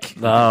tank.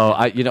 Oh,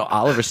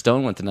 Oliver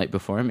Stone went the night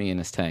before me in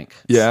his tank.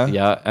 Yeah?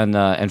 Yeah, and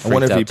I freaked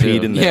wonder if he out, too.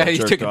 peed in there. Yeah, he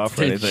jerked took off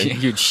or a anything.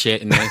 huge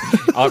shit, and then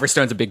Oliver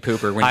Stone's a big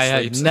pooper when he I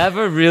had sleeps.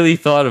 never really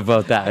thought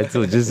about that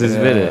until just this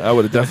minute. I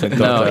would have definitely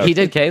thought No, that. he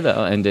did K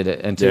though, and did it.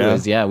 And two Yeah?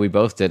 was we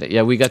both did it.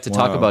 Yeah, we got to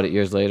talk Wow. about it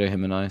years later.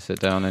 Him and I sit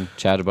down and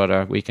chat about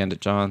our weekend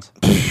at John's.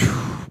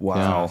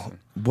 Wow.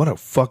 What a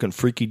fucking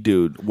freaky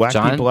dude. Whack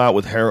John? people out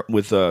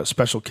with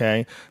Special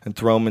K and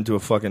throw them into a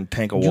fucking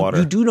tank of water.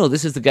 You do know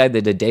this is the guy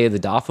that The Day of the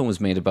Dolphin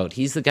was made about.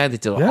 He's the guy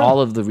that did Yeah. all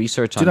of the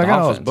research on Dude, I got all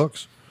dolphins. his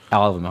books.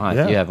 All of them, huh?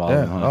 Yeah, You have all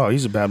of them, huh? Oh,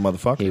 he's a bad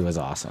motherfucker. He was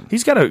awesome.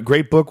 He's got a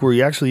great book where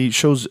he actually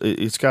shows.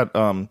 It's got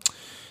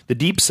the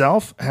Deep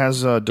Self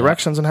has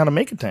directions on how to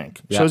make a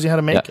tank. Yeah. Shows you how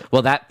to make Yeah. it.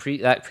 Well, that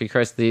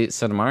precursed the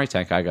Satamari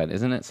tank I got,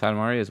 isn't it?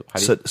 Satamari is how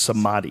do you-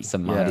 Samadhi.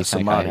 Samadhi Yeah, tank I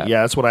Samadhi. have.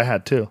 Yeah, that's what I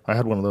had too. I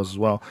had one of those as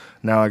well.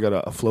 Now I got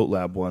a Float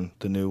Lab one,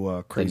 the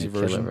new crazy new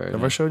killer version. version.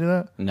 Have I showed you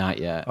that? Not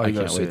yet. Oh, I you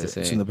gotta can't wait it. to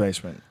see. It's in the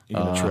basement.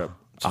 You're gonna trip.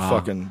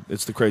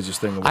 It's the craziest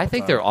thing. Of I all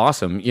think time. they're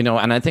awesome,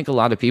 and I think a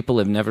lot of people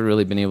have never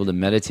really been able to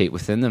meditate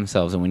within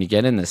themselves. And when you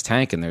get in this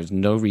tank and there's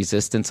no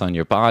resistance on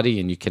your body,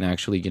 and you can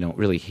actually,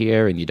 really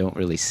hear and you don't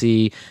really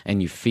see,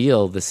 and you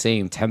feel the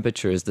same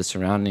temperature as the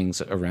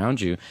surroundings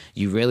around you,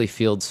 you really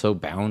feel so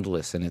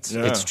boundless. And it's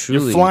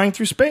truly you're flying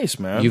through space,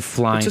 man. You're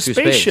flying it's a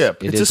through space.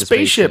 spaceship. It It's is a a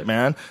spaceship, spaceship.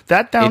 man.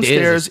 That It is a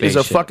downstairs is a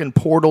spaceship. fucking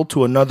portal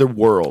to another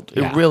world.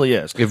 It Yeah. really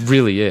is. It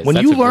really is. When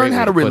That's you a great learn way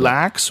how to put it.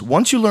 relax,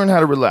 once you learn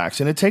how to relax,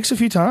 and it takes a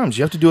few times,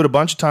 you have to do it a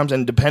bunch of times,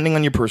 and depending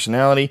on your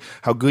personality,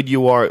 how good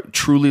you are at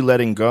truly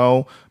letting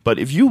go. But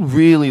if you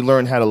really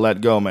learn how to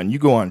let go, man, you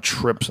go on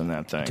trips in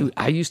that thing. Dude,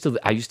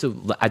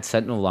 I'd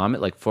set an alarm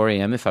at like 4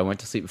 a.m. if I went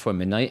to sleep before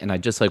midnight, and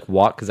I'd just like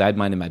walk, because I had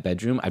mine in my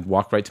bedroom. I'd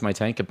walk right to my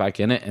tank, get back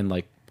in it, and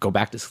like go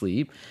back to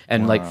sleep.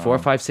 And like 4,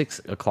 5, 6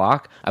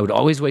 o'clock, I would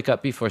always wake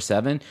up before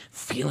 7,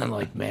 feeling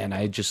like, man,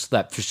 I had just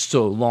slept for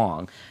so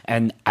long.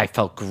 And I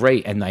felt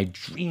great. And my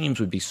dreams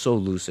would be so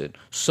lucid,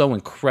 so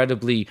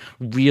incredibly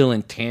real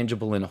and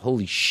tangible. And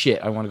holy shit,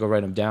 I want to go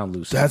write them down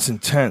lucid. That's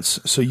intense.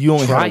 So you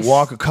only had Try- to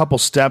walk a couple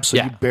steps, so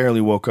Yeah. you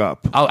barely woke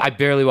up. Oh, I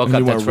barely woke And up.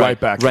 you went That's right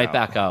back right out.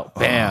 back out.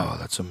 Bam. Oh,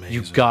 that's amazing.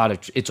 You got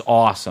it. It's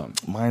awesome.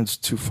 Mine's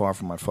too far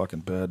from my fucking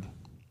bed.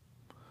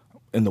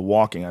 In the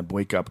walking, I'd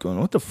wake up going,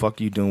 "What the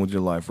fuck are you doing with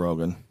your life,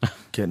 Rogan?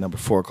 Getting up at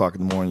 4 o'clock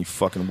in the morning, you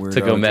fucking weirdo." To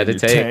go Get your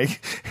meditate.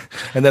 tank."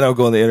 And then I'll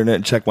go on the internet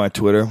and check my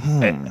Twitter.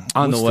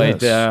 On the what's way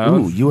this? down.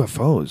 Ooh,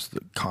 UFOs.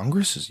 The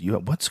Congress is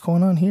what's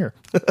going on here?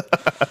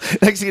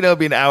 Next thing you know, it'll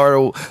be an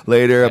hour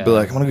later. I'll be Yeah.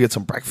 like, I'm gonna get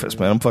some breakfast,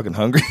 man. I'm fucking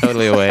hungry.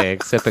 Totally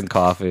awake, sipping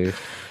coffee.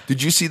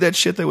 Did you see that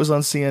shit that was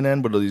on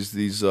CNN? But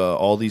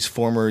all these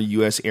former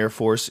U.S. Air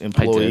Force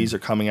employees are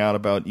coming out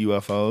about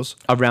UFOs.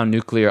 Around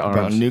nuclear arms.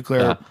 About nuclear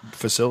Yeah.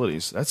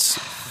 facilities. That's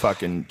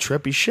fucking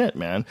trippy shit,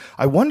 man.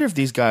 I wonder if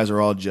these guys are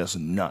all just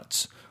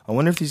nuts. I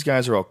wonder if these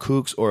guys are all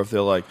kooks or if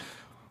they're like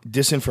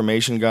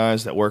disinformation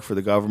guys that work for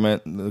the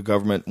government. And the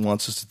government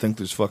wants us to think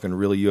there's fucking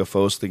real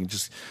UFOs. So they can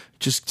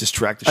just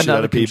distract the shit Another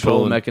out of people.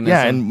 control And- mechanism.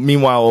 Yeah, and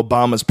meanwhile,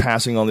 Obama's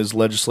passing all this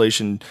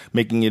legislation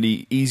making it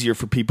easier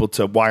for people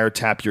to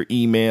wiretap your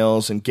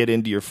emails and get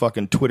into your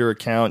fucking Twitter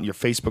account, your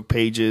Facebook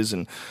pages,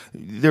 and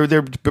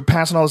they're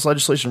passing all this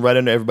legislation right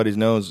under everybody's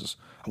noses.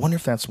 I wonder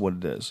if that's what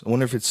it is. I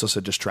wonder if it's just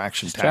a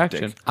distraction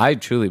tactic. I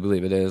truly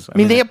believe it is. I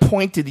mean, the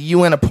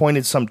UN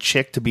appointed some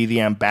chick to be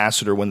the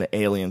ambassador when the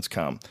aliens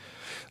come.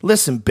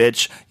 Listen,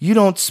 bitch, you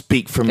don't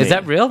speak for me. Is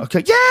that real?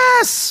 Okay.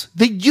 Yes!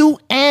 The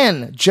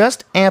UN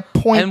just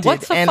appointed and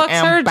what's the an fuck's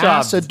her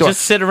ambassador. job?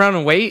 Just sit around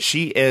and wait?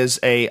 She is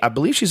I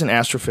believe she's an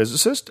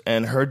astrophysicist,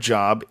 and her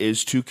job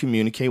is to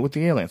communicate with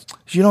the aliens.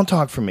 You don't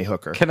talk for me,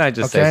 hooker. Can I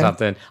just Okay? say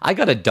something? I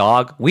got a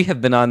dog. We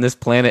have been on this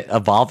planet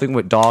evolving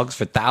with dogs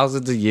for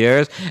thousands of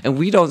years, and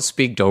we don't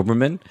speak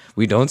Doberman.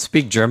 We don't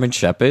speak German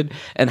Shepherd.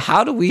 And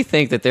how do we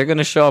think that they're going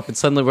to show up and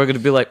suddenly we're going to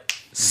be like,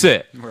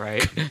 sit.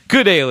 Right.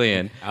 Good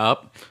alien.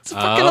 Up. It's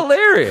fucking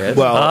hilarious.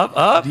 Well,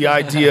 up. the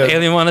idea.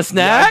 Alien want a The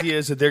snack? idea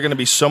is that they're going to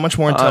be so much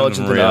more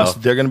intelligent than Unreal. us.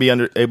 They're going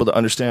to be able to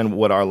understand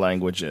what our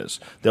language is.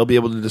 They'll be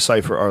able to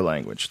decipher our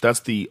language. That's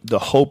the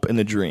hope and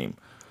the dream.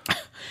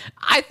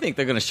 I think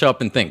they're going to show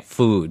up and think,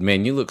 food,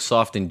 man, you look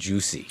soft and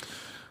juicy.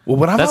 Well,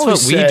 what I've That's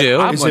always what we said do.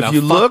 is I'm if you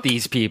gonna fuck look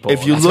these people.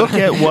 if you That's look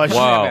at what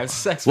Wow. have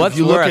sex with What's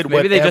you look worth? at Maybe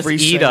what they just every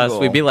eat us. single-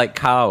 We'd be like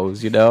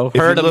cows, you know? if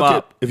you Herd them look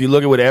up. if you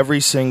look at what every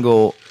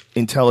single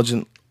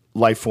intelligent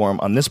life form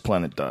on this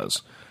planet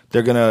does,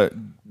 they're going to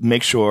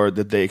make sure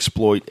that they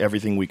exploit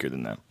everything weaker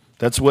than them.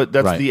 That's Right.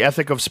 the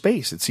ethic of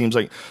space. It seems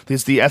like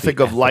it's the ethic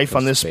of life of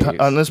on this space. planet.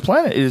 That's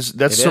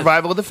It is.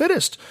 survival of the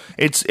fittest.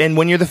 And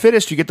when you're the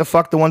fittest, you get to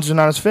fuck the ones who are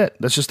not as fit.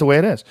 That's just the way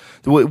it is.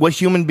 What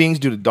human beings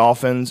do to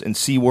dolphins and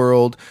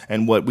SeaWorld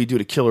and what we do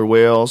to killer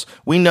whales,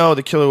 we know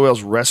that killer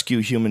whales rescue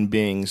human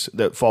beings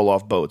that fall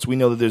off boats. We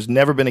know that there's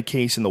never been a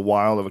case in the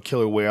wild of a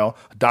killer whale,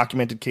 a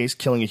documented case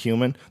killing a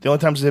human. The only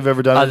times they've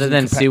ever done it Other is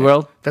than in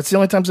SeaWorld? That's the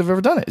only times they've ever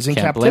done it. Is in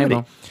Can't blame captivity.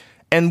 them.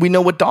 And we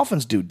know what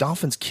dolphins do.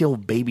 Dolphins kill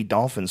baby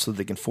dolphins so that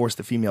they can force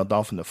the female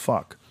dolphin to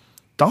fuck.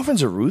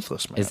 Dolphins are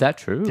ruthless, man. Is that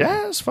true?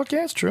 Yes, fuck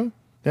yeah, it's true.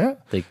 Yeah.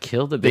 They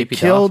kill the They baby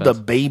kill the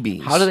dolphins.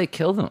 babies. How do they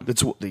kill them? They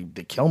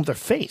kill them with their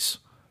face.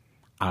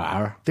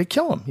 Arr. They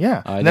kill them,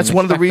 yeah. I And that's didn't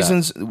one of the expect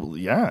reasons,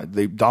 yeah,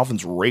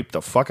 dolphins rape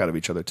the fuck out of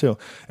each other, too.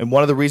 And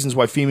one of the reasons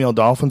why female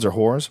dolphins are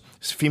whores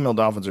is female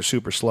dolphins are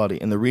super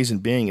slutty. And the reason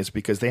being is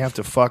because they have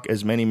to fuck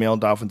as many male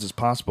dolphins as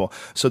possible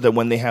so that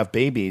when they have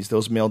babies,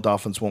 those male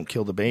dolphins won't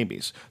kill the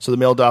babies. So the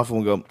male dolphin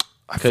will go,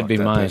 I Could fucked be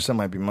that mine. bitch. That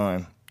might be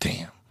mine.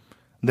 Damn.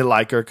 They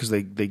like her because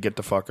they get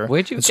to fuck her.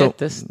 Where'd you And get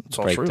this It's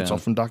all true. It's breakdown? all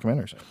from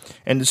documentaries.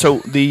 And so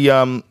the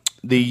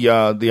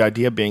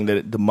idea being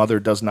that the mother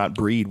does not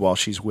breed while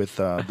she's with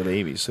the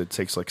babies. So it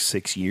takes like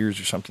 6 years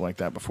or something like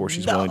that before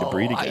she's willing to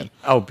breed again.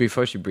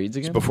 Before she breeds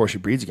again? Before she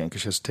breeds again,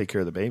 because she has to take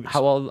care of the babies.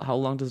 How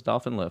long does a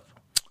dolphin live?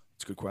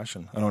 It's a good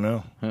question. I don't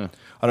know.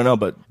 I don't know,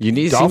 but You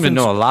seem to dolphins-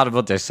 know a lot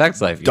about their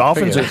sex life. You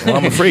Dolphins. figure. Well,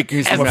 I'm a freak.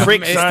 I'm a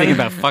freak, He's son. thinking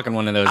about fucking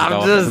one of those I'm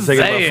dolphins. just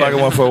Thinking about saying. fucking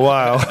one for a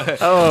while.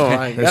 Oh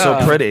my They're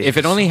so pretty. If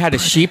it only had a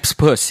sheep's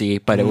pussy,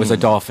 but it was a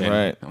dolphin.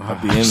 Right,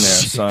 I'd be in there,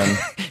 son.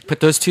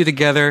 Put those two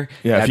together.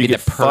 Yeah, if that'd you be could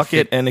the fuck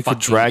it perfect and it could fucking-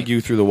 drag you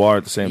through the water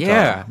at the same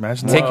Yeah. time.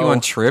 Imagine Take that. you on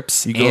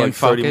trips. You go and like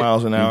fuck 30 it.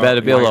 miles an hour. You better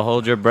be able to Right.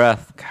 hold your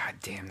breath. God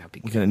damn, that'd be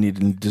You're good. gonna need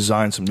to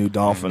design some new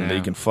dolphin that you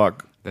know. can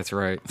fuck. That's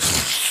right.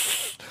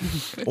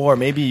 Or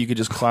maybe you could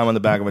just climb on the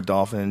back of a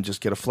dolphin and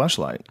just get a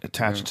fleshlight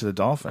attached to the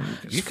dolphin.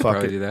 You Just could fuck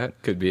probably it. do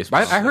that. Could be a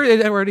I heard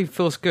it already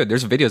feels good.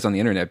 There's videos on the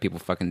internet of people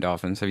fucking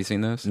dolphins. Have you seen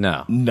those?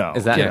 No. No,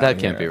 Is that get out that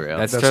of can't here. be real?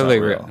 That's That's totally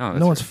not real. real. No, No,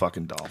 that's one's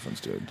fucking dolphins,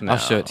 dude. I'll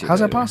show it to you. How's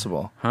that later.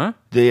 possible? Huh?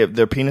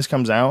 Their penis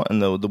comes out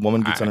and the woman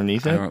gets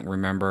underneath I it. don't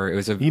remember. It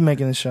was a You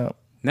making this shit up?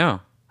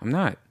 no. I'm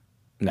not.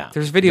 No.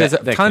 There's videos,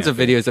 That tons can't of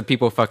be. videos of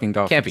people fucking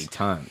dolphins. Can't be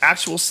tons.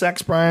 Actual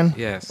sex, Brian?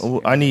 Yes.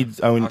 Oh, I need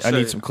show some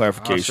you-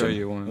 clarification. I'll show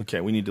you one. Okay,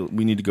 we need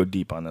to go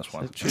deep on this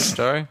one. True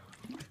story.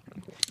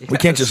 We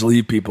can't just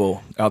leave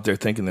people out there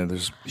thinking that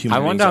there's human I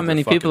beings wonder out how there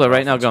many fucking people are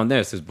right now dolphins. going,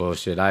 this is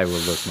bullshit. I will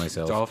look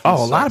myself. Dolphins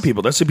Oh, a lot of sucks.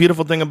 people. That's the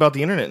beautiful thing about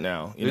the internet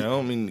now. You know,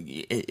 I mean,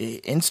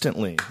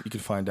 instantly you can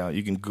find out.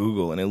 You can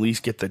Google and at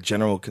least get the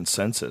general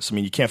consensus. I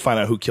mean, you can't find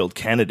out who killed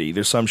Kennedy.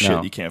 There's some shit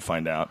No. you can't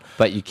find out.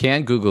 But you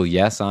can Google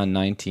yes on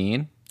 19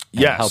 and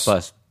Yes. help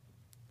us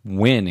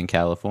win in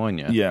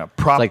California. Yeah,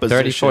 It's like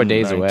 34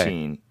 days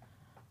 19.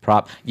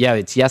 away. Yeah,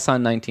 it's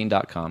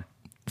yeson19.com.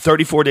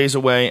 34 days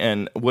away,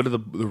 and what are the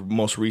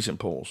most recent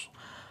polls?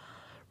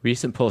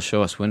 Recent polls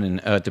show us winning.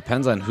 It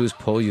depends on whose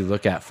poll you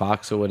look at,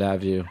 Fox or what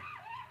have you.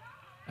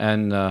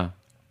 And,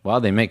 wow,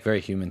 they make very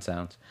human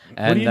sounds.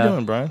 And, are you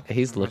doing, Brian?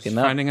 He's looking just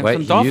up. finding out Wait,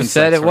 some dolphin you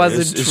said sex it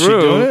wasn't Is she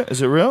true. doing it?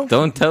 Is it real?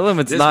 Don't tell him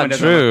it's This not one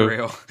doesn't look true.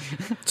 real.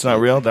 It's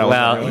not real. That one's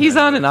not Well, real? he's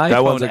on an iPhone.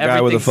 That one's a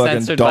guy with a Everything's fucking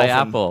censored dolphin, by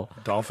Apple.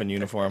 dolphin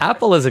uniform.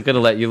 Apple isn't going to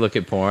let you look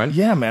at porn.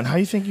 Yeah, man. How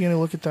you think you're gonna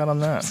look at that on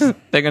that?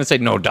 They're going to say,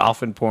 no,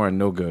 dolphin porn,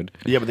 no good.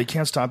 Yeah, but they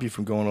can't stop you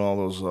from going to all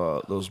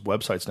those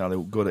websites now. They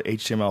go to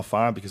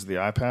HTML5 because of the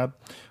iPad.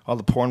 All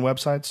the porn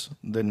websites,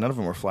 none of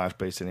them are Flash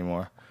based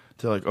anymore.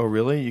 They're like, oh,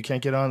 really? You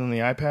can't get on the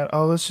iPad?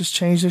 Oh, let's just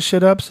change this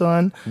shit up,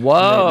 son.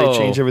 Whoa. And they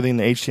change everything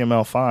to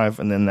HTML5,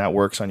 and then that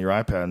works on your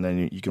iPad, and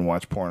then you can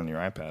watch porn on your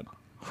iPad.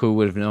 Who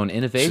would have known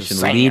innovation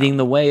Shazam. leading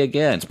the way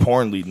again?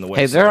 Porn leading the way.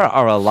 Hey, there son.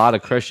 are a lot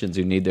of Christians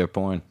who need their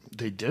porn,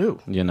 They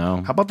do. you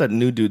know. How about that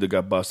new dude that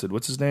got busted?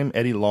 What's his name?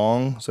 Eddie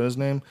Long, is that his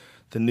name?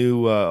 The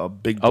new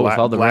big Oh, with black,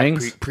 all the black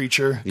rings?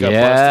 preacher got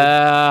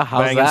Yeah, busted.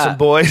 how's Banging some that?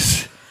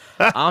 boys.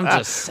 I'm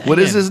just saying. What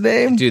is his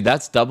name? Dude,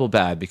 that's double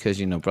bad because,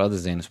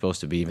 brothers ain't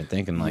supposed to be even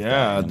thinking like Yeah,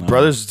 that. you know?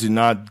 brothers do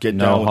not get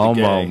No down with the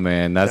homo, gay.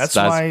 man. That's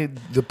why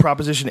the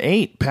Proposition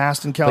 8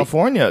 passed in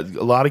California.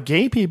 A lot of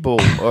gay people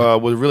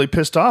were really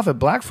pissed off at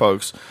black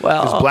folks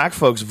Well- because black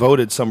folks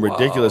voted some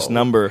ridiculous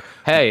number,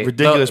 Hey,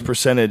 ridiculous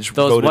percentage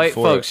Those voted white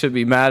for folks it. should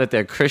be mad at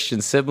their Christian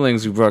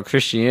siblings who brought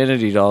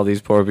Christianity to all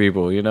these poor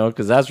people,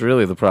 because that's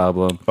really the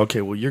problem.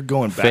 Okay, well, you're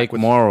going back Fake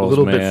with morals, a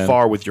little man. bit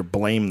far with your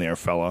blame there,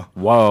 fella.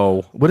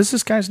 Whoa. What is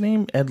this guy's name?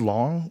 name Ed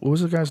Long? What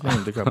was the guy's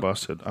name that got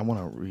busted? I want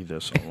to read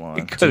this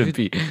online.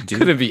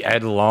 Couldn't be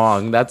Ed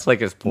Long. That's like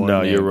his porn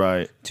No, name. you're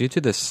right. Due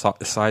to the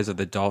size of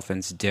the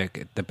dolphin's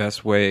dick, the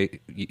best way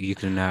you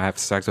can have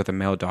sex with a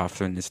male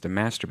dolphin is to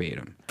masturbate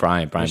him.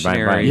 Brian.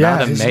 Yeah,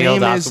 Not a his male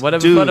name dolphin. is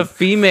What dude, about a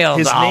female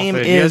his dolphin? name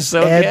You're is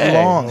so Ed gay.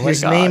 Long. Oh my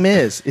His God. name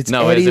is. It's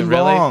No, Eddie is it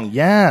really? Long.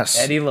 Yes.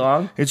 Eddie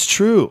Long? It's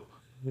true.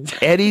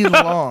 Eddie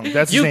Long.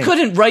 That's his You name.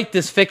 couldn't write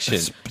this fiction.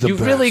 It's the You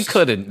really best.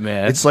 couldn't,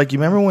 man. It's like, you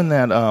remember when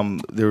that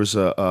there was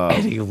a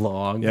Eddie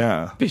Long.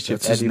 yeah, Bishop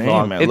that's his Eddie name,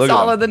 Long. man. It's Look at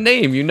all him. in the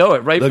name. You know it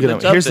right Look from at the him.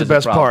 jump. Here's the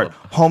there's a best part.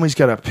 problem. Homie's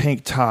got a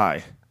pink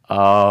tie.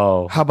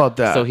 Oh. How about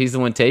that? So he's the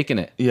one taking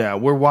it. Yeah,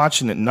 we're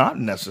watching it. Not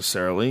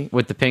necessarily.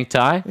 With the pink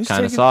tie? He's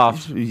Kind of taking-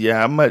 soft.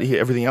 Yeah,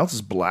 everything else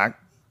is black.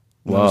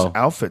 Whoa. His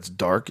outfit's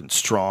dark and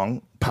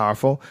strong,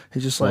 powerful.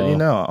 He's just letting Whoa. you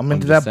know, I'm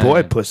into just that boy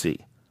saying.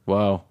 pussy.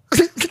 Whoa.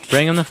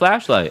 Bring him the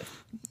flashlight.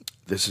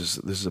 This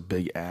is a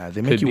big ad.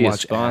 They Could make you be a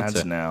watch sponsor.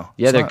 ads now.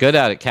 Yeah, It's they're not- good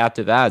at it.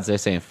 Captive ads. They're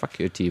saying, fuck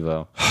your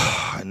TiVo.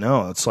 I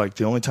know. It's like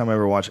the only time I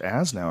ever watch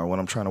ads now are when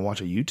I'm trying to watch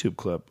a YouTube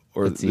clip,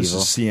 or That's this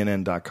evil. is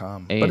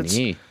CNN.com. A But and it's,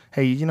 E.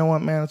 hey, you know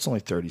what, man? It's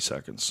only 30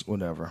 seconds.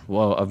 Whatever.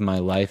 Whoa, of my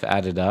life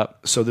added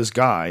up. So this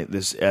guy,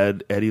 this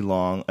Eddie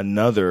Long,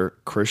 another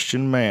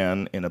Christian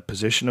man in a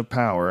position of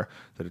power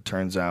that it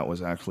turns out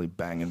was actually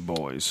banging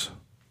boys.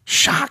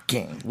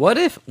 Shocking. What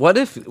if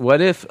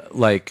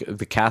like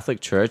the Catholic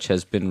Church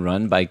has been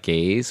run by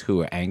gays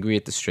who are angry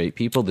at the straight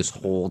people this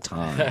whole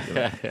time,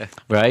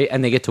 right?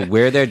 And they get to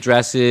wear their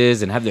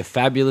dresses and have their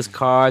fabulous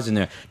cars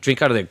and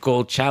drink out of their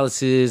gold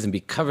chalices and be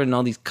covered in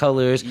all these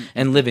colors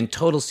and live in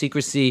total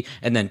secrecy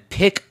and then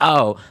pick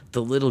out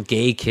the little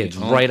gay kids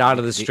right out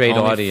of the straight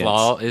only audience.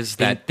 flaw is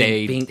that Bing,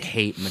 they bing, bing.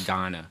 hate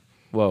Madonna.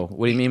 Whoa,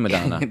 what do you mean,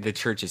 Madonna? The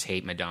churches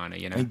hate Madonna,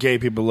 you know. And gay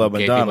people love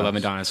Gay Madonna. people love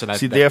Madonna, so that-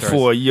 See, that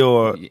therefore, throws-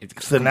 your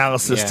It's-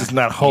 analysis yeah, does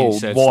not you hold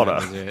said water.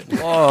 so, that's it.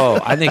 Whoa,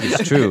 I think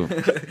it's true.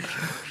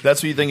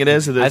 That's what you think it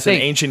is? That it's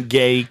think- an ancient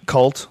gay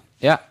cult?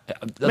 Yeah,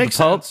 the Makes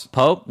Pope, sense.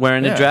 Pope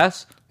wearing Yeah. a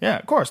dress. Yeah,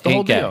 of course. The Ain't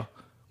whole gay. deal.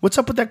 What's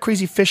up with that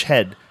crazy fish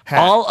head hat?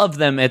 All of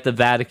them at the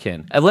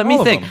Vatican. And let me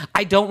All of think. them.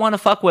 I don't want to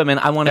fuck women.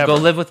 I want to go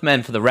Ever. live with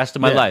men for the rest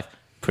of my Yeah. life.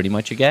 Pretty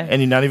much a gay.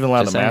 And you're not even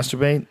allowed Just to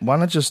saying. masturbate? Why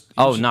not just...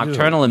 Oh, you're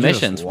nocturnal just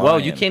emissions. Whoa,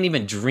 you lying. can't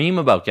even dream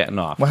about getting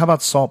off. Well, how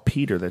about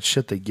saltpeter? That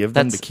shit they give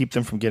them to That's- keep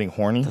them from getting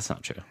horny? That's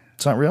not true.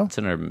 It's not real? It's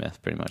an urban myth,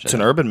 pretty much. It's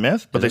an urban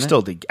myth, but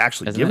Isn't they it?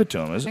 actually Isn't give it? it to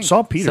them.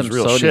 Saltpeter's Some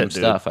real sodium shit,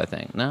 dude. stuff, I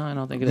think. No, I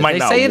don't think it is. Might They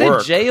not say it work.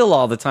 in jail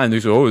all the time. They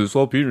say, oh, there's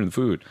saltpeter in the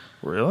food.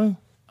 Really?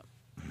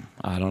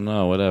 I don't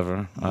know,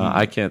 whatever.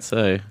 I can't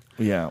say.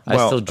 Yeah. I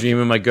still dream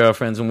of my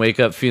girlfriends and wake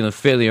up feeling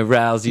fairly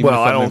aroused even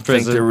Well, if I I'm in don't think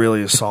prison. there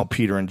really is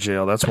saltpeter in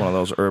jail. That's one of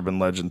those urban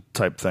legend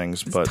type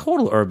things. But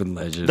Total urban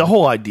legend. the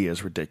whole idea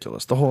is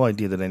ridiculous. The whole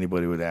idea that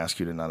anybody would ask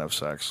you to not have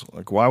sex.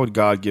 Like, why would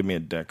God give me a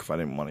dick if I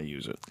didn't want to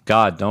use it?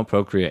 God, don't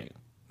procreate.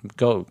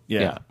 Go.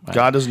 Yeah. Right.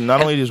 God doesn't not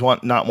only does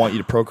not want you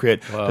to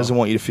procreate, doesn't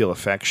want you to feel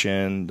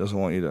affection, doesn't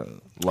want you to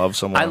love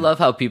someone. I love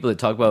how people that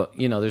talk about,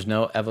 there's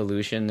no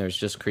evolution, there's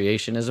just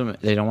creationism.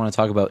 They don't want to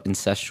talk about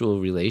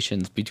incestual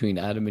relations between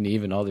Adam and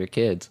Eve and all their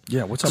kids.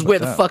 Yeah, what's 'Cause up where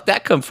with the that? fuck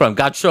that come from?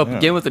 God show up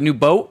again with a new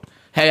boat?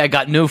 Hey, I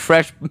got no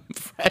fresh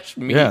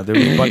meat. Yeah, there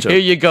was a bunch of Here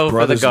you go for the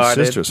brothers and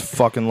garden. sisters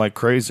fucking like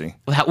crazy.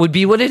 That would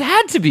be what it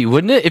had to be,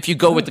 wouldn't it? If you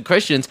go with the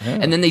Christians,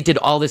 and then they did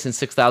all this in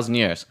 6,000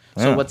 years.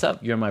 So Yeah. what's up?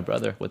 You're my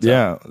brother. What's up?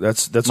 Yeah,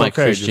 that's My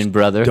okay. Christian Just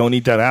brother. Don't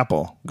eat that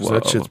apple because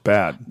that Whoa. shit's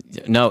bad.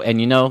 No, and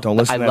Don't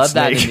listen I to that love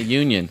that in snake. the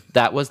Union.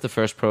 That was the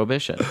first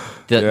prohibition.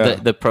 Yeah.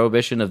 The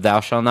prohibition of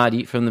thou shalt not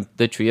eat from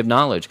the tree of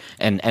knowledge.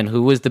 And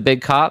who was the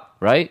big cop?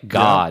 Right?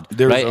 God.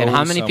 There's right? And how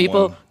always many someone.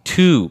 people?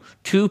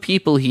 Two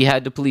people he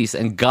had to police.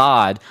 And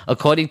God,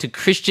 according to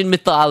Christian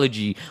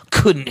mythology,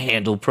 couldn't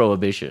handle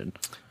prohibition.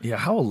 Yeah,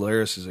 how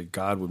hilarious is it?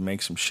 God would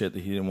make some shit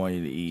that he didn't want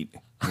you to eat.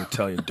 He'll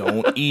tell you,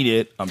 don't eat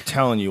it. I'm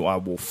telling you, I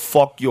will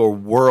fuck your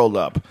world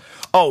up.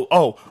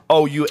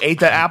 Oh, you ate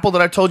that apple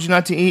that I told you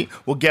not to eat?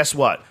 Well, guess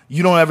what?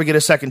 You don't ever get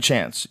a second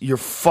chance. You're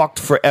fucked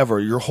forever.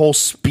 Your whole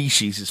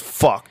species is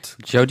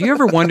fucked. Joe, do you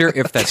ever wonder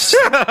if that's?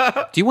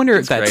 Do you wonder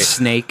if that great.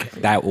 snake,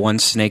 that one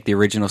snake, the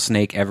original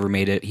snake, ever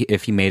made it?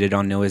 If he made it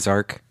on Noah's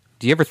Ark?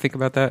 Do you ever think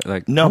about that?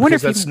 Like, No, I wonder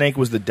because if that he- snake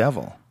was the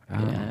devil.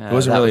 Yeah, It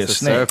wasn't that really was a the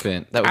snake.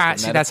 serpent. That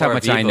was the see, that's how metaphor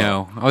much of I evil.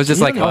 know. I was just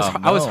You like,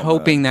 don't I was know,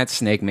 hoping that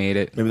snake made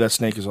it. Maybe that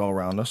snake is all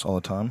around us all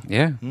the time.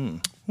 Yeah.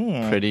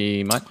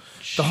 Pretty much.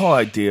 The whole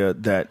idea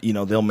that,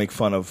 they'll make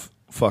fun of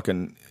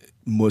fucking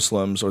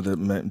Muslims or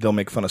they'll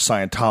make fun of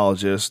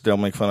Scientologists. They'll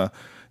make fun of,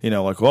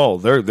 like, oh,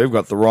 they've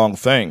got the wrong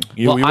thing.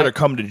 You Well, better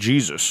come to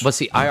Jesus. But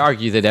see, I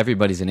argue that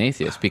everybody's an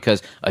atheist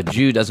because a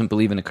Jew doesn't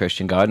believe in a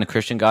Christian God, and a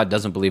Christian God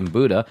doesn't believe in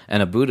Buddha,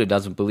 and a Buddha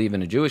doesn't believe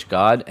in a Jewish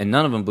God, and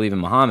none of them believe in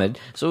Muhammad.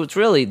 So it's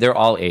really, they're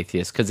all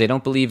atheists because they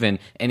don't believe in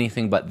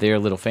anything but their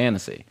little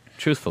fantasy.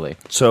 truthfully.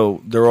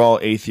 So they're all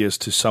atheists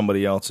to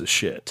somebody else's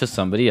shit. To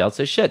somebody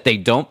else's shit. They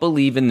don't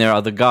believe in their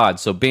other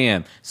gods. So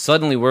bam,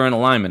 suddenly we're in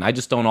alignment. I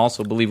just don't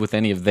also believe with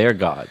any of their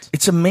gods.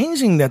 It's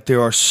amazing that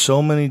there are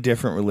so many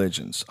different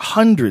religions.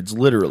 Hundreds,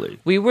 literally.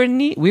 We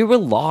were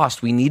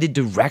lost. We needed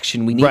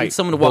direction. We needed Right.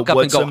 someone to walk But up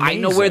and what's go, I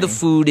know where the amazing-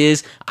 food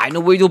is. I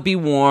know where you'll be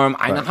warm.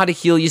 I know Right. how to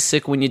heal you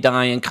sick when you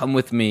die and come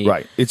with me.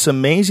 Right. It's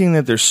amazing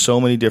that there's so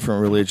many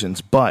different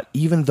religions, but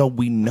even though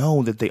we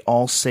know that they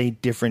all say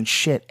different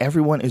shit,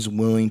 everyone is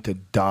willing to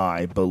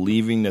die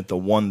believing that the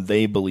one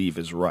they believe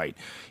is right.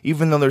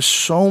 Even though there's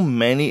so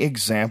many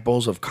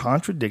examples of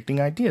contradicting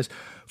ideas.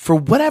 For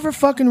whatever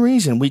fucking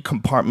reason, we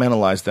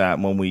compartmentalize that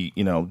when we,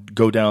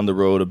 go down the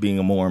road of being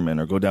a Mormon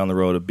or go down the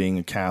road of being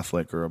a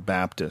Catholic or a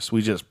Baptist.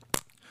 We just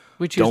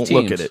We choose don't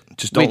teams. look at it.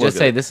 Just don't we look just at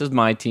say, it. this is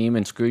my team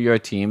and screw your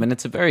team. And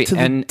it's a very To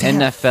the death.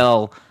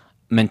 NFL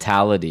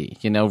mentality.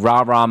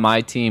 Rah, rah,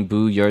 my team,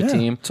 boo, your Yeah,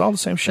 team. it's all the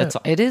same shit.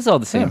 It is all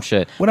the same Yeah.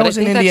 shit. When But I was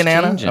in think that's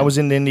Indiana, changing. I was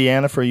in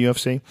Indiana for a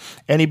UFC.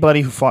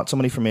 Anybody who fought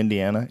somebody from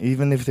Indiana,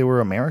 even if they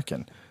were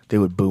American, they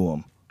would boo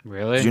them.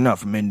 Really? You're not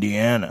from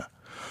Indiana.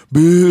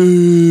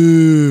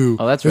 Boo!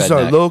 Oh, that's this is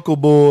our redneck. local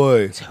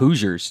boy. It's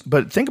Hoosiers.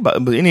 But think about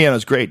it. But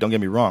Indiana's great. Don't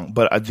get me wrong.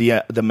 But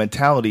the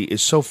mentality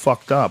is so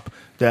fucked up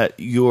that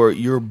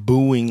you're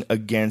booing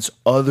against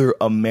other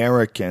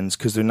Americans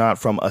because they're not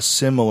from a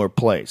similar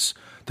place.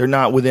 They're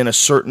not within a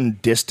certain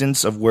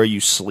distance of where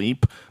you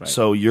sleep,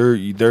 so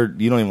you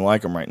don't even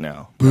like them right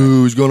now.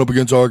 Boo! He's going up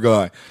against our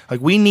guy. Like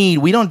we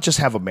don't just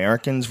have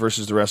Americans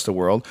versus the rest of the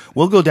world.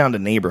 We'll go down to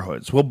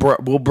neighborhoods. We'll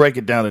break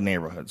it down to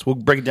neighborhoods. We'll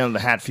break it down to the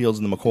Hatfields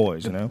and the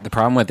McCoys. The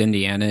problem with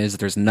Indiana is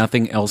there's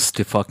nothing else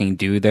to fucking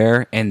do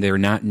there, and they're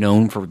not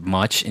known for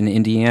much in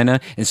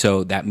Indiana. And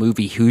so that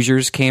movie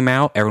Hoosiers came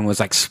out. Everyone was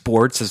like,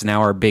 sports is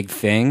now our big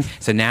thing.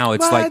 So now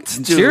it's like,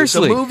 Dude,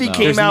 seriously. the movie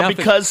came There's out nothing-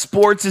 because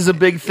sports is a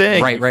big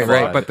thing.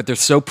 Right. But they're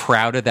so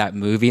proud of that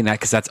movie, and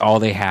because that's all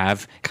they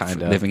have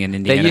Kind of. living in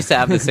Indiana. They used to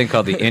have this thing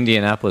called the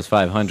Indianapolis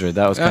 500.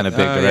 That was kind of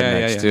big to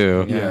rednecks,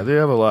 too. Yeah, they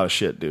have a lot of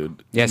shit,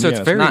 dude. Yeah, so it's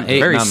Indiana's very, Not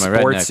hating very on my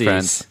redneck sportsy.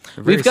 friends.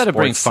 Very We've got to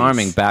bring sportsy.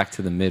 farming back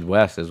to the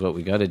Midwest is what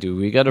we got to do.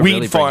 We got to Weed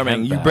really farming.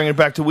 bring You hemp back. bring it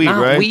back to weed,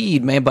 Not right?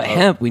 weed, man, but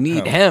hemp. We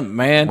need hemp,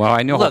 man. Well,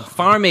 I know- Look,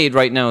 Farm Aid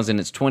right now is in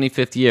its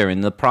 25th year,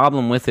 and the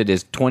problem with it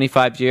is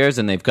 25 years,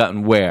 and they've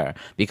gotten where?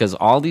 Because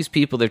all these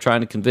people they're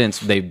trying to convince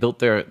they built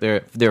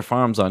their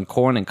farms on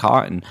corn and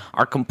cotton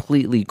are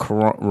completely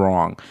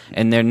wrong,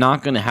 and they're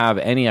not going to have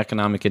any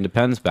economic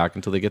independence back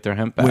until they get their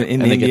hemp back. When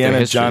in and they get their Indiana,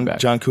 history back.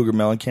 John Cougar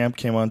Mellencamp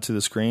came onto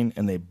the screen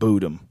and they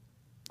booed him.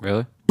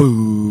 Really?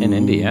 In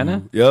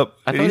Indiana? Yep,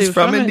 I thought he's he was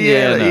from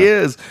Indiana. He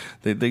is.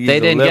 They think he's They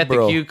a didn't get the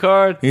liberal. cue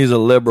card? He's a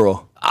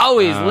liberal. Oh,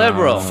 he's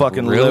liberal.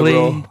 Fucking really?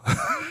 liberal.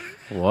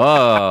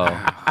 Whoa.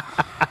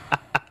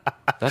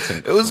 That's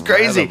It was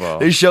crazy. incredible.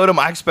 They showed him.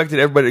 I expected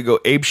everybody to go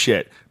ape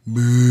shit.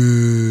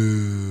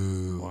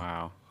 Boo.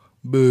 Wow.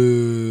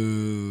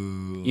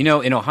 Boo. You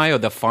know, in Ohio,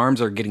 the farms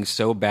are getting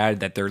so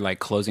bad that they're like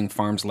closing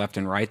farms left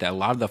and right, that a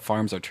lot of the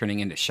farms are turning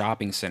into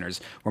shopping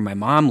centers. Where my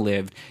mom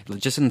lived,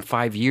 just in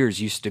 5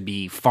 years, used to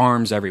be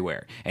farms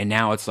everywhere. And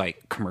now it's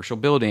like commercial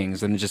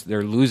buildings, and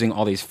they're losing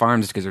all these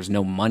farms because there's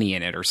no money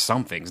in it, or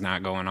something's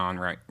not going on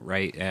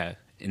right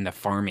in the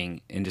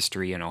farming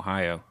industry in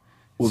Ohio.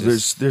 Well,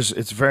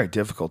 it's very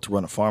difficult to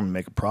run a farm and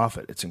make a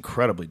profit. It's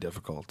incredibly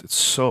difficult. It's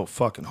so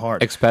fucking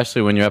hard.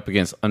 Especially when you're up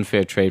against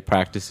unfair trade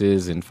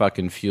practices and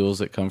fucking fuels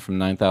that come from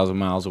 9,000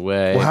 miles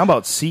away. Well, how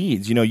about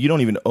seeds? You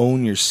don't even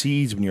own your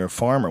seeds when you're a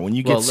farmer. When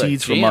you get Look,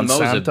 seeds from GMO is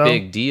Monsanto, a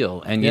big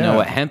deal. And you Yeah. know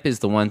what? Hemp is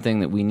the one thing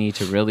that we need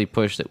to really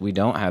push that we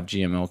don't have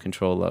GMO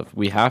control of.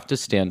 We have to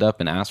stand up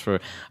and ask for,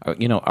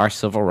 our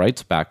civil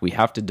rights back. We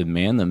have to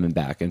demand them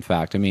back, in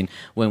fact. I mean,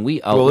 when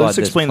we outlawed well, let's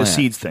this explain the plant-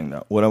 seeds thing,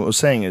 though. What I was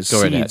saying is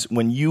Go right seeds, ahead.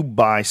 when you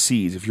buy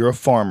seeds, if you're a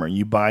farmer,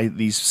 you buy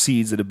these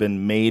seeds that have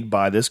been made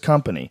by this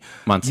company.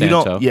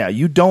 Monsanto.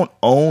 You don't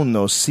own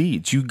those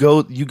seeds. You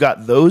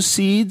got those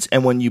seeds,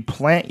 and when you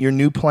plant your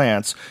new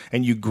plants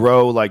and you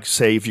grow, like,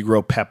 say, if you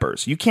grow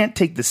peppers, you can't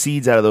take the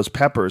seeds out of those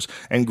peppers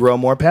and grow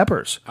more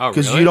peppers. Oh,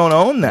 Because really? you don't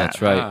own that.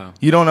 That's right. Oh.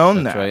 You don't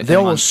own That's that. right. They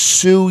And will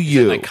sue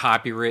you. Like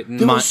copywritten.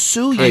 They will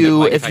sue kind you of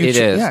like if you. it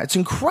is. Yeah, it's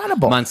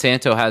incredible.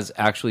 Monsanto has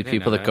actually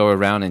people know that that. go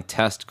around and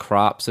test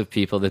crops of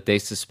people that they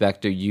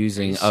suspect are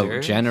using a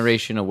serious?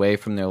 generation away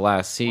from their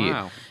last seed.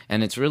 Wow.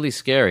 And it's really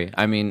scary.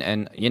 I mean,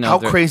 and How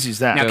they're- crazy is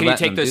that? Now, They're can you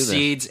letting take them those do this.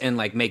 seeds and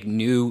like make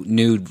new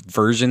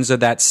versions of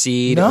that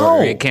seed? No,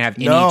 Or it can't have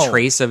any no,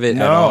 trace of it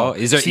no. at all?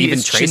 Is there See, even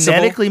it's traceable?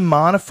 genetically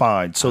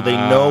modified, so they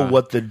know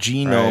what the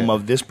genome right.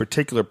 of this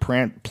particular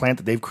plant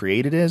that they've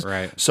created is.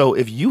 Right. So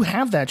if you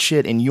have that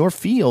shit in your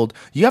field,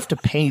 you have to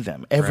pay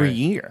them every Right.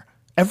 year.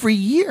 Every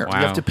year, Wow.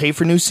 you have to pay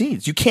for new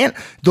seeds. You can't.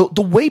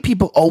 The way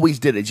people always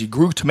did it is you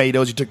grew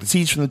tomatoes, you took the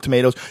seeds from the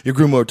tomatoes, you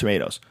grew more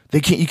tomatoes. You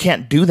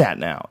can't do that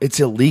now. It's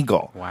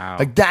illegal. Wow.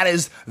 Like, that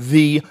is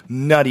the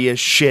nuttiest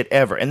shit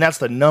ever, and that's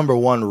the number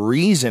one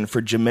reason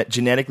for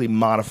genetically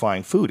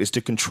modifying food is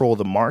to control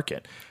the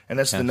market. And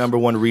that's the number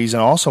one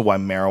reason also why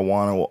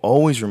marijuana will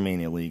always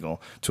remain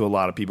illegal to a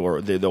lot of people, or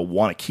they'll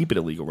want to keep it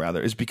illegal,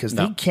 rather, is because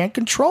they can't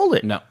control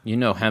it. No, you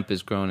know hemp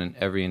is grown in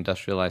every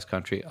industrialized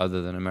country other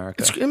than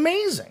America. It's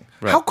amazing.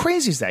 Right. How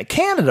crazy is that?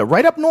 Canada,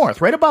 right up north,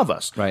 right above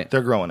us. Right.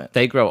 They're growing it.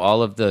 They grow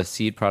all of the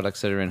seed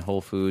products that are in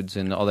Whole Foods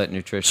and all that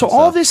nutrition So stuff.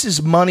 all this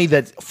is money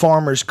that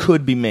farmers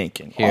could be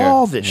making. Here.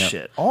 All this Yep.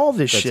 shit. All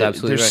this That's shit.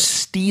 absolutely They're right.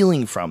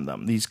 stealing from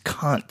them. These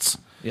cunts.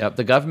 Yep,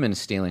 the government is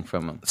stealing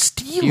from them.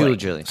 Stealing.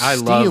 Hugely. I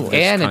love Stealing. this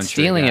And it's country,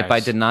 stealing it by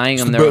guys. denying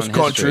them the their best own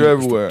country history.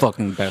 everywhere.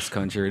 Fucking best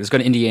country. Let's go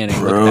to Indiana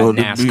and Proud look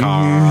at to be an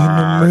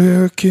NASCAR.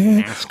 American.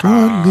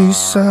 At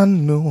least I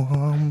know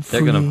I'm free.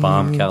 They're going to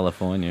bomb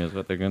California is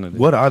what they're going to do.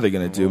 What are they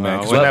going to do,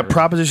 man? 'Cause when well- that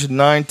Proposition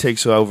 9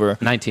 takes over.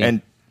 19.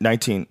 And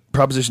 19.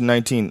 Proposition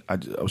 19. I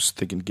was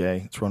thinking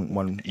gay. It's one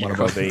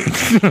above 8.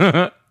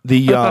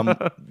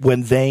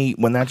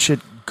 When that shit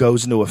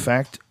goes into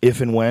effect, if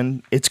and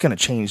when, it's going to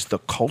change the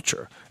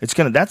culture. That's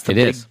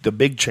the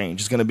big change.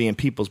 It's going to be in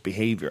people's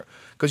behavior.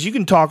 Because you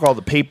can talk all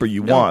the paper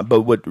you want,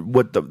 but what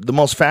the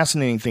most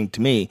fascinating thing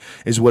to me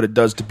is what it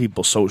does to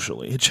people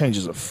socially. It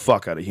changes the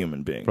fuck out of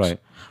human beings. Right.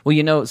 Well,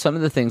 you know, some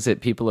of the things that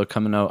people are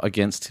coming out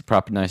against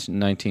Prop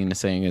 19 is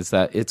saying is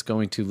that it's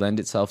going to lend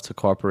itself to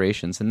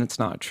corporations, and it's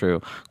not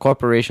true.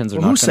 Corporations are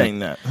not Who's gonna- saying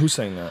that? Who's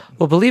saying that?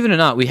 Well, believe it or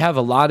not, we have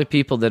a lot of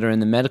people that are in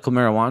the medical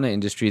marijuana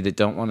industry that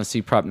don't want to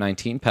see Prop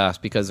 19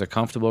 passed because they're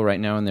comfortable right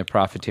now in their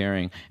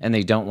profiteering, and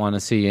they don't want to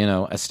see,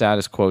 a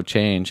status quo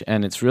change.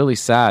 And it's really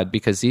sad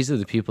because these are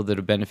the people that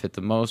benefit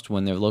the most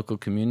when their local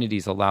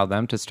communities allow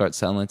them to start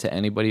selling to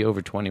anybody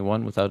over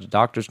 21 without a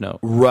doctor's note.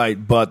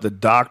 Right, but the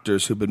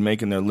doctors who've been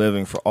making their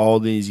living for all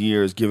these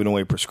years giving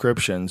away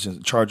prescriptions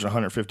and charging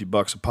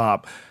 $150 a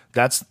pop,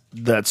 that's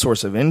that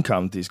source of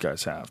income these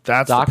guys have.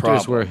 That's the Doctors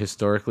problem. were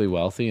historically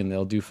wealthy, and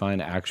they'll do fine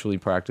actually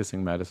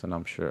practicing medicine,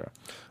 I'm sure.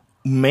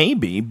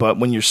 Maybe, but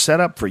when you're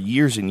set up for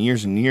years and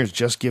years and years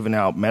just giving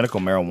out medical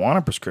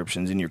marijuana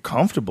prescriptions and you're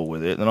comfortable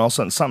with it, then all of a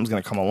sudden something's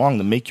going to come along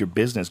to make your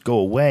business go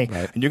away,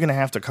 Right. and you're going to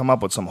have to come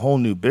up with some whole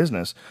new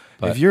business.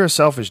 But- if you're a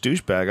selfish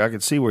douchebag, I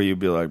could see where you'd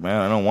be like,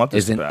 man, I don't want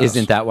this to pass.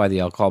 Isn't that why the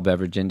alcohol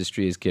beverage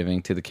industry is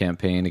giving to the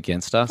campaign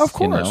against us? Of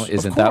course,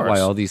 Isn't of that course. why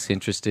all these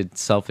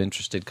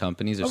self-interested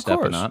companies are Of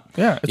stepping course. up?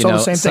 Yeah, it's all the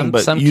same thing,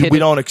 but we kid-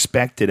 don't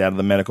expect it out of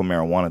the medical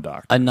marijuana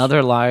doctor.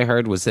 Another lie I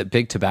heard was that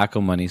big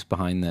tobacco money's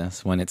behind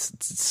this when it's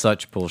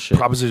such bullshit.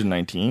 Proposition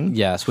 19?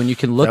 Yes, when you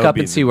can look That would up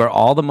be and see where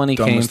all the money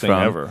came dumbest thing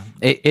from. ever.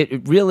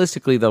 It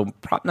realistically though,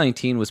 Prop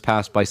 19 was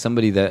passed by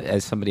somebody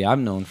I've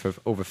known for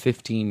over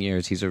 15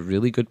 years. He's a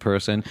really good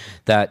person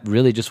that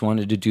really just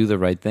wanted to do the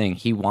right thing.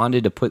 He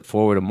wanted to put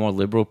forward a more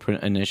liberal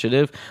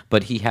initiative,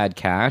 but he had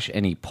cash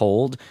and he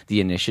polled the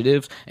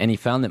initiatives and he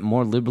found that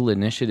more liberal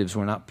initiatives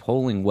were not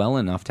polling well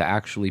enough to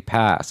actually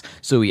pass.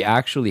 So he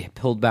actually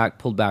pulled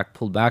back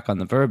on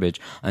the verbiage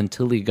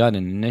until he got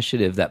an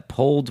initiative that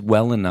polled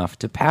well enough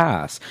to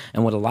pass.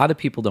 And what a lot of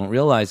people don't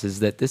realize is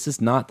that this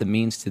is not the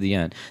means to the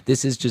end.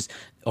 This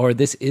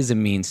is a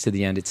means to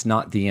the end. It's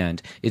not the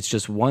end. It's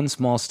just one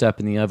small step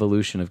in the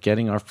evolution of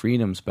getting our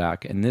freedoms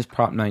back. And this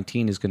Prop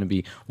 19 is going to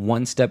be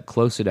one step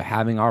closer to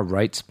having our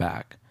rights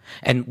back.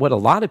 And what a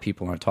lot of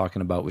people aren't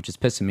talking about, which is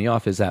pissing me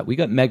off, is that we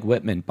got Meg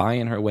Whitman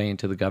buying her way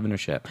into the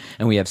governorship.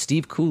 And we have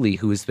Steve Cooley,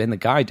 who has been the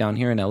guy down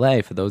here in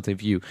L.A., for those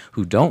of you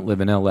who don't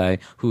live in L.A.,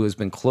 who has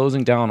been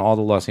closing down all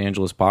the Los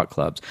Angeles pot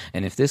clubs.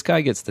 And if this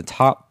guy gets the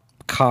top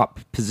cop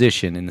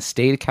position in the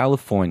state of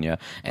California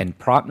and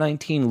Prop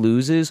 19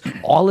 loses,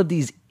 all of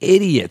these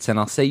idiots, and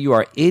I'll say you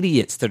are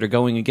idiots that are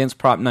going against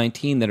Prop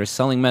 19 that are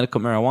selling medical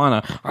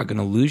marijuana are going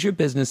to lose your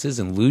businesses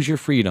and lose your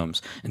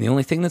freedoms. And the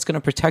only thing that's going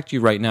to protect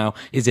you right now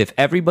is if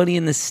everybody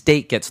in the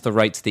state gets the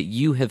rights that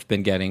you have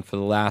been getting for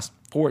the last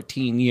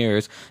 14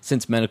 years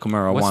since medical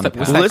marijuana What's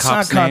passed. that Let's not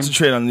cop's name?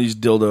 concentrate on these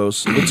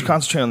dildos. Let's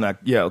concentrate on that.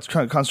 Yeah, let's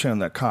concentrate on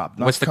that cop.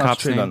 Not What's the cop's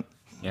concentrate name? on-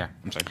 Yeah,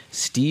 I'm sorry.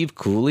 Steve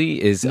Cooley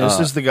is This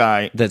is the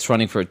guy. that's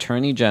running for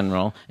attorney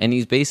general, and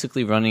he's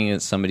basically running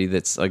against somebody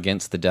that's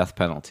against the death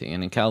penalty.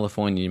 And in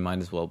California, you might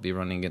as well be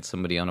running against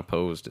somebody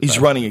unopposed. He's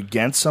running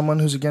against someone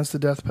who's against the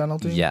death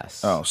penalty? Yes.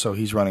 Oh, so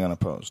he's running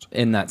unopposed.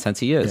 In that sense,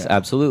 he is, Yeah.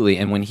 absolutely.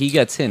 And when he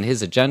gets in,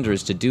 his agenda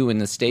is to do in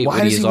the state Why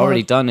what he does has he wanna-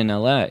 already done in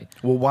L.A.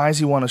 Well, why does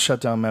he want to shut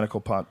down medical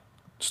pot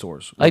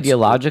stores?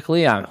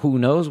 Ideologically, who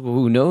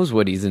knows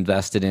what he's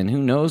invested in? Who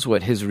knows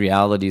what his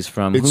reality's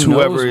from? It's who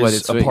whoever knows what is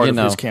it's, a part you of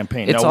know, his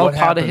campaign. It's Now, all what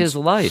part of happens- his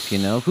life,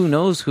 Who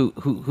knows who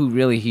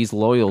really he's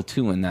loyal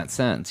to in that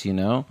sense,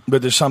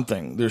 But there's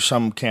something. There's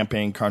some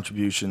campaign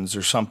contributions.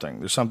 There's something.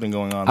 There's something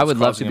going on. I would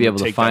that's love to causing be him able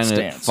to take that find it,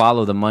 stance.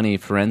 follow the money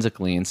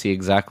forensically, and see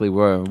exactly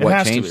what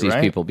has to changed be, these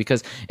right? people.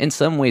 Because in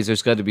some ways,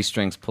 there's got to be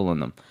strings pulling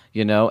them,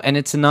 And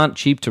it's not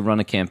cheap to run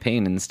a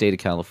campaign in the state of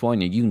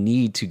California. You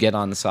need to get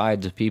on the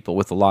side of people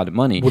with a lot of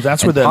money. Well,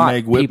 that's And where that pot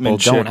Meg Whitman people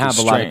chick don't have is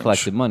a lot of strange.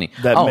 collective money.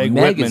 That Meg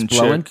Whitman is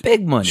blowing chick,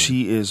 big money.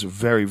 She is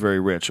very, very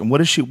rich. And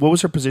what is she? What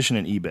was her position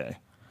in eBay?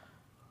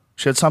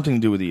 She had something to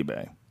do with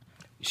eBay.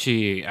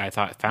 She, I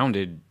thought,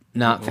 founded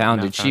Not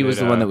founded. She was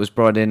the one that was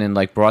brought in and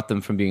like brought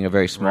them from being a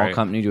very small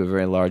company to a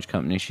very large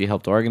company. She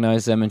helped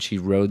organize them, and she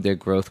rode their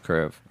growth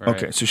curve.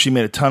 Okay, so she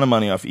made a ton of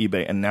money off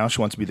eBay, and now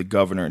she wants to be the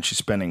governor, and she's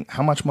spending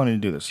how much money to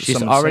do this?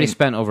 She's already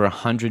spent over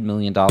 $100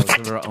 million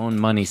of her own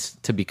money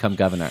to become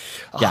governor.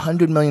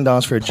 $100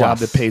 million for a job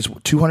that pays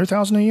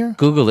 $200,000 a year?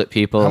 Google it,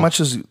 people. How much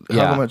does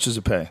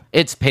it pay?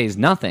 It pays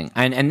nothing,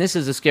 and this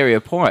is the scary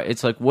part.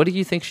 It's like, what do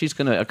you think she's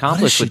going to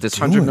accomplish with this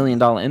 $100 million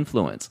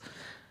influence?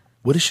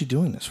 What is she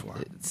doing this for?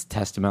 It's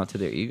testament to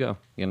their ego,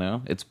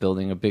 It's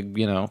building a big,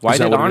 Why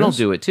did Arnold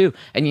do it too?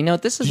 And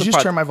this is Did you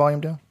just turn my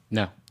volume down?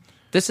 No.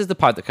 This is the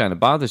part that kind of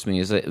bothers me,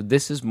 is that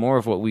this is more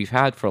of what we've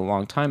had for a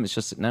long time. It's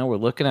just that now we're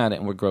looking at it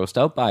and we're grossed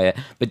out by it.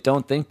 But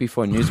don't think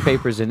before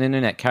newspapers and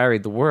internet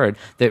carried the word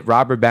that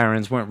robber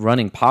barons weren't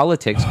running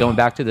politics going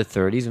back to the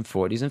 30s and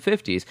 40s and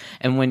 50s.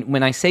 And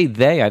when I say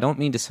they, I don't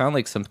mean to sound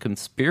like some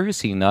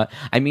conspiracy nut.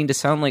 I mean to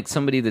sound like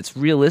somebody that's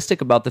realistic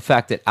about the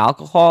fact that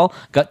alcohol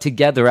got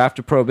together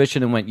after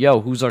Prohibition and went,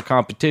 yo, who's our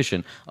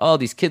competition? Oh,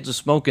 these kids are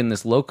smoking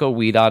this loco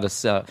weed out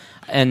of...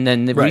 and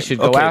then we should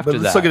go after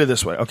that. Let's look at it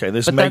this way. Okay,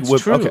 this Meg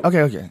Whitman...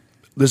 Okay.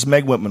 This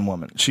Meg Whitman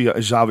woman, she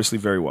is obviously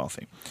very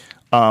wealthy.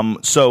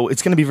 So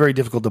it's going to be very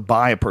difficult to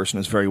buy a person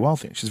who's very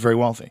wealthy. She's very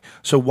wealthy.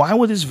 So why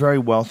would this very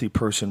wealthy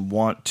person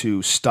want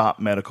to stop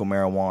medical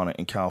marijuana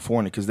in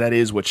California? Because that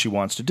is what she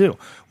wants to do.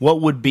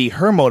 What would be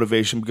her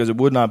motivation? Because it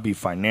would not be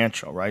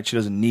financial, right? She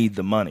doesn't need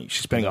the money.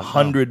 She's spending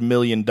 $100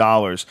 million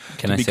to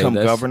become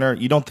governor.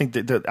 You don't think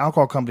that the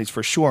alcohol companies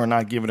for sure are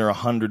not giving her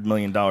 $100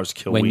 million to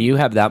kill weed? When you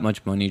have that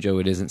much money, Joe,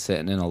 it isn't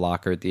sitting in a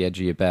locker at the edge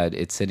of your bed.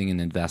 It's sitting in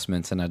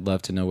investments, and I'd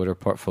love to know what her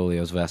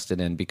portfolio is vested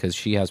in, because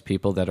she has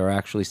people that are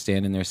actually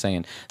standing there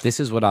saying, this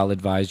is what I'll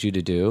advise you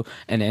to do.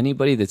 And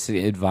anybody that's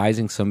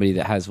advising somebody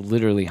that has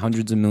literally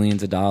hundreds of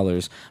millions of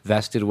dollars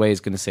vested away is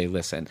going to say,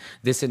 listen,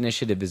 this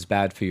initiative is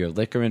bad for your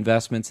liquor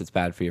investments, it's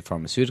bad for your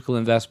pharmaceutical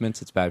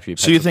investments, it's bad for your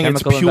petrochemical So you think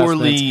it's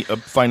purely a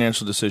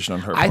financial decision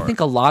on her part? I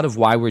think a lot of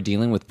why we're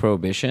dealing with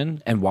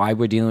Prohibition and why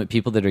we're dealing with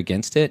people that are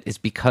against it is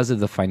because of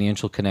the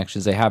financial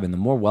connections they have. And the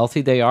more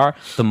wealthy they are,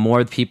 the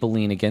more people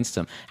lean against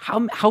them.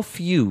 How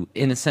few,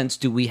 in a sense,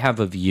 do we have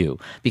of you?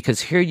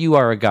 Because here you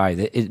are, a guy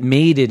that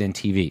made it in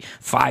TV,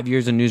 5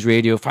 years in news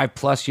radio,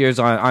 5+ years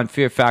on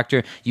Fear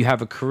Factor. You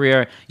have a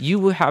career. You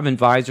will have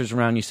advisors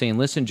around you saying,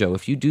 listen, Joe,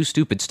 if you do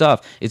stupid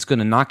stuff, it's going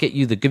to not get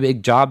you the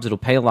big jobs that'll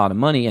pay a lot of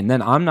money, and then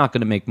I'm not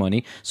going to make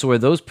money. So are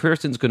those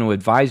persons going to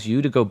advise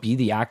you to go be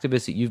the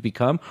activist that you've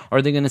become? Or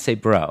are they going to say,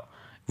 bro,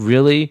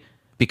 really?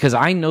 Because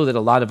I know that a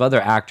lot of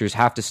other actors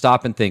have to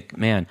stop and think,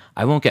 man,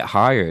 I won't get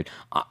hired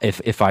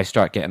if I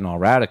start getting all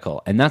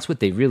radical. And that's what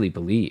they really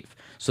believe.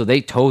 So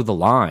they toe the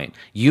line.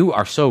 You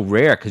are so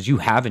rare because you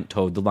haven't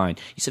toed the line.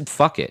 You said,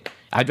 fuck it.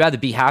 I'd rather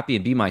be happy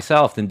and be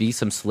myself than be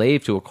some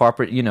slave to a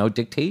corporate,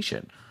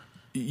 dictation.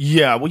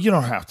 Yeah, well, you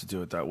don't have to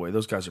do it that way.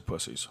 Those guys are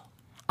pussies.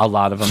 A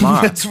lot of them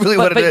are. That's really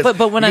what it is.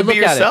 But when you I look be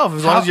yourself, at it,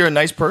 as long as you're a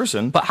nice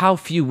person. But how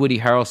few Woody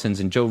Harrelsons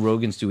and Joe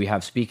Rogans do we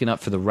have speaking up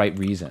for the right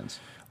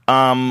reasons?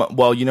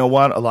 Well, you know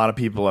what? A lot of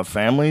people have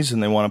families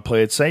and they want to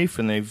play it safe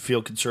and they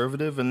feel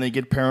conservative and they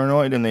get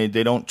paranoid and they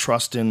don't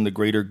trust in the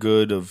greater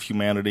good of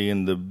humanity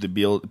and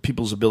the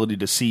people's ability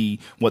to see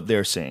what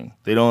they're seeing.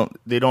 They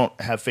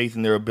don't have faith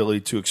in their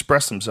ability to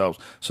express themselves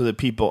so that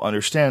people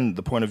understand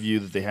the point of view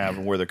that they have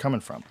and where they're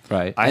coming from.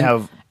 Right. I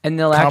have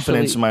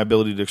confidence in my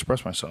ability to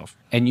express myself.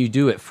 And you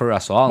do it for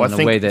us all in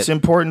a way that... it's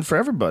important for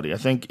everybody. I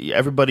think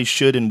everybody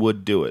should and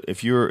would do it.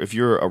 If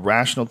you're a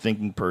rational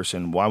thinking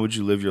person, why would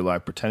you live your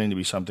life pretending to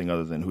be something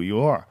other than who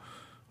you are?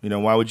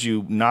 Why would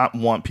you not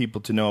want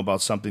people to know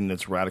about something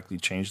that's radically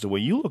changed the way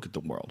you look at the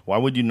world? Why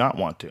would you not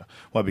want to?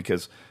 Why?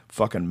 Because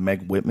fucking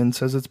Meg Whitman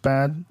says it's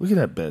bad? Look at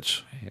that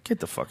bitch. Get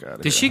the fuck out of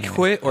here. Did she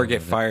quit or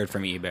get fired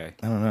from eBay?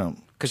 I don't know.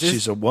 Because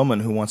she's a woman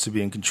who wants to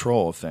be in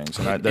control of things,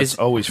 and that's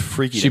always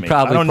freaky to me.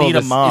 Probably I don't need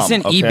a mom.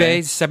 Isn't okay? eBay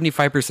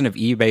 75% of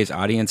eBay's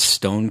audience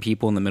stone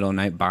people in the middle of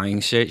the night buying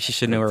shit? She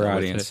should know her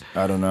audience.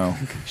 I don't know.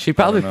 She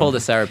probably pulled a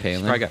Sarah Palin.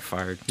 She probably got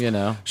fired.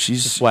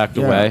 She's just whacked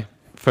away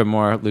for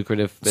more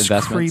lucrative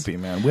investments. It's creepy,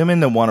 man. Women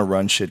that want to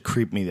run shit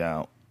creep me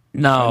out.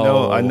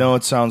 No, I know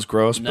it sounds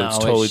gross, but it's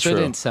totally true. It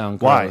shouldn't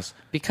sound Why? gross.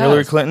 Because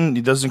Hillary Clinton,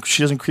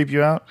 she doesn't creep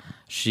you out?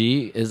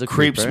 She is a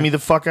creeps creeper. Me the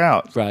fuck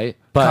out. Right.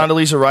 But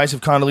Condoleezza Rice,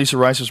 if Condoleezza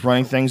Rice was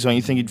running things, don't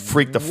you think you'd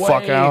freak the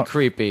fuck out?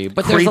 Creepy.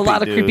 But there's a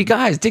lot of creepy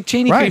guys. Dick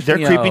Cheney right, they're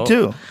creepy out.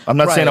 too. I'm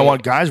not saying I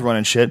want guys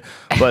running shit,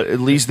 but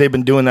at least they've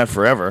been doing that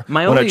forever.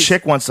 When a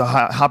chick wants to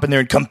hop in there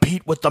and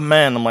compete with the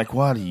men, I'm like,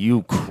 what are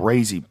you,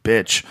 crazy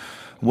bitch?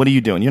 What are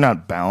you doing? You're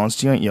not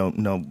balanced. You ain't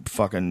no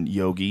fucking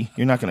yogi.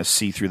 You're not going to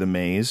see through the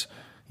maze.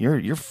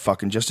 You're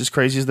fucking just as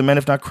crazy as the men,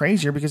 if not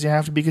crazier, because you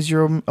have to, because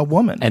you're a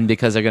woman. And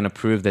because they're going to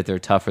prove that they're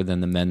tougher than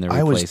the men they're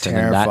replacing. I was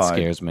terrified. And that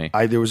scares me.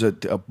 There was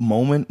a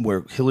moment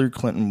where Hillary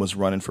Clinton was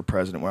running for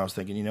president where I was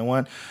thinking, you know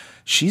what?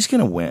 She's going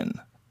to win.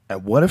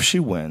 And what if she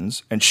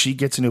wins and she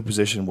gets into a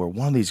position where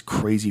one of these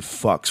crazy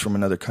fucks from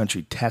another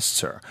country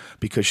tests her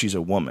because she's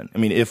a woman? I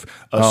mean,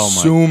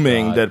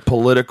 assuming that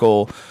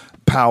political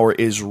power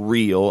is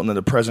real and that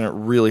the president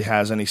really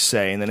has any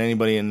say and that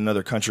anybody in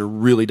another country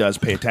really does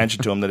pay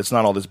attention to him, that it's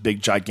not all this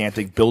big,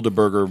 gigantic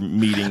Bilderberger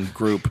meeting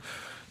group,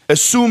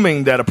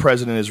 assuming that a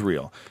president is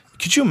real.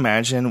 Could you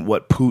imagine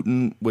what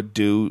Putin would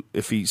do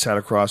if he sat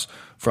across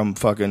from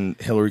fucking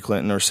Hillary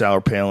Clinton or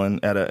Sarah Palin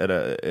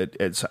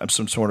at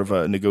some sort of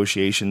a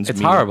negotiations? It's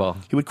meeting? horrible.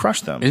 He would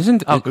crush them.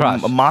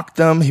 Crush. Mock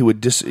them. He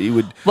would.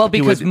 Well,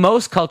 because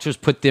most cultures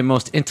put their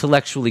most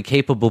intellectually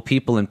capable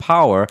people in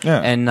power,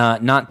 and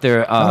not their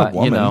Not a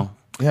woman.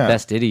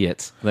 best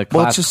idiots, the Well,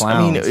 class it's just. clowns.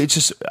 I mean, it's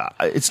just.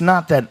 It's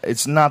not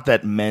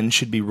that men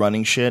should be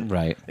running shit.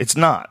 Right. It's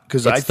not,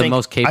 because It's I the think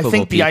most capable I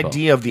think the people.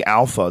 idea of the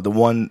alpha,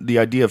 the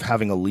idea of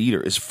having a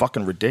leader, is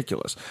fucking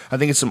ridiculous. I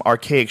think it's some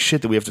archaic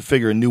shit that we have to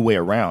figure a new way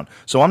around.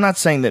 So I'm not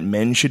saying that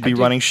men should be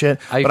running shit,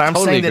 I but I'm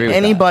totally saying that agree with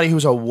anybody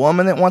who's a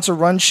woman that wants to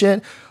run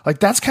shit, like,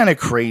 that's kind of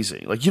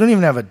crazy. Like, you don't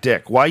even have a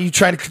dick. Why are you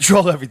trying to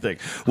control everything?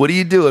 What are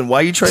you doing? Why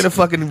are you trying to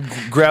fucking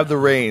grab the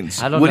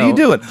reins? I don't What know. are you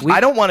doing? I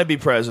don't want to be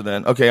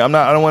president. Okay, I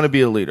don't want to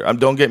be a leader.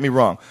 Don't get me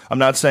wrong. I'm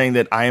not saying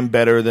that I am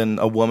better than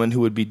a woman who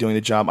would be doing the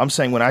job. I'm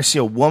saying when I see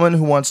a woman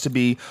who wants to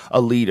be a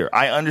leader,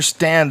 I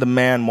understand the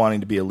man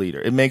wanting to be a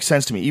leader. It makes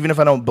sense to me. Even if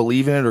I don't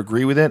believe in it or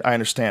agree with it, I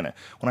understand it.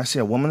 When I see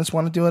a woman that's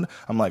want to do it,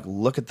 I'm like,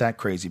 look at that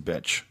crazy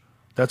bitch.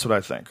 That's what I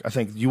think. I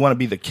think you want to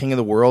be the king of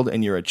the world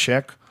and you're a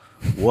chick?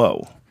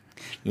 Whoa.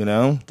 You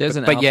know? There's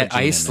an But alpha yet gene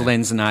in there.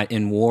 Iceland's not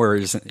in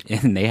wars,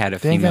 and they had a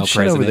They ain't female got shit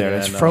president. over there.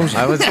 It's frozen.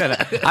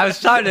 I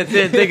was trying to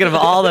thinking of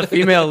all the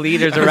female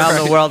leaders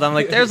around the world. I'm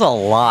like, there's a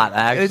lot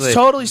actually. It's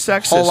totally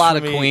sexist. Whole lot for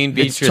of me. Queen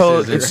It's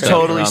Beatrices. and It's stuff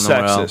totally around the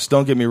world. sexist.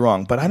 Don't get me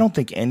wrong, but I don't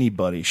think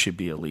anybody should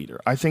be a leader.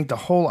 I think the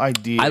whole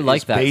idea I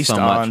like is that based so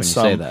much on when you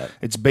some. say that.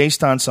 It's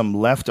based on some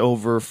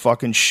leftover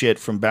fucking shit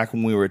from back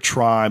when we were a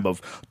tribe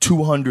of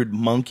 200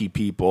 monkey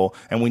people,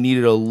 and we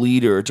needed a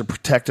leader to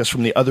protect us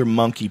from the other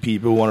monkey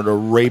people who wanted to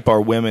rape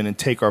our women and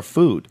take our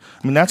food.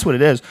 I mean, that's what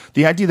it is.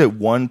 The idea that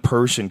one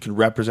person can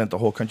represent the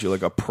whole country,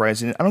 like a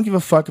president. I don't give a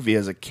fuck if he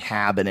has a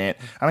cabinet.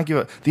 I don't give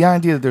a. The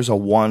idea that there's a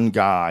one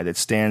guy that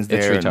stands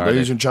there and, retarded.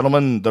 ladies and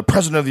gentlemen, the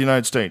president of the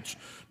United States.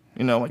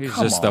 You know, like, He's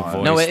come just on. the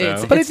voice. No,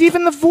 though. But it's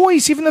even the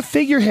voice, even the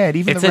figurehead,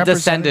 even It's the a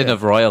descendant representative.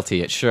 of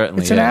royalty. It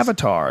certainly It's is. an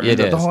avatar. It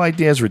the is. whole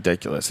idea is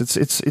ridiculous.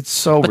 It's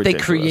so But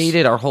ridiculous. they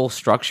created our whole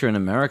structure in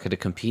America to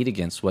compete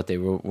against what they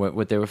were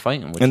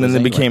fighting. Which and then was they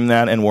England. became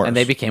that and worse. And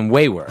they became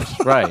way worse.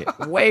 Right,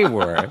 way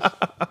worse.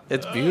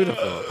 It's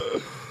beautiful.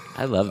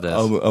 I love this.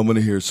 I'm going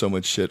to hear so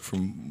much shit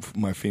from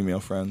my female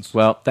friends.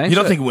 Well, thanks. You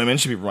don't for- think women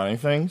should be running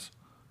things?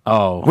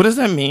 Oh, What does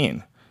that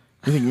mean?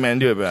 You think men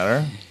do it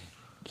better?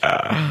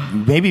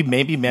 Maybe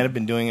men have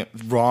been doing it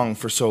wrong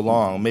for so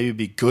long. Maybe it'd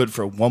be good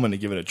for a woman to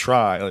give it a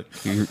try. Like,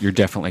 You're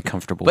definitely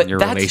comfortable But in your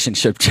that's-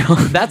 relationship, Joe.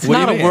 that's What do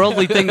not you a mean?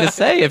 worldly thing to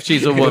say if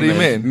she's a woman. What do you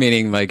mean?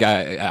 Meaning, like,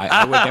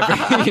 I would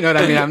never, you know what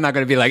I mean? I'm not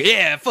going to be like,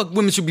 yeah, fuck,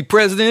 women should be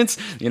presidents.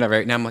 You know,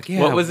 right now I'm like, yeah.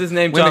 What was his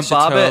name, women John should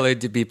Bobbitt? totally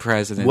to be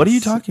presidents. what are you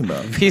talking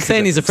about? He's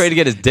saying he's afraid to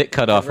get his dick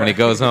cut off when he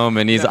goes home,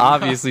 and he's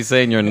obviously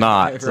saying you're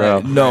not.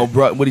 So. No,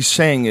 bro. What he's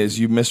saying is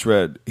you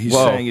misread. He's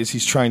Whoa. saying is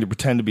he's trying to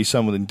pretend to be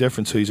someone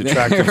different, so he's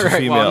attracted to Right,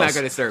 females. well, I'm not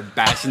going to start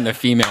bashing the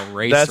female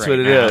race. That's right what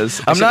it now.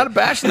 is. I'm not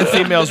bashing the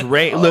females'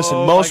 race. Listen,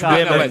 most God,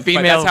 no, women. but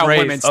female that's how race.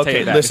 women Okay,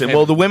 take that. listen.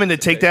 Well, the women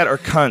that take that are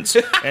cunts.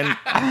 And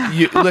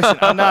listen,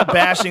 I'm not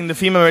bashing the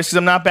female race because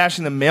I'm not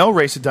bashing the male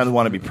race that doesn't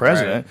want to be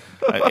president.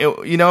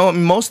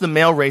 Most of the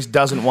male race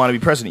doesn't want to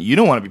be president. You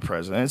don't want to be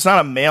president. It's not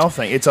a male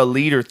thing. It's a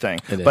leader thing.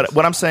 It But is.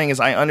 what I'm saying is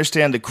I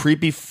understand the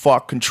creepy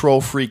fuck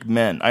control freak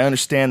men. I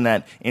understand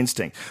that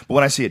instinct. But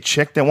when I see a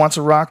chick that wants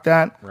to rock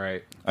that,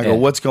 Right. I go, Yeah.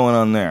 what's going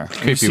on there?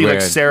 You see, like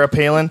weird. Sarah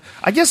Palin.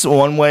 I guess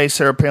one way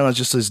Sarah Palin is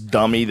just this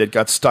dummy that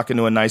got stuck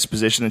into a nice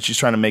position and she's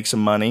trying to make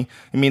some money.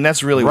 I mean,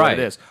 that's really what Right.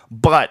 it is.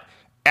 But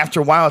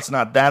after a while, it's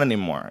not that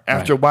anymore.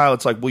 After a while,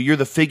 it's like, well, you're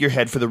the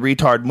figurehead for the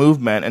retard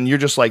movement, and you're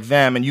just like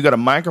them, and you got a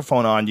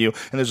microphone on you,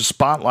 and there's a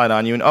spotlight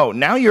on you, and oh,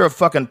 now you're a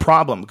fucking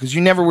problem because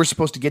you never were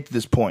supposed to get to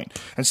this point.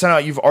 And so now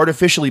you've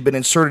artificially been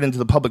inserted into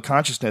the public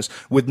consciousness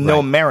with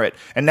no merit,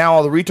 and now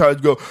all the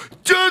retards go,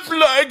 just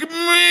like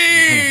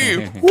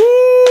me!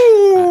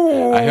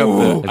 Woo! I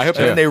hope And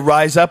then they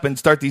rise up and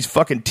start these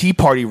fucking Tea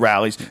Party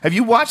rallies. Have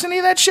you watched any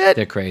of that shit?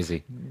 They're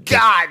crazy.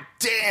 God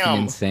damn.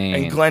 Insane.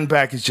 And Glenn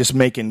Beck is just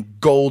making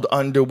gold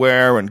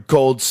underwear and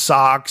gold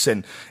socks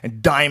and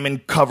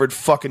diamond covered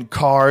fucking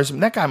cars. I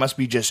mean, that guy must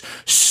be just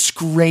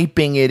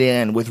scraping it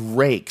in with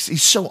rakes.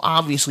 He's so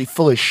obviously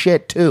full of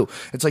shit too.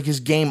 It's like his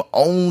game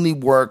only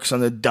works on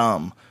the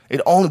dumb.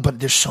 But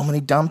there's so many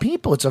dumb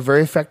people. It's a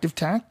very effective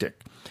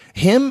tactic.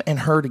 Him and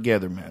her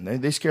together,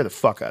 man. They scare the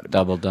fuck out of me.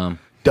 Double dumb.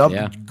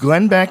 Yeah.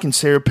 Glenn Beck and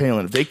Sarah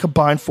Palin, if they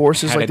combine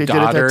forces Had like a they did at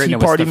daughter, that and Tea it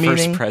was Party the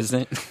meeting, first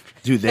president.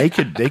 dude, they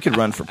could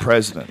run for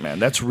president, man.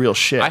 That's real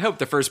shit. I hope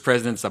the first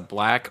president's a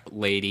black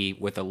lady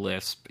with a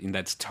lisp and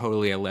that's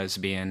totally a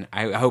lesbian.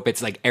 I hope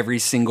it's like every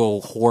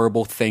single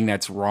horrible thing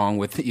that's wrong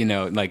with,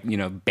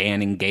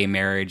 banning gay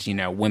marriage,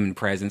 women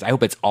presidents. I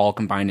hope it's all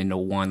combined into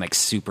one, like,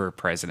 super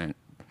president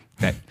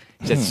that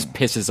just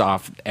pisses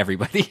off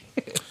everybody.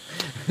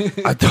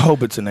 I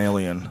hope it's an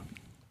alien.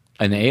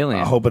 An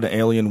alien. I hope an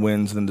alien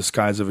wins in the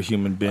disguise of a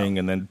human being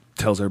and then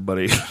tells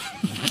everybody.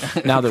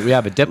 Now that we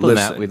have a diplomat,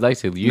 Listen, we'd like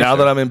to use now her.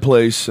 that I'm in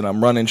place and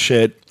I'm running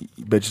shit,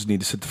 you bitches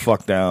need to sit the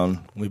fuck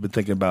down. We've been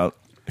thinking about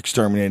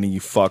exterminating you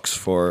fucks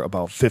for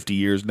about 50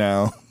 years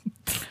now.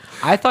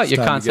 I thought your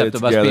time to get concept it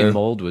of us together. being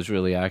mold was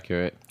really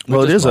accurate. We're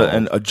Well, it just is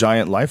mold. a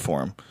giant life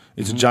form.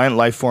 It's a giant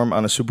life form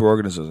on a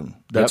superorganism.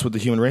 That's Yep. what the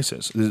human race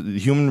is. The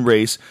human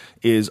race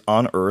is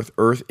on Earth.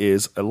 Earth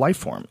is a life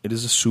form. It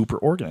is a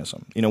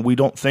superorganism. You know, we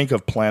don't think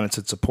of planets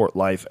that support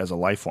life as a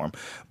life form,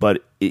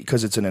 but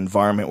because it's an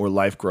environment where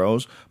life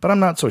grows. But I'm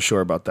not so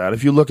sure about that.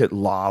 If you look at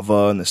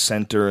lava in the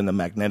center and the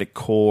magnetic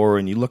core,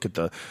 and you look at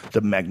the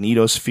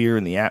magnetosphere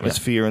and the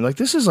atmosphere, and like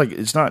this is like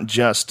it's not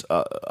just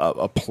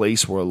a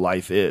place where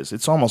life is.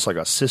 It's almost like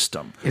a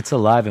system. It's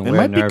alive and It we're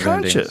might be nerve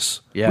endings.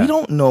 conscious. Yeah. We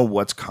don't know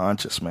what's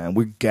conscious, man.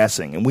 We're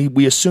guessing. And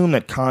we assume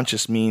that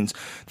conscious means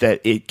that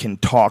it can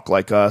talk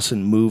like us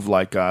and move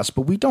like us,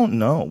 but we don't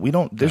know.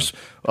 There's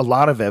a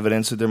lot of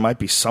evidence that there might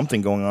be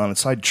something going on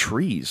inside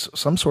trees,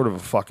 some sort of a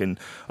fucking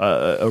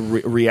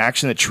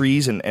reaction that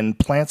trees and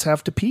plants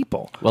have to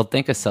people. Well,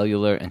 think of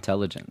cellular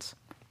intelligence.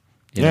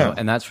 You Yeah. know,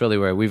 and that's really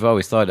where we've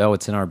always thought, oh,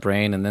 it's in our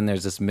brain, and then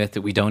there's this myth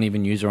that we don't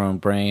even use our own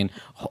brain,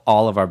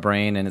 all of our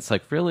brain, and it's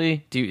like,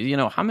 really? Do you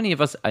know how many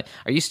of us are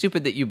you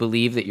stupid that you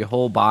believe that your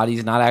whole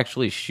body's not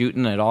actually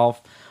shooting at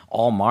all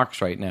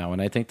marks right now?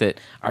 And I think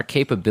that our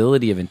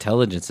capability of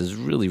intelligence is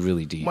really,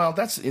 really deep. Well,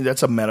 that's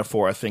a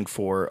metaphor, I think,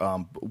 for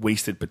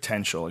wasted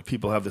potential. Like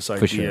people have this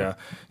idea, sure.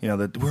 you know,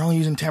 that we're only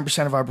using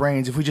 10% of our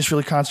brains if we just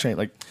really concentrate.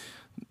 Like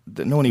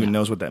no one even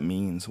knows what that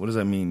means. What does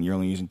that mean? You're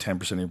only using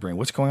 10% of your brain.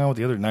 What's going on with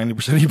the other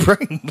 90% of your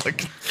brain?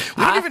 Like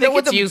we don't I even think know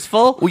what it's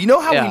useful. Well, you know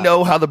how Yeah. we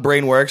know how the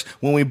brain works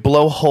when we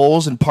blow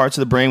holes in parts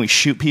of the brain. We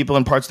shoot people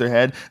in parts of their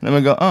head, and then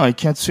we go, "Oh, you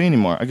can't see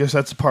anymore." I guess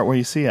that's the part where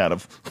you see out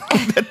of.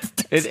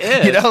 It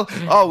is. You know,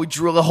 oh, we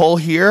drill a hole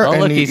here, Oh,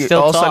 and look, he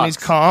still all of a sudden he's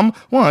talks. calm.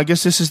 Well, I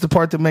guess this is the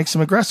part that makes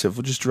him aggressive.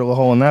 We'll just drill a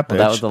hole in that bitch. Well,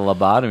 that was the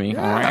lobotomy.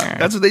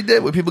 That's what they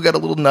did. When people got a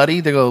little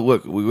nutty, they go,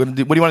 "Look, what do you want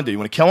to do? You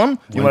want to kill him?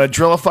 You want to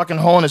drill a fucking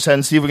hole in his head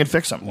and see if we can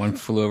fix him?" One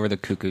flew over the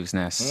cuckoo's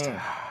nest.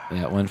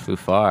 Yeah, one flew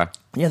far.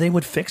 Yeah, they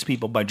would fix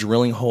people by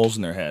drilling holes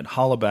in their head.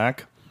 Holla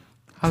back.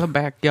 Holla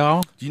back,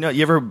 y'all.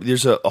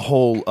 There's a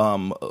whole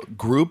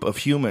group of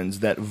humans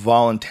that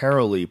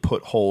voluntarily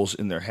put holes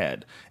in their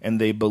head, and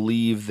they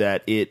believe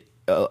that it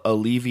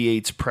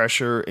alleviates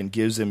pressure and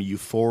gives them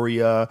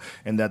euphoria,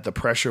 and that the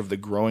pressure of the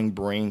growing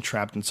brain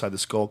trapped inside the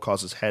skull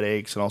causes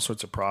headaches and all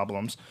sorts of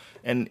problems.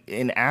 And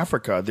in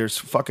Africa, there's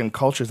fucking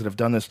cultures that have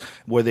done this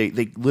where they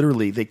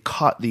literally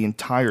cut the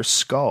entire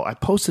skull. I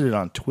posted it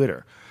on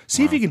Twitter.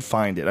 See if you can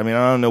find it. I mean,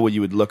 I don't know what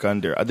you would look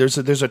under. There's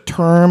a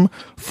term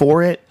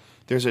for it.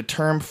 There's a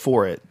term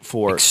for it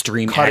for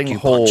Extreme cutting acupuncture.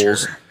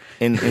 holes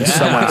in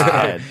someone's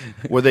head,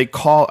 where they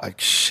call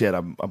shit.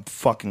 I'm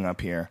fucking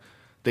up here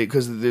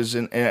because there's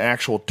an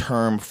actual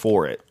term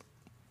for it,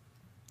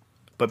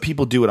 but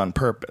people do it on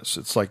purpose.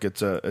 It's like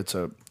it's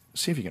a.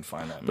 See if you can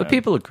find that. But man.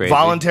 people are crazy.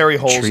 Voluntary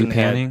holes Tree in the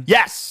head. panning?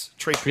 Yes,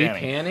 tree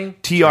panning?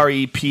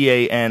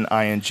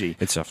 TREPANING.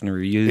 It's often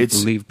It's-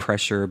 relieve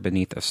pressure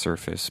beneath the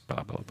surface, blah,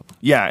 blah, blah.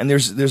 Yeah, and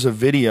there's a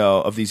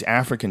video of these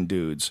African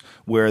dudes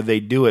where they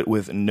do it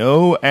with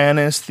no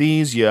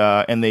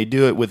anesthesia, and they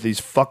do it with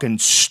these fucking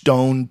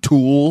stone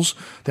tools.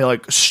 They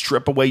like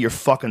strip away your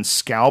fucking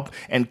scalp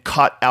and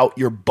cut out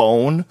your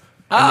bone.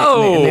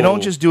 And they don't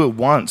just do it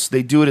once;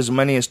 they do it as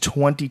many as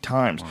 20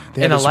 times.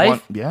 They In have a this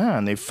life? yeah,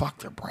 and they fuck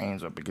their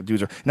brains up because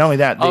dudes are. Not only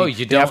that,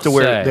 You they have don't to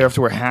wear say. they have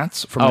to wear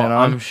hats from Oh, then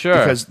on. I'm sure.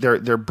 Because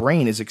their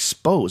brain is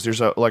exposed.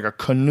 There's a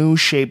canoe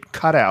shaped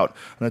cutout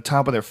on the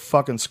top of their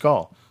fucking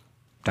skull.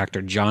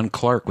 Dr. John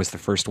Clark was the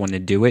first one to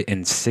do it in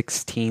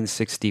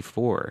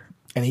 1664.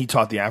 And he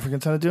taught the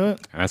Africans how to do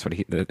it? That's what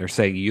they're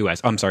saying. U.S.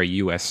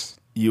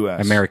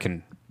 U.S.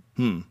 American.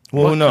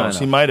 Well, who knows?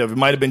 He might have. It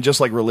might have been just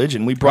like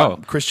religion. We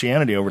brought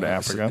Christianity over to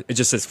Africa. It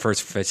just says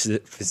first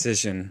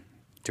physician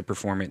to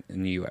perform it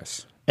in the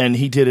U.S. And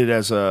he did it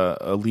as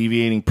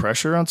alleviating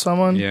pressure on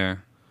someone? Yeah.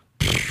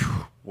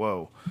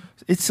 Whoa.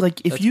 It's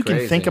like, if That's you can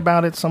crazy. think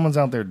about it, someone's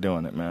out there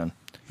doing it, man.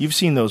 You've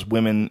seen those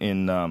women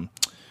in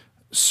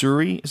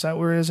Suri, is that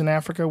where it is in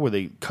Africa, where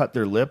they cut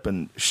their lip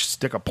and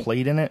stick a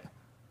plate in it?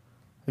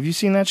 Have you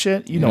seen that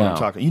shit? You know what I'm No.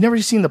 talking. You never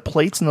seen the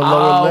plates in the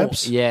lower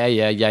lips? Yeah.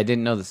 I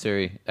didn't know the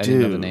Siri. I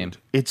didn't know the name.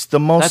 It's the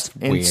most That's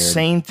weird.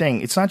 insane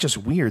thing. It's not just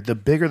weird. The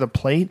bigger the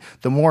plate,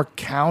 the more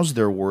cows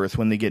they're worth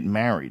when they get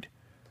married.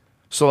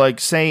 So, like,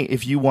 say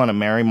if you want to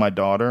marry my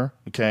daughter,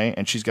 okay,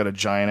 and she's got a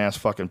giant-ass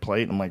fucking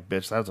plate, I'm like,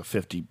 bitch, that's a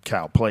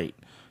 50-cow plate.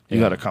 You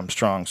got to come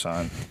strong,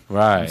 son.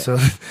 Right. So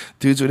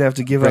dudes would have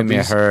to give Bring up me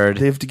a herd.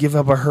 They have to give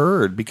up a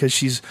herd because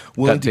she's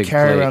willing That to big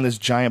carry plate. around this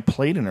giant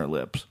plate in her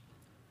lips.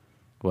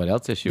 What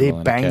else is she They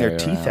willing to bang their carry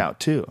teeth around? out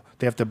too.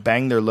 They have to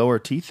bang their lower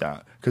teeth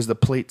out because the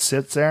plate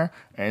sits there,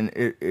 and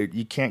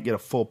you can't get a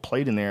full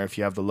plate in there if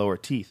you have the lower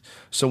teeth.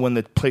 So when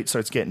the plate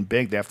starts getting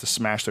big, they have to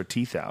smash their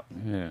teeth out.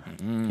 Yeah.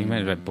 Can you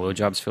imagine what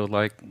blowjobs feel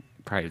like?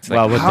 Probably it's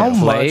Well, with How the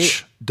plate?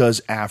 much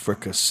does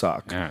Africa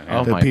suck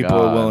Oh that my people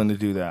God. are willing to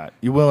do that?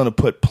 You're willing to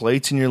put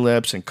plates in your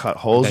lips and cut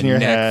holes in your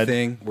neck head.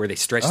 thing where they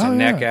stretch Oh, the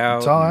yeah. neck out.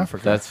 It's all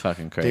Africa. That's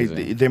fucking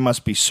crazy. They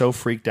must be so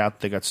freaked out that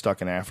they got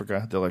stuck in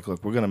Africa. They're like,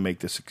 look, we're going to make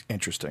this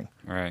interesting.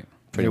 Right.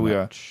 Here we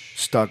are,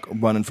 stuck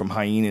running from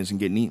hyenas and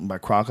getting eaten by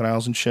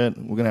crocodiles and shit.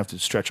 We're going to have to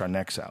stretch our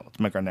necks out. Let's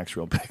make our necks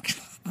real big.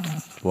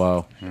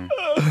 Whoa.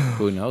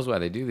 Who knows why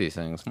they do these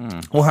things?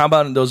 Well, how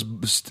about those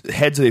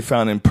heads they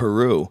found in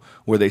Peru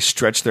where they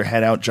stretched their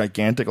head out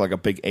gigantic like a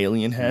big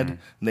alien head?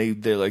 They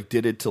like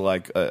did it to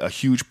like a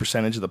huge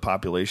percentage of the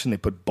population. They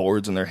put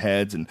boards in their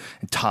heads and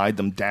tied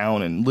them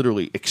down and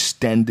literally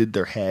extended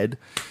their head.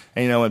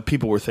 And, and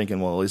people were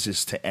thinking, well, is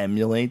this to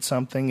emulate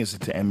something? Is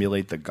it to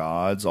emulate the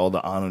gods? All the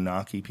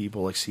Anunnaki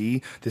people, like,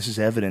 see, this is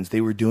evidence.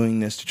 They were doing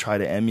this to try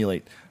to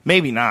emulate.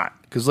 Maybe not,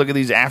 because look at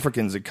these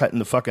Africans that cutting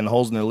the fucking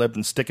holes in their lip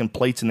and sticking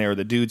plates in there. Or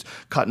the dudes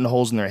cutting the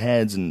holes in their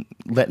heads and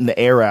letting the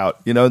air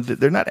out.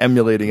 They're not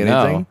emulating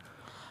anything. No.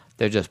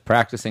 They're just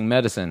practicing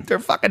medicine. They're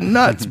fucking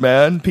nuts,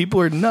 man.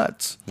 People are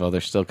nuts. Well, they're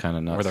still kind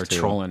of nuts, Or they're too.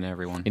 trolling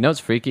everyone. You know what's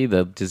freaky?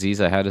 The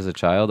disease I had as a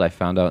child, I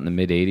found out in the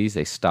mid-'80s,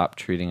 they stopped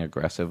treating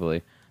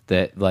aggressively.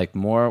 That, like,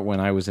 more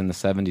when I was in the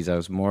 70s, I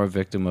was more a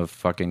victim of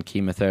fucking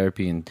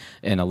chemotherapy and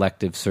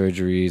elective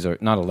surgeries, or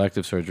not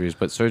elective surgeries,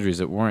 but surgeries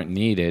that weren't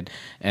needed,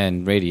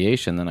 and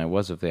radiation than I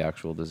was of the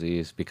actual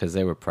disease because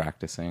they were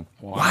practicing.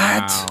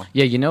 What?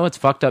 Yeah, you know what's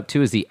fucked up,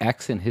 too, is the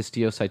X in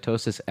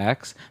histiocytosis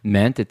X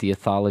meant that the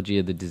ethology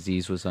of the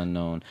disease was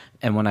unknown.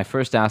 And when I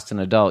first asked an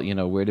adult,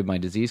 where did my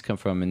disease come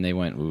from? And they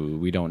went, "Ooh,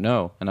 we don't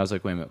know." And I was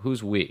like, wait a minute,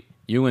 who's we?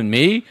 You and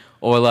me?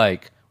 Or,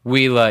 like...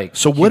 We like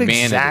So what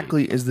humanity.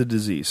 exactly is the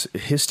disease?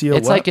 Histio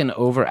It's what? like an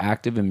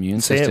overactive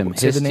immune Say it- system.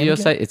 say the name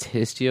again? It's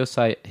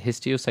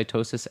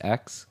histiocytosis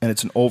X. And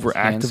it's an Hand,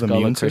 overactive skull,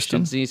 immune and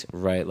Christian system? disease.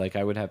 Right. Like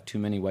I would have too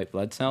many white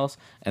blood cells,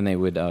 and they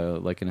would,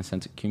 like in a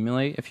sense,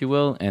 accumulate, if you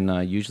will.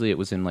 And usually it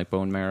was in like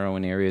bone marrow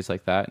and areas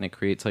like that, and it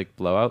creates like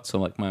blowouts. So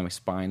like my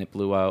spine, it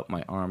blew out.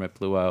 My arm, it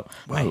blew out.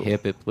 My Whoa.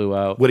 hip, it blew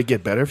out. Would it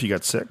get better if you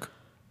got sick?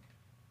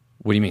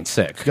 What do you mean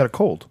sick? If you got a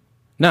cold?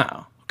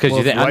 No. Because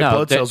Well, if white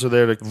blood cells are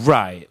there to...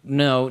 Right.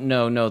 No.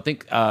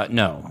 Think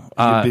no.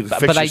 You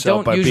fix But I yourself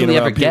don't by being usually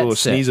around ever people who get are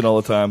sick. sneezing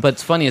all the time. But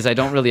it's funny is I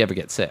don't really ever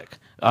get sick.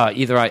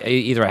 Either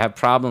I have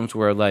problems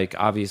where like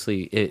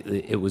obviously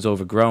it was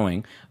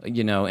overgrowing,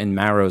 in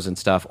marrows and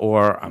stuff,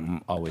 or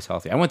I'm always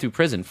healthy. I went through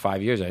prison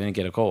 5 years. I didn't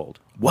get a cold.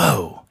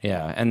 Whoa.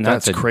 Yeah, and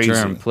that's a crazy.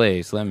 germ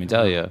place. Let me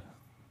tell you.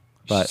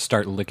 But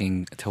Start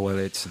licking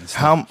toilets and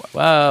stuff. How...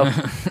 well,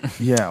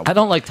 Yeah. I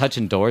don't like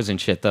touching doors and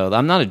shit though.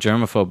 I'm not a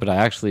germaphobe, but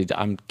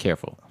I'm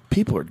careful.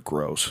 People are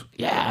gross.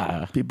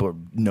 Yeah. People are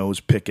nose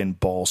picking,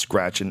 ball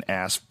scratching,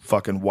 ass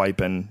fucking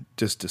wiping,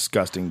 just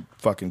disgusting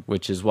fucking...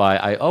 Which is why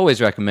I always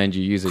recommend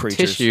you use a Creatures.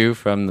 tissue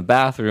from the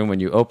bathroom when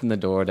you open the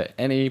door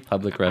to any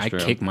public I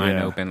restroom. kick mine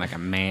Yeah. open like a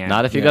man.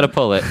 Not if you got to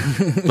pull it,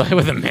 but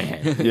with a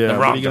man. Yeah, the what are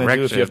wrong you going to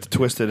do if direction. you have to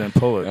twist it and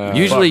pull it?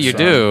 Usually Fuck, you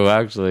son. do,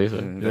 actually. So,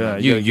 Yeah,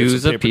 you gotta get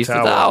use some a paper piece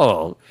of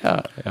towel.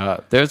 Yeah.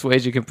 There's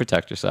ways you can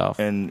protect yourself.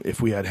 And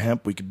if we had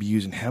hemp, we could be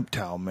using hemp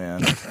towel,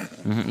 man.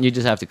 You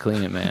just have to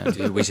clean it, man.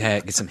 Dude, we should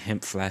get some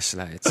hemp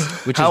flashlights.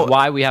 Which How- is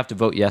why we have to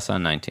vote yes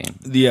on 19.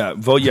 Yeah,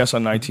 vote yes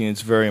on 19.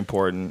 It's very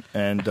important.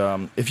 And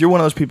if you're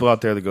one of those people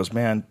out there that goes,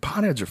 man,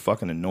 potheads are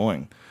fucking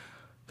annoying.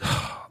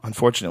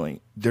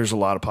 Unfortunately, there's a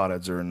lot of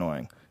potheads that are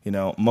annoying.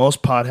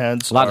 Most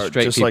potheads A lot of are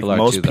straight just like people are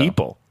most too, though.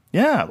 people.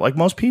 Yeah, like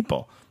most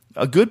people.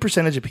 A good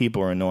percentage of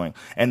people are annoying.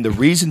 And the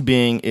reason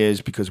being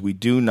is because we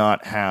do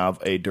not have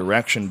a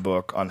direction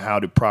book on how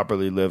to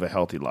properly live a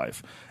healthy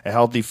life. A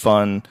healthy,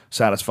 fun,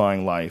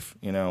 satisfying life.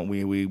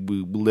 We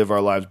live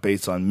our lives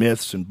based on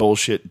myths and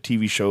bullshit and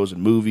TV shows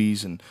and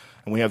movies, and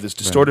we have this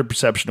distorted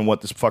perception of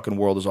what this fucking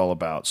world is all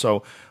about.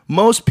 So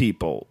most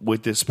people,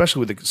 with this,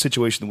 especially with the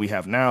situation that we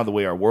have now, the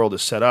way our world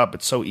is set up,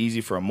 it's so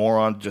easy for a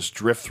moron to just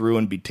drift through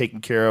and be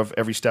taken care of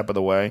every step of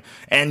the way,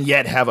 and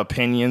yet have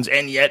opinions,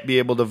 and yet be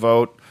able to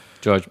vote.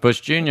 George Bush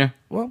Jr.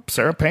 Well,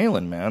 Sarah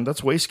Palin, man,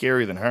 that's way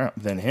scarier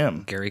than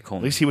him. Gary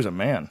Coleman. At least he was a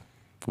man.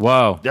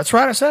 Whoa. That's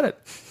right, I said it.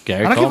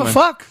 Gary I don't Coleman. give a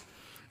fuck.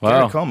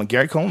 Wow.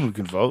 Gary Coleman who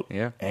can vote.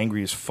 Yeah.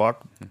 Angry as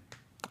fuck.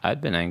 I'd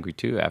been angry,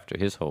 too, after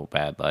his whole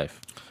bad life.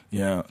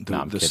 Yeah, No,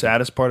 I'm the kidding.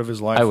 saddest part of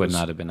his life I would was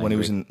not have been when he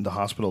was angry. in the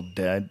hospital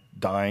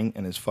dying,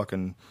 and his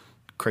fucking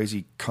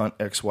crazy cunt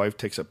ex-wife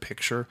takes a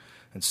picture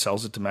and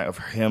sells it to of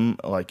him,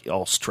 like,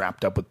 all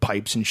strapped up with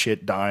pipes and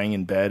shit, dying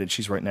in bed, and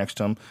she's right next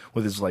to him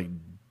with his, like,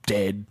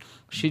 dead...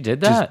 She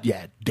did that?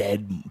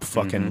 dead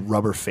fucking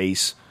rubber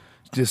face.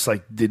 Just,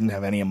 like, didn't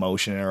have any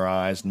emotion in her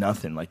eyes,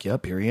 nothing. Like,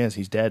 yep, here he is,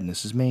 he's dead, and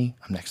this is me.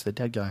 I'm next to the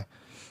dead guy.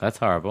 That's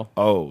horrible.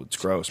 Oh, it's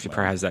gross, She man.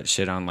 probably has that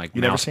shit on like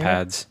You never mouse seen that?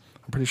 pads.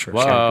 I'm pretty sure.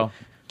 Whoa.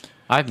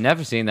 I've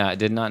never seen that. I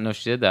did not know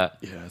she did that.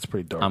 Yeah, it's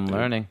pretty dark. I'm dude.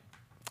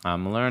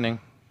 learning.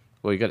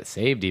 Well, you got it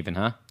saved even,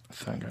 huh?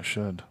 I think I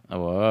should. Oh,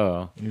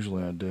 whoa.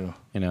 Usually I do.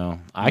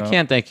 I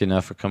can't thank you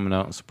enough for coming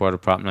out in support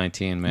of Prop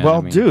 19, man.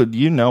 Well, dude,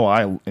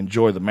 I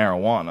enjoy the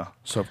marijuana,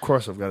 so of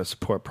course I've got to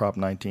support Prop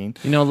 19.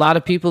 A lot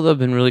of people have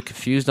been really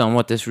confused on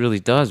what this really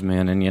does,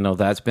 man, and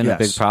that's been a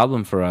big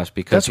problem for us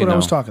because that's what I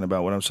was talking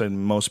about when I'm saying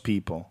most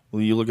people.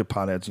 Well, you look at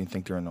potheads and you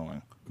think they're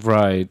annoying.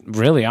 Right.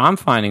 Really, I'm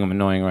finding them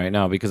annoying right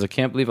now because I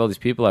can't believe all these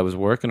people I was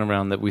working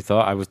around that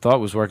I thought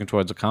was working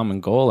towards a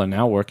common goal are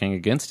now working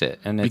against it.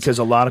 And because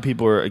a lot of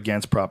people are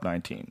against Prop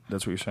 19.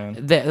 That's what you're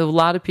saying? A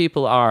lot of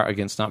people are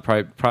against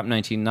Prop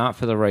 19, not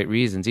for the right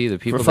reasons either.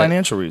 People for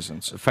financial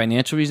reasons.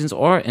 Financial reasons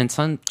and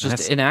some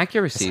just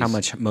inaccuracies. That's how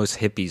much most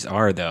hippies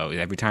are, though.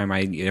 Every time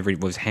I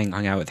was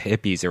hung out with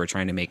hippies, they were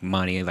trying to make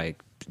money,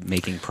 like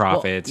making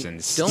profits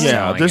and selling.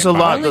 There's a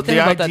lot.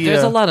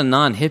 There's a lot of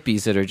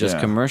non-hippies that are just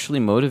commercially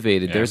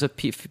motivated. Yeah. There's a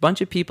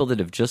bunch of people that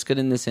have just got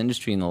in this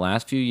industry in the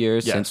last few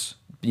years since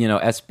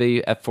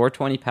SB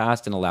F420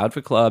 passed and allowed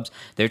for clubs.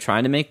 They're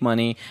trying to make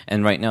money,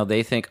 and right now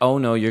they think, oh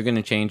no, you're going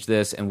to change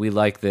this, and we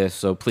like this,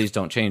 so please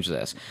don't change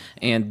this.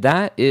 And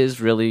that is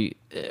really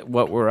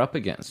what we're up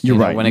against. You're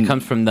right. When it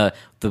comes from the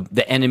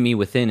enemy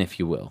within, if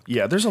you will.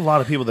 Yeah, there's a lot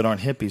of people that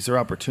aren't hippies. They're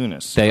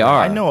opportunists. They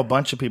are. I know a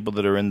bunch of people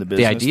that are in the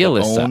business. The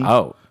idealists are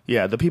out.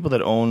 Yeah, the people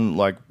that own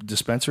like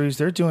dispensaries,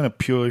 they're doing it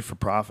purely for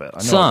profit.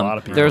 I know a lot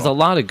of people. There's a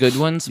lot of good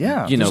ones.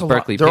 Yeah,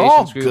 Berkeley they're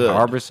all Patients Group, good.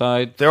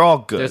 Harborside. They're all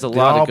good. There's a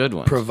lot of good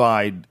ones.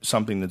 Provide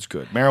something that's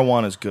good.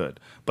 Marijuana is good,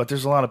 but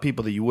there's a lot of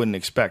people that you wouldn't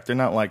expect. They're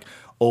not like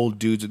old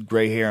dudes with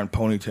gray hair and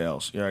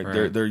ponytails.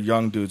 Right. They're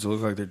young dudes that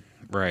look like they're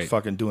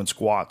fucking doing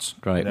squats.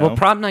 Right. Well,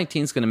 Prop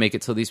 19 is going to make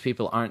it so these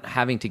people aren't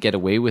having to get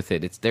away with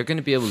it. They're going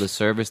to be able to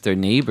service their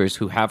neighbors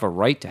who have a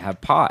right to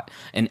have pot.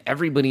 And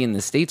everybody in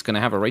the state's going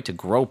to have a right to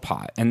grow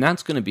pot. And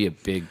that's going to be a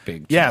big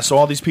change. Yeah, so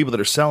all these people that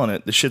are selling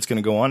it, the shit's going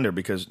to go under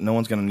because no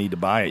one's going to need to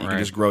buy it. You can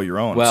just grow your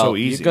own. Well, it's so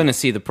easy. You're going to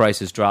see the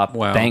prices drop,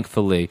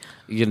 thankfully.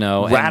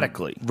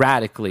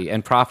 Radically.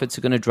 And profits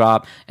are going to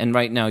drop. And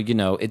right now,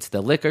 it's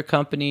the liquor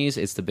companies,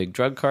 it's the big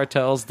drug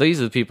cartels. These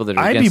are the people that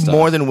are I'd against be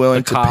more us. than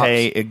willing The to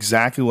pay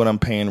exactly what I'm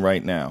paying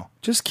right now.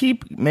 Just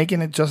keep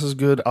making it just as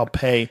good. I'll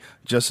pay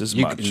just as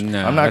much.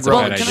 No, I'm not that's a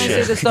growing bad Can I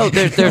idea. say this though?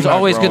 There's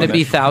always going to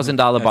be $1,000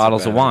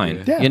 bottles of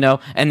wine, idea.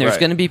 and there's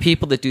going to be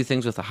people that do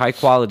things with a high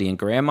quality. And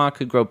grandma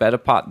could grow better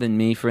pot than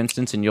me, for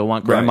instance, and you'll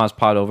want grandma's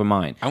pot over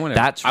mine.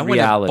 That's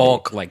reality. I want to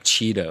bulk like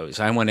Cheetos.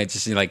 I want to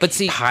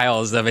just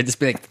piles of it. Just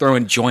be like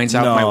throwing joints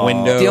out my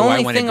window. The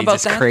only thing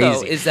about that crazy.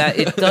 though is that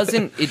it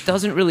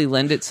doesn't really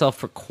lend itself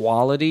for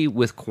quality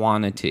with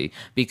quantity,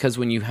 because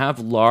when you have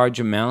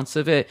large amounts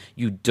of it,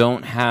 you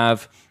don't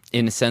have,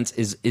 in a sense,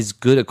 is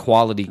good a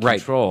quality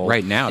control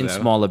right now in though.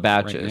 smaller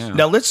batches. Right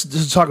Now let's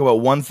just talk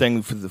about one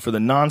thing for the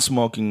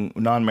non-smoking,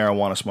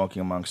 non-marijuana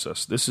smoking amongst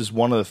us. This is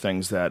one of the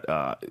things that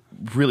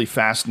really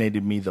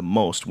fascinated me the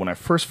most when I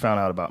first found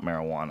out about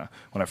marijuana.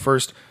 When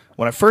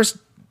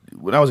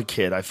I was a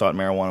kid, I thought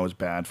marijuana was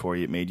bad for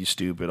you. It made you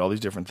stupid, all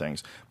these different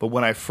things. But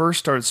when I first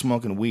started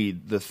smoking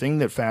weed, the thing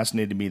that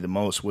fascinated me the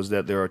most was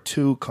that there are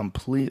two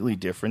completely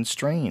different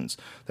strains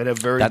that have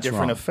very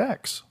different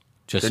effects.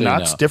 Just They're so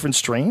not you know. different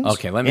strains.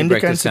 Okay, let me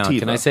Indica break this and down. sativa.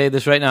 Can I say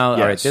this right now?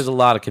 Yes. All right, there's a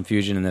lot of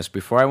confusion in this.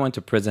 Before I went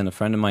to prison, a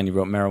friend of mine, he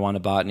wrote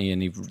Marijuana Botany, and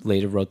he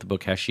later wrote the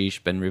book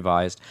Hashish, been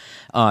revised.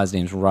 His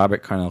name's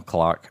Robert Carnell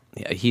Clark.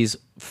 He's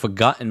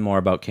forgotten more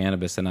about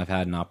cannabis than I've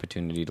had an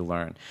opportunity to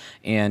learn.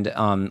 And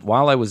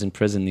while I was in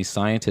prison, these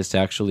scientists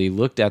actually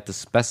looked at the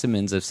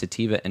specimens of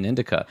sativa and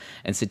indica.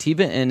 And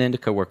sativa and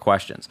indica were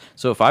questions.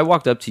 So if I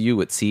walked up to you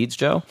with seeds,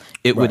 Joe,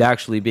 it would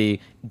actually be,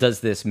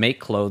 does this make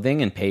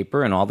clothing and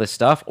paper and all this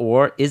stuff?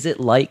 Or is it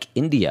like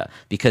India?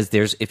 Because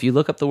if you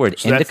look up the word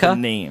So indica, that's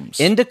the names.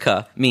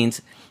 indica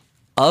means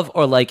of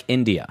or like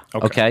India.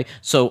 Okay.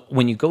 So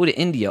when you go to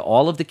India,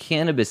 all of the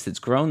cannabis that's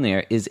grown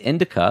there is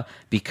indica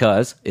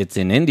because it's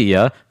in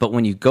India. But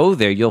when you go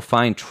there, you'll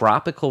find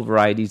tropical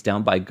varieties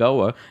down by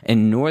Goa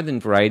and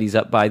northern varieties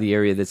up by the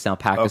area that's now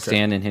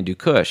Pakistan and Hindu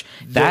Kush.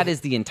 That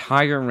is the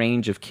entire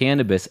range of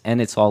cannabis, and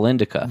it's all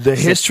indica. The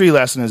history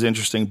lesson is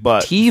interesting,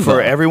 but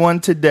for everyone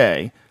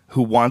today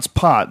who wants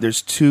pot,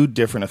 there's two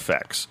different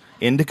effects.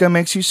 Indica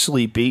makes you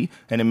sleepy,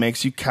 and it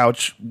makes you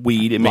couch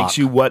weed. It makes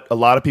you what a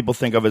lot of people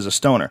think of as a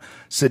stoner.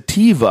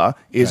 Sativa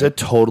is a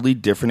totally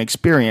different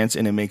experience,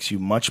 and it makes you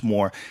much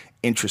more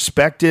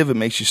introspective. It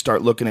makes you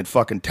start looking at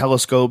fucking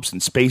telescopes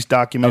and space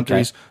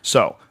documentaries. Okay.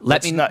 So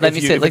Let me say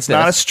it if like it's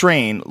not a this.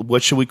 strain,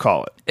 what should we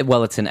call it?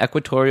 Well, it's an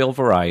equatorial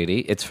variety.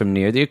 It's from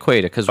near the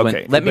equator. Because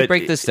let me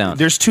break this down.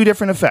 There's two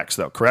different effects,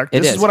 though, correct?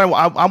 It This is what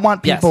I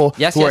want people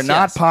who are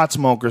not pot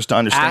smokers to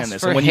understand Ask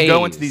this. for And when you go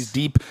haze. into these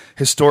deep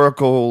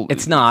historical...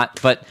 It's not,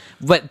 but think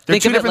two of it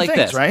different like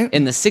things, this. right?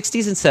 In the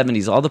 60s and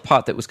 70s, all the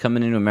pot that was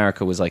coming into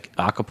America was like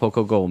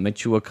Acapulco Gold,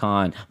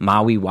 Michoacan,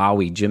 Maui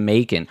Wowie,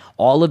 Jamaican.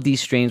 All of these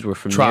strains were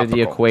from near the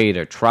the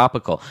equator,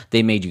 tropical.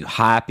 They made you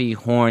happy,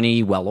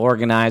 horny, well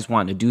organized,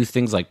 wanting to do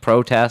things like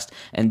protest.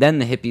 And then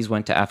the hippies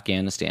went to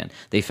Afghanistan.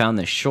 They found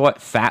this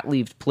short,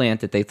 fat-leaved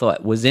plant that they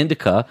thought was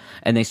indica,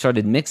 and they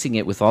started mixing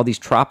it with all these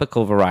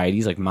tropical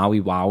varieties like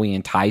Maui Wowie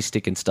and Thai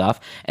stick and stuff,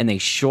 and they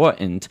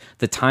shortened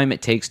the time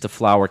it takes to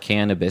flower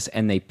cannabis,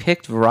 and they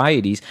picked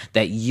varieties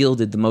that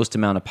yielded the most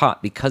amount of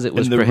pot because it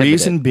was And the prohibited.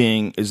 reason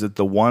being is that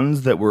the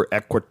ones that were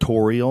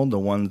equatorial, the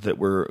ones that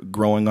were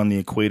growing on the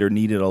equator,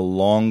 needed a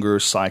longer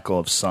cycle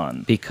of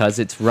sun. Because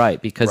it's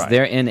right. Because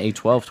they're in a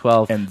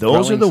 12-12 And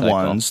those are the growing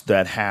cycle. ones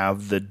that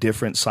have the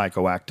different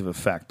psychoactive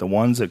effect. The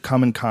ones that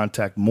come in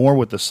contact more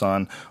with the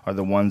sun are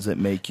the ones that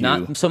make you...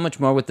 Not so much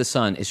more with the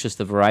sun. It's just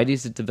the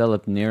varieties that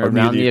develop near or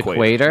near around the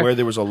equator where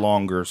there was a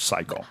longer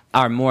cycle.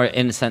 are more,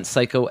 in a sense,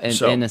 psycho, and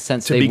So, in a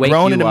sense, to they be wake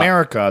grown you in up.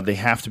 America, they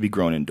have to be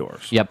grown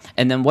indoors. Yep.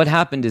 And then what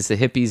happened is the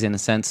hippies, in a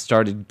sense,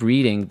 started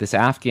breeding this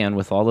Afghan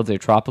with all of their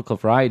tropical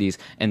varieties.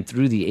 And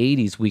through the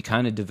 80s, we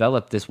kind of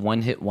developed this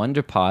one-hit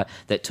wonder pot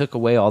that took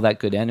away all that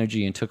good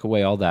energy and took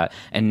away all that.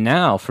 And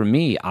now, for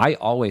me, I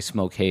always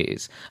smoke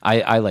haze.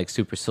 I like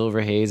super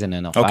silver haze and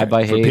then a 5x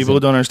haze. For people who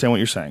and- don't understand what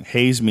you're saying,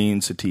 haze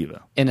means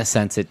sativa. In a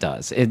sense, it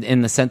does.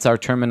 In the sense, our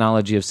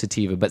terminology of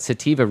sativa. But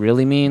sativa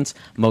really means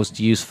most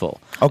useful.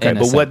 Okay, in a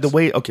but what the sense.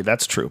 way? Okay,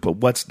 that's true.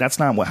 But that's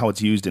not how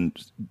it's used in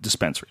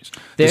dispensaries.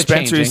 They're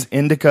Dispensaries, changing.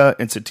 indica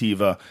and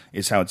sativa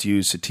is how it's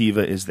used.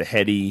 Sativa is the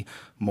heady,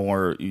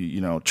 more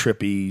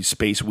trippy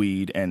space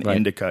weed, and Right.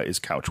 indica is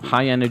couch weed.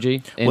 High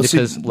energy, Well, see,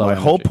 indica's low my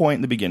energy. whole point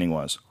in the beginning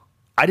was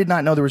I did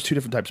not know there was two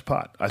different types of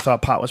pot. I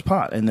thought pot was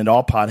pot, and then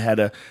all pot had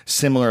a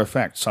similar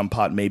effect. Some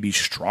pot may be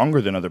stronger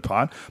than other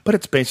pot, but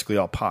it's basically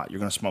all pot. You're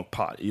going to smoke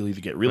pot. You'll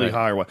either get really Right.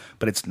 high or what,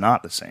 but it's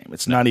not the same.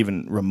 It's not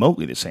even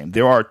remotely the same.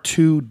 There are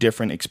two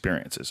different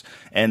experiences,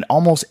 and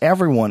almost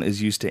everyone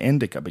is used to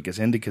indica because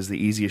indica is the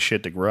easiest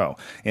shit to grow.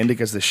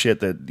 Indica is the shit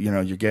that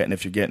you're getting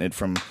if you're getting it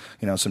from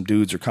some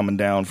dudes are coming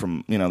down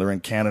from they're in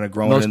Canada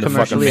growing Most it in the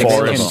commercially fucking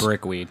available. forest.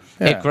 brickweed.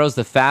 Yeah. It grows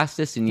the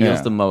fastest and yields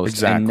Yeah, the most.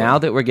 exactly. And now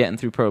that we're getting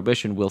through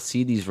Prohibition, we'll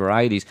see these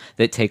varieties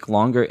that take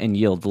longer and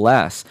yield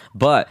less,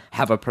 but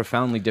have a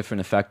profoundly different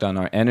effect on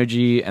our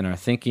energy and our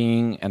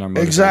thinking and our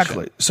motivation.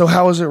 Exactly. So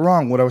how is it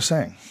wrong? What I was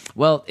saying.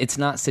 Well, it's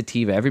not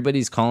sativa.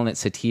 Everybody's calling it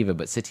sativa,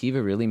 but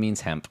sativa really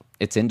means hemp.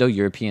 It's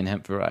Indo-European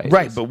hemp variety.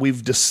 Right, but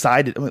we've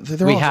decided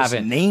they're We all just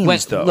haven't. names, When-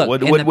 though.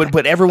 look,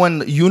 But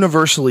everyone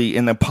universally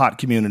in the pot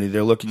community,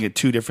 they're looking at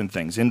two different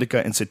things: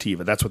 indica and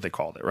sativa. That's what they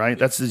called it, right?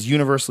 That's just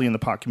universally in the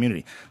pot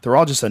community. They're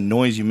all just a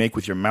noise you make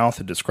with your mouth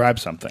to describe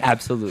something.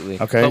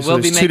 Absolutely. Okay, But so we'll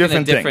be there's two making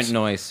different a different things.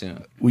 noise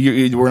soon.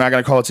 We're not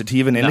going to call it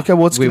sativa and indica.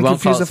 Well, it's We going to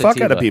won't confuse call the it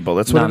fuck out of sativa. people.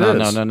 That's what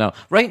it is. No.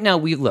 Right now,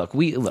 we look.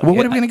 Well, what are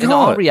we gonna in call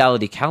all it?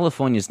 reality,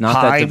 California's not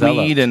that High developed.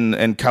 weed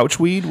and couch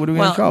weed. What are we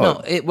going to call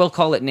no, it? we'll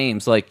call it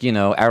names like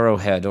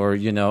Arrowhead or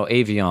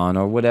Avion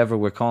or whatever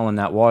we're calling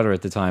that water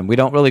at the time. We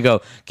don't really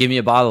go give me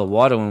a bottle of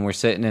water when we're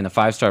sitting in a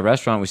 5-star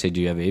restaurant. We say,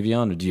 do you have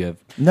Avion or do you have?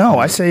 No,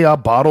 I say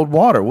bottled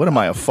water. What am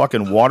I, a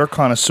fucking water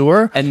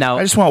connoisseur? And now-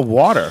 I just want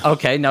water.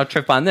 Okay, now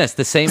trip on this.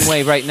 The same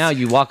way right now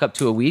you walk up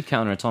to a weed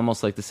counter, it's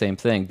almost like the same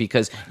thing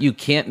because you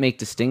can't make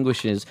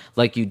distinguishes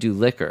like you do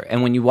liquor.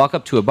 And when you walk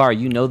up to a bar,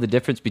 you know the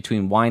difference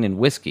between wine and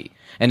whiskey.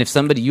 And if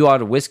you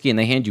order whiskey and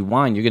they hand you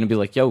wine, you're going to be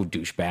like, yo,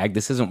 douchebag,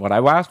 this isn't what I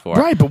asked for.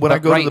 Right, but when I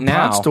go right to the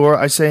now, pot store,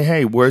 I say,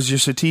 hey, where's your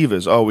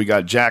sativas? Oh, we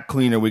got Jack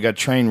Cleaner, we got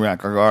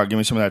Trainwreck. Or, give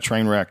me some of that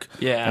Trainwreck.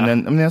 Yeah.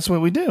 And then, that's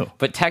what we do.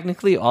 But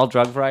technically, all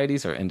drug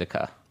varieties are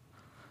indica.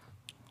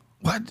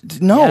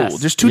 What? No, Yes.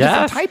 there's two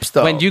different Yes. types,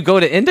 though. When you go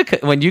to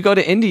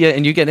India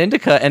and you get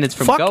indica and it's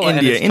from Fuck Goa and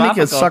India. it's India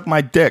tropical. suck my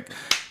dick.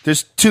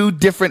 There's two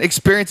different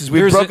experiences.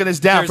 We've There's broken this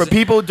down. For there's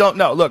people who don't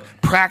know, look,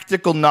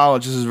 practical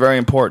knowledge, this is very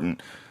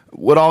important.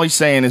 What all he's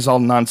saying is all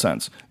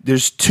nonsense.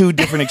 There's two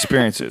different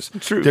experiences.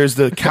 True. There's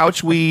the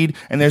couch weed,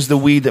 and there's the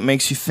weed that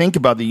makes you think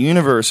about the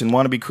universe and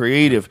want to be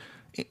creative.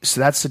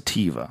 So that's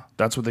sativa.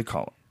 That's what they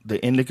call it.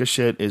 The indica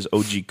shit is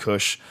OG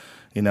Kush.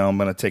 I'm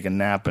going to take a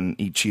nap and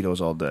eat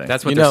Cheetos all day.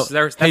 That's what You know,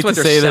 that's hate what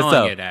to they're say this, selling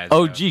though. it as.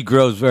 OG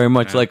grows very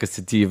much like a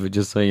sativa,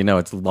 just so you know.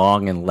 It's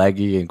long and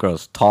leggy and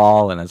grows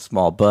tall and has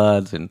small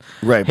buds. And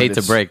Right, but hate to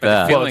it's- break but the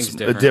that. feeling- well, it's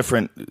feeling's a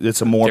different.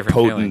 It's a more Different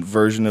potent feeling.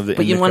 version of the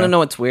But indica. you want to know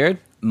what's weird?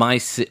 My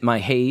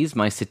haze,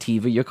 my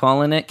sativa, you're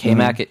calling it, came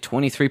back at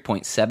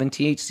 23.7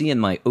 THC,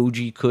 and my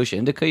OG Kush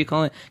indica, you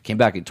call it, came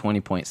back at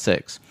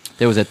 20.6.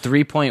 There was a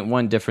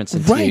 3.1 difference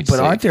in Right, THC. but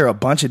aren't there a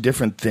bunch of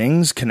different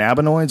things,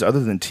 cannabinoids, other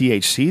than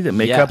THC, that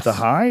make up Yes. the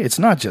high? It's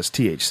not just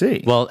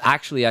THC. Well,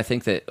 actually, I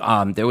think that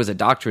there was a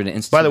doctorate at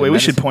Institute By the way, of we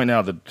should Medicine- point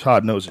out that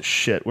Todd knows his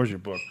shit. Where's your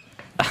book?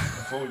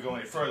 Before we go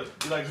any further,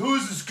 you're like,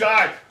 who's this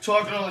guy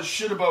talking all this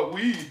shit about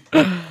weed?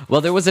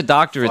 Well, there was a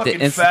doctorate at Fucking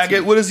the Institute.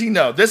 faggot. What does he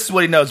know? This is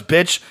what he knows,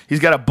 bitch.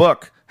 He's got a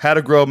book, How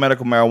to Grow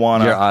Medical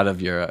Marijuana. You're out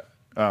of your...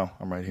 Oh,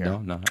 I'm right here.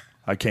 No.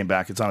 I came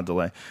back. It's on a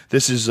delay.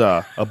 This is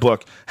a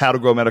book, How to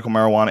Grow Medical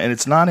Marijuana, and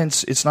it's not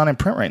in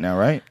print right now,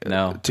 right?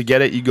 No. To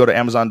get it, you go to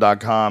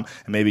Amazon.com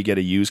and maybe get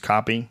a used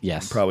copy.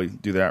 Yes. Probably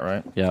do that,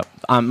 right? Yeah.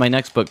 My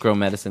next book, Grow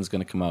Medicine, is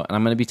going to come out, and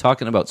I'm going to be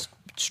talking about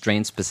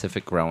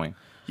strain-specific growing.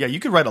 Yeah, you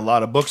could write a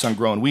lot of books on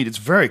growing weed. It's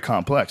very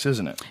complex,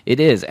 isn't it? It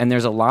is, and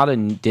there's a lot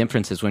of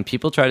differences. When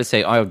people try to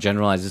say, "Oh,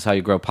 generalize this is how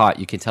you grow pot,"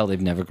 you can tell they've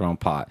never grown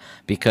pot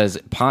because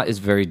pot is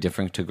very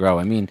different to grow.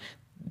 I mean,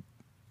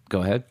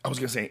 go ahead. I was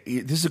going to say,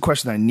 this is a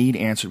question that I need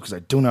answered because I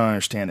do not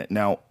understand it.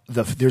 Now,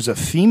 there's a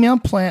female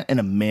plant and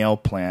a male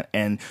plant,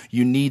 and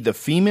you need the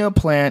female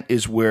plant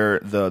is where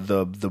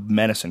the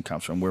medicine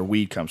comes from, where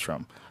weed comes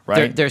from,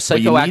 right? There's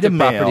But you need a psychoactive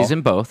male. properties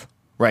in both.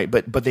 Right,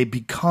 but they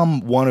become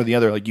one or the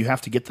other. Like, you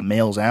have to get the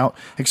males out.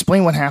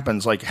 Explain what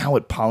happens, like how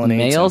it pollinates.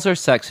 Males are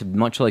sexed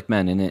much like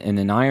men, and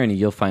an irony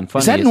you'll find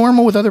funny. Is that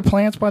normal with other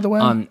plants, by the way?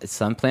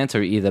 Some plants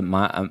are either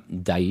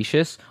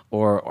dioecious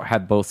or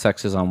have both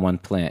sexes on one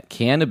plant.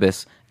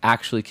 Cannabis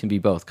actually can be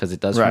both because it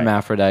does Right.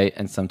 hermaphrodite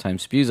and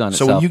sometimes spews on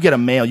So itself. when you get a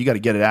male, you got to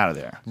get it out of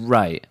there.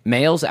 Right.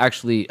 Males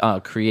actually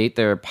create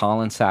their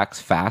pollen sacs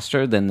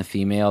faster than the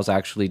females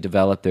actually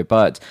develop their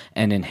buds.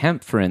 And in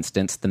hemp, for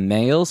instance, the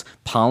males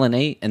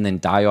pollinate and then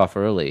die off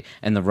early.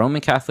 And the Roman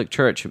Catholic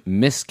Church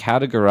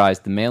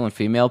miscategorized the male and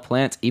female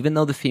plants, even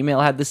though the female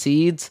had the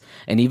seeds,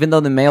 and even though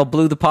the male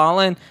blew the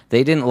pollen,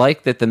 they didn't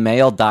like that the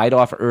male died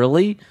off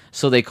early,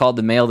 so they called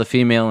the male the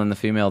female and the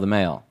female the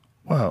male.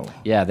 Whoa.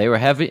 Yeah, they were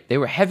heavy. They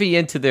were heavy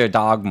into their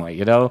dogma.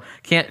 You know,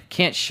 can't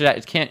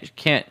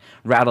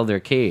rattle their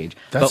cage.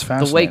 That's but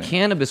fascinating. The way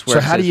cannabis works. So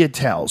how do is- you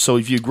tell? So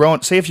if you've grown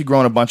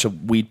a bunch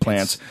of weed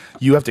plants,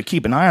 you have to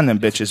keep an eye on them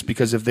bitches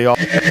because if they all.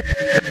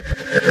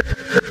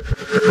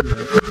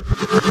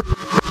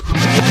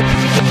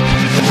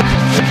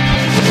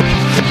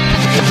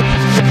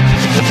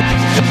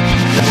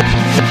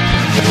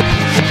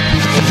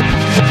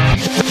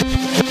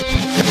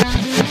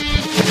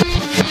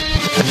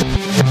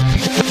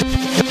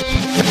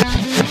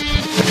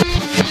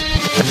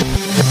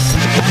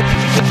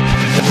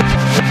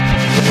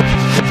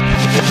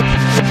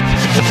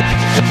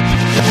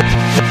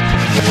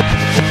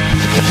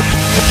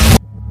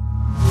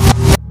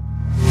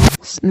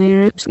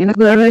 Snerips in a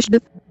garage.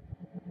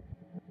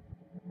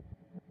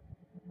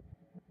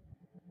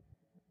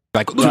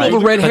 Like, look at all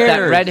the red But hair.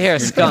 that red hair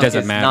skunk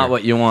doesn't is matter. not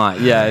what you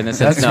want. Yeah, in a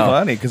sense, That's no.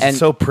 funny because And- it's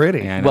so pretty.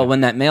 Yeah, I know. Well,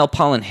 when that male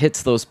pollen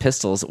hits those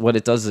pistils, what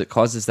it does is it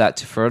causes that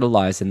to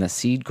fertilize, and the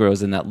seed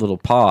grows in that little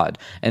pod.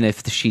 And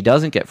if she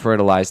doesn't get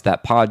fertilized,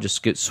 that pod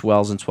just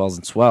swells and swells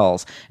and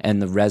swells,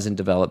 and the resin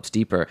develops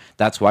deeper.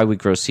 That's why we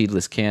grow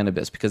seedless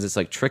cannabis, because it's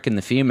like tricking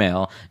the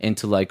female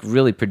into like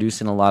really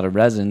producing a lot of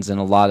resins and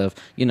a lot of,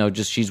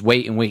 just she's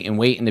waiting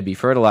to be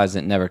fertilized,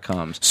 and it never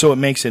comes. So it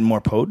makes it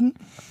more potent?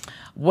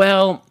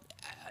 Well,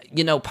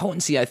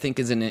 potency, I think,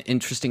 is an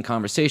interesting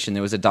conversation.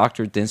 There was a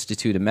doctor at the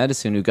Institute of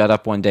Medicine who got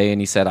up one day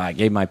and he said, I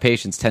gave my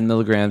patients 10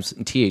 milligrams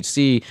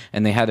THC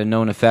and they had a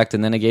known effect,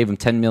 and then I gave them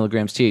 10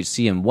 milligrams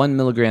THC and 1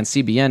 milligram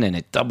CBN, and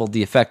it doubled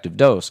the effective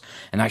dose.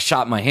 And I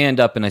shot my hand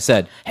up and I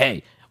said,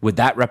 hey, would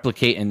that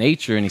replicate in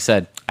nature? And he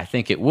said, I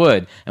think it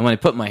would. And when I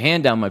put my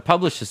hand down, my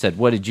publisher said,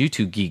 what did you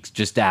two geeks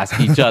just ask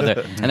each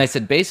other? And I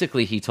said,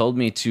 basically, he told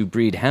me to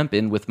breed hemp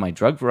in with my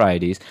drug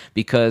varieties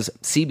because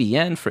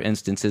CBN, for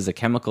instance, is a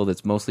chemical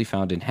that's mostly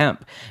found in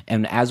hemp.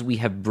 And as we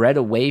have bred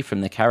away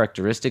from the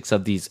characteristics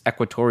of these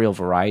equatorial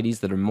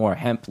varieties that are more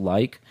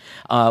hemp-like,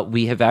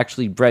 we have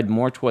actually bred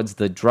more towards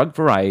the drug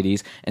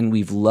varieties, and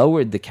we've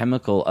lowered the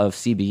chemical of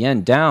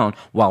CBN down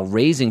while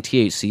raising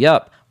THC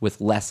up with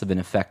less of an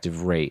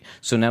effective rate.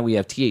 So now we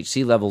have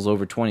THC levels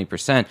over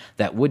 20%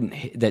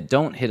 that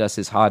don't hit us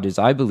as hard as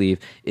I believe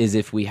is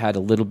if we had a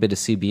little bit of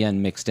CBN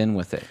mixed in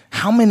with it.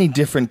 How many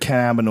different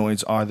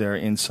cannabinoids are there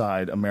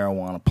inside a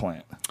marijuana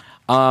plant?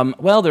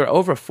 Well, there are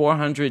over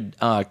 400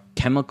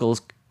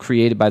 chemicals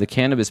created by the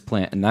cannabis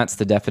plant, and that's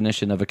the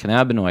definition of a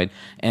cannabinoid.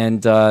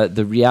 And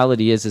the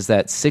reality is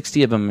that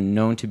 60 of them are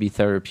known to be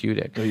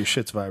therapeutic. Oh, your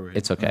shit's vibrating.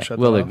 It's okay. Shut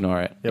We'll that off?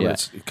 ignore it. Yeah, Yeah.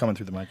 but it's coming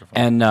through the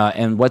microphone.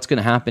 And what's going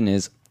to happen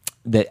is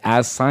that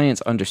as science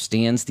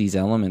understands these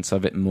elements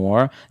of it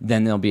more,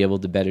 then they'll be able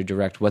to better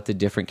direct what the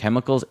different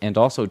chemicals and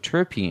also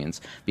terpenes,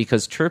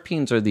 because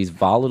terpenes are these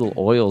volatile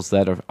oils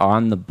that are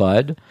on the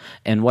bud,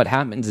 and what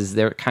happens is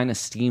they're kind of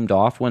steamed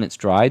off when it's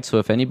dried. So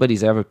if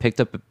anybody's ever picked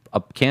up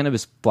a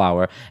cannabis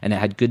flower and it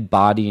had good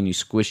body and you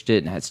squished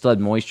it and it still had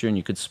moisture and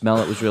you could smell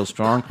it was real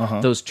strong,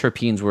 those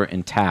terpenes were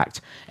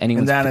intact.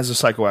 And that has a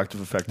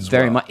psychoactive effect as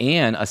Very well. much,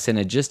 and a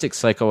synergistic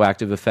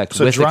psychoactive effect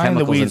So with the drying the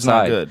chemicals weed's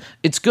not inside. good?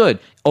 It's good.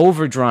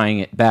 Over drying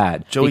it,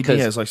 bad. Joey because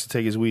Diaz likes to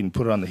take his weed and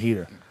put it on the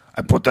heater.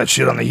 I put that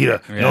shit on the heater.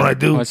 You know what I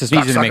do? Well, it's just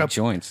easy to make Cocksucker?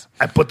 joints.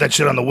 I put that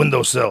shit on the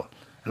windowsill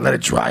and let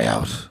it dry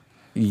out.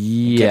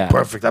 yeah,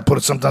 Perfect.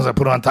 Sometimes I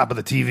put it on top of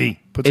the TV.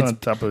 Puts it on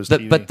top of his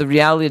TV. But the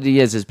reality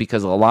is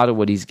because a lot of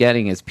what he's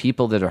getting is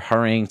people that are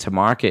hurrying to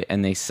market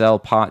and they sell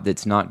pot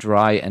that's not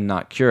dry and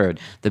not cured.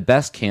 The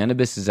best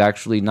cannabis is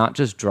actually not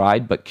just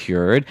dried but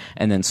cured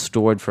and then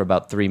stored for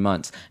about 3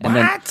 months. And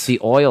then What?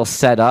 the oil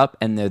set up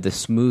and they're the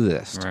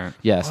smoothest. Right.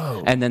 Yes.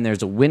 And then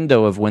there's a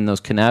window of when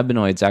those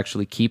cannabinoids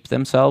actually keep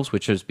themselves,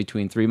 which is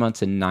between 3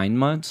 months and 9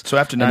 months. So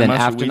after 9 and then months,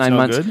 your after weed's 9 no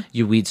months, good?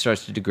 your weed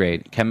starts to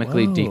degrade,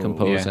 chemically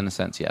decompose Yeah. in a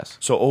sense, yes.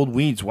 So old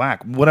weed's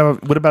whack. What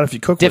about if you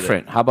cook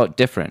Different. How about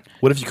different? with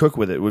it? What if you cook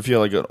with it? What if you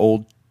have like an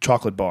old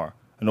chocolate bar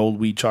An old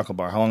weed chocolate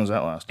bar. How long does that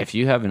last? If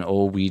you have an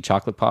old weed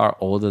chocolate bar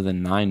older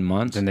than 9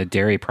 months, Then the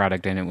dairy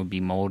product in it would be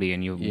moldy,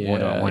 and you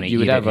wouldn't want to eat it. you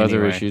would have other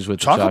anyway. issues with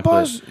the Chocolate chocolate.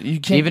 bars? You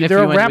can't. Even if they're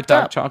you went with wrapped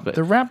dark up. chocolate.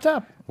 They're wrapped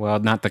up. Well,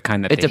 not the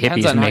kind that It the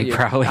depends hippies on how make, you.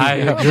 probably. I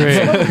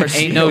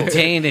agree. Ain't no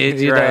tainted,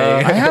 you know.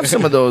 I have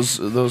some of those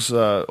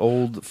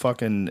old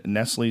fucking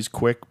Nestle's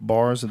Quick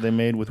bars that they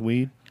made with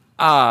weed.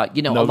 A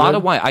No lot good?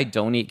 of why I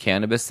don't eat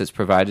cannabis that's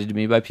provided to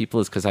me by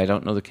people is because I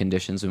don't know the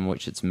conditions in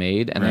which it's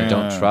made, and I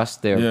don't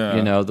trust their,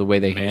 the way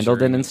they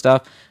handled it and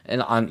stuff.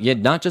 And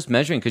not just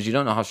measuring, because you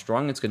don't know how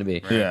strong it's going to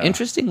be. Yeah.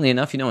 Interestingly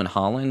enough, in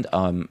Holland,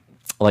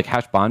 like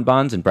hash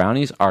bonbons and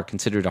brownies are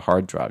considered a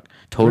hard drug.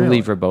 Totally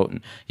Really?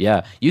 verboten.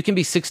 Yeah, you can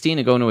be 16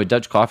 and go into a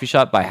Dutch coffee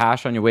shop, buy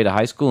hash on your way to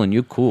high school, and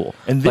you're cool.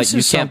 And this but you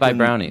is can't buy something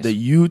brownies. that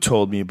you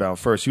told me about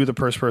first. You were the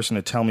first person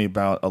to tell me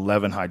about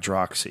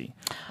 11-hydroxy,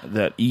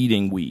 that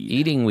eating weed.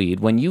 Eating weed.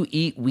 When you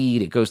eat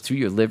weed, it goes through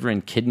your liver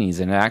and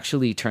kidneys, and it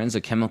actually turns a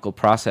chemical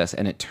process,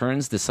 and it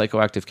turns the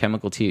psychoactive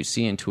chemical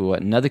THC into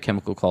another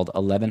chemical called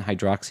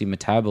 11-hydroxy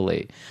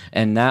metabolate.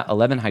 And that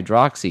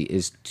 11-hydroxy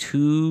is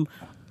 2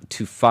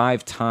 to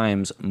 5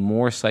 times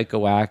more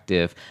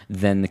psychoactive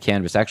than the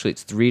cannabis. Actually,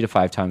 it's 3 to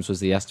 5 times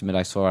was the estimate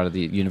I saw out of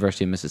the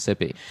University of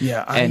Mississippi.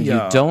 Yeah, and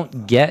you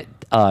don't get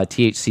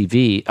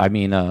THCV,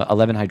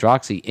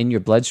 11-hydroxy in your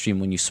bloodstream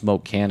when you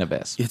smoke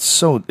cannabis. It's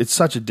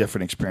such a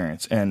different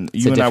experience. And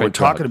It's you a and I were different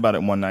drug. talking about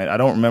it one night. I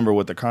don't remember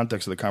what the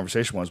context of the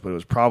conversation was, but it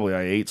was probably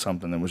I ate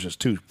something that was just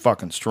too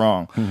fucking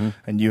strong,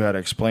 and you had to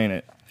explain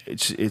it.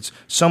 It's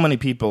so many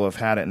people have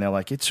had it and they're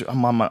like,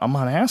 I'm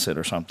on acid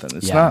or something.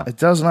 It's not. It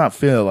does not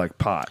feel like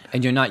pot.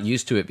 And you're not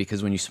used to it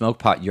because when you smoke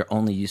pot, you're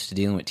only used to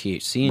dealing with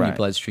THC in your Right.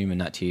 bloodstream and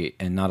not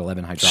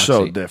 11-hydroxy.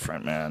 So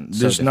different, man.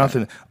 There's different.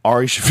 nothing.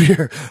 Ari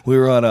Shafir, we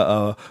were on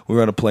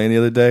a plane the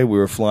other day. We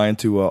were flying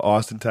to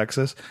Austin,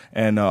 Texas,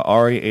 and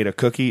Ari ate a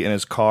cookie in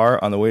his car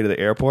on the way to the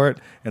airport.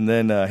 And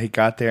then he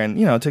got there, and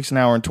it takes an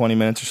hour and 20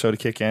 minutes or so to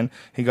kick in.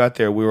 He got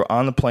there. We were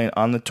on the plane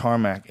on the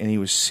tarmac, and he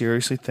was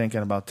seriously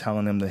thinking about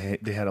telling him they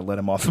had to let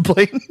him off the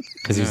plane.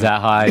 Because he's that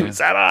high. He was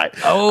that high.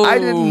 Oh, I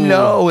didn't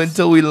know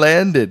until we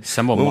landed.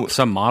 Some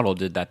model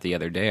did that the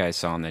other day. I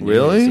saw on the news.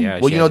 Really? Yeah,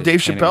 Well, she had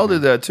Dave a panic Chappelle attack.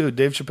 did that too.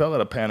 Dave Chappelle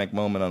had a panic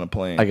moment on a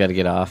plane. I got to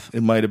get off.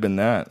 It might have been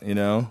that,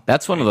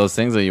 That's one of those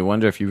things that you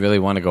wonder if you really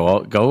want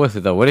to go with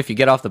it, though. What if you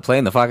get off the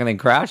plane, the fucking thing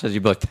crashes?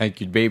 You'd be like,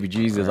 thank you, baby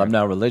Jesus, I'm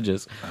now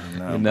religious.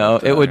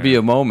 It would be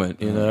a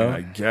moment,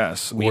 I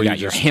guess. We Or got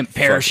you your just hemp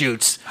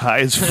parachutes. high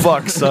as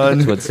fuck, son.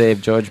 That's what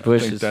saved George I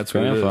Bush's think that's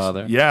what it is.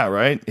 grandfather. Yeah,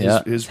 right?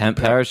 His hemp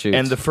parachutes.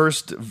 And the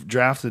first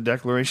draft of the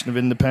Declaration of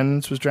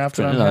Independence was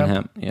drafted on Printed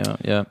hemp.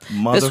 Yeah.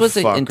 This was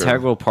an Motherfucker.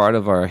 integral part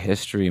of our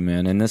history,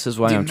 man, and this is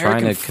why The I'm trying to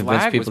American convince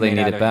flag people was they made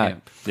need out it of back.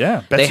 hemp.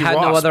 Yeah, They Betsy had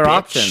Ross, no other bitch.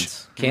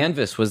 options.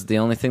 Canvas was the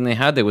only thing they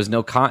had. There was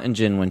no cotton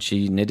gin when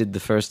she knitted the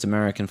first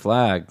American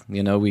flag.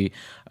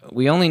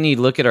 We only need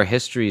look at our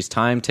history's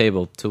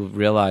timetable to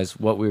realize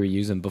what we were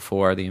using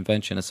before the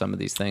invention of some of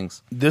these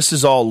things. This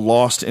is all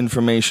lost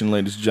information,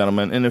 ladies and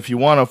gentlemen. And if you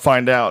want to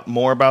find out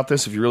more about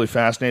this, if you're really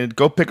fascinated,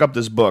 go pick up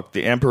this book,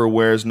 The Emperor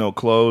Wears No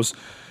Clothes.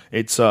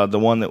 It's the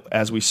one that,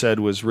 as we said,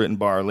 was written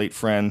by our late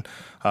friend,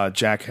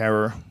 Jack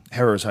Herer.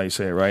 Herer is how you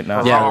say it, right?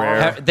 Not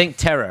Herrera. Think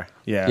terror.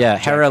 Yeah, Yeah,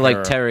 Jack Hera like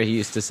Herer. terror, he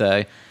used to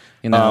say.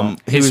 He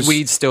His was-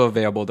 weed's still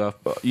available, though.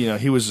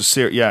 he was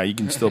you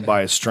can still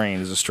buy a strain.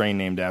 There's a strain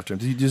named after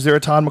him. Is there a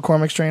Todd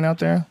McCormick strain out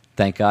there?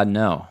 Thank God,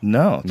 no.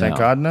 No. Thank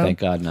God, no. Thank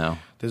God, no.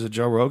 There's a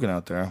Joe Rogan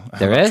out there. I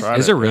There haven't is? tried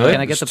Is it. there really?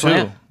 Can I get There's the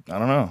plant? two. I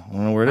don't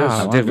know where it is.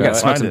 Oh, dude, we gotta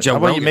smoke Find some it. Joe How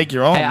about you Rogan? make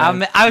your own? Hey,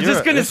 man? I was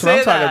just gonna That's what I'm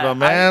say talking that. about,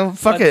 man.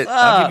 Fuck what's it.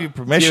 I'll up? give you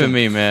permission. You and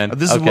me, man.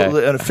 This is Okay.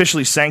 what an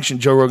officially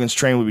sanctioned Joe Rogan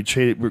strain would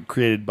be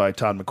created by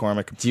Todd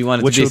McCormick. Do you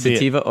want it which to be would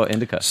sativa or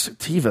indica?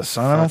 Sativa,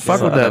 son. I don't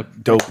fuck with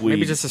that dope weed.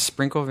 Maybe just a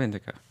sprinkle of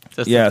indica.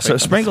 Just yeah, a so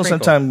sprinkle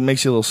Sprinkle. sometimes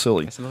makes you a little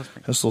silly. Just a little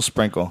sprinkle. Just a little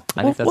sprinkle.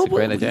 I think that's a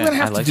great idea. We're gonna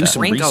have I to like do that. some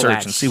Sprinkle research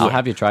that. and see I'll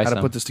have you try how to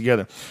some. put this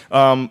together.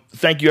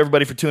 Thank you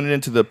everybody for tuning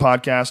into the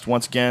podcast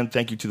once again.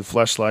 Thank you to the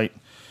Fleshlight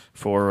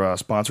for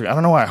sponsoring. I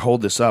don't know why I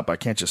hold this up. I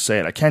can't just say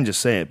it. I can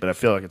just say it, but I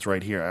feel like it's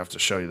right here. I have to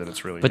show you that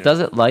it's really. But here. does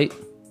it light?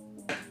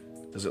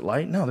 Does it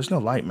light? No, there's no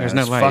light, man. There's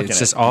no It's light. fucking It's it.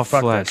 just all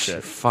Fuck that flesh.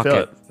 shit. Fuck Feel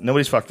it.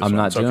 Nobody's fucked this I'm one.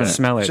 not It's doing okay. it.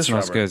 Smell it. It's It just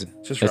smells rubber. good.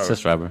 It's just It's rubber.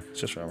 just rubber. It's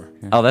just rubber.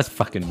 Oh, that's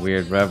fucking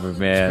weird rubber,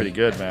 man. Pretty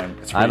good, man.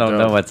 It's I pretty don't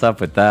dope. know what's up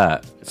with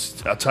that.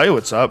 I'll tell you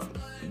what's up.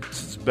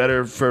 It's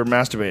better for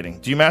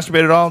masturbating. Do you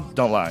masturbate at all?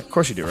 Don't lie. Of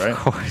course you do, right? Of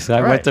course,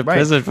 I went to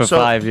prison for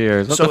 5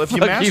 years. What So the if you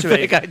fuck masturbate,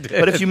 think I did?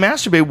 but if you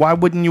masturbate, why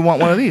wouldn't you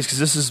want one of these? Because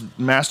this is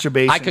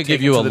masturbation. I could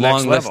give taken you to a the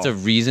next long list level.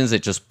 of reasons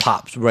it just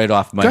pops right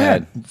off my Go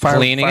head. ahead. Fire,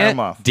 Cleaning fire it, them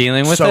off.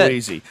 dealing with so it.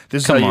 easy.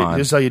 This is Come how on.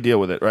 this is how you deal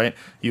with it, right?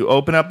 You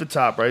open up the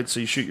top, right? So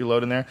you shoot your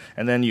load in there,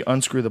 and then you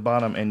unscrew the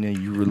bottom, and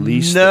then you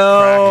release the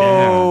crack.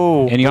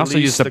 No. And you also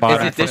Release use the the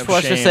bottom. Is it crack.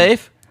 dishwasher Shame.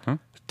 safe?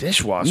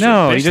 Dishwasher. No,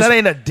 bitch. you just- That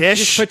ain't a Just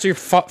dish. put your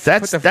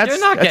That's You're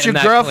not that's your getting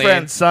that girlfriend,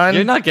 clean. son.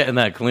 You're not getting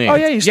that clean. Oh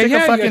yeah, you stick a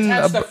fucking you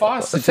attach the a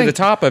faucet to thing. the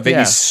top of it.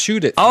 Yeah. You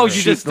shoot it. Oh, through.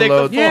 you just the stick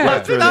load- the yeah,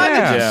 faucet through on it. it.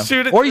 Yeah.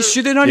 Shoot it. Or you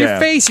shoot it on Yeah. your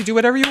face. You do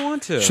whatever you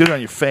want to. Shoot it on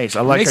your face.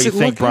 I like Makes how you it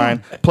think, look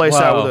Brian. good. Play us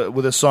Wow. out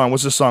with a song.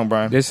 What's the song,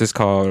 Brian? This is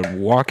called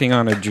 "Walking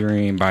on a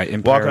Dream" by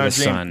Empire Walking on of a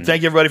the Dream. Sun.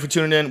 Thank you, everybody, for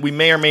tuning in. We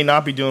may or may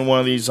not be doing one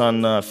of these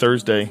on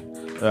Thursday.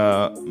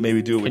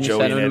 Maybe do it with Can you Joey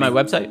send and them to Eddie.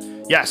 my website?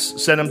 Yes,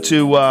 send them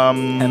to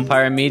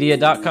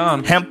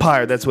EmpireMedia.com.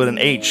 Hempire. That's with an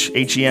H,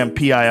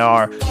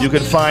 Hempir. You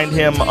can find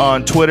him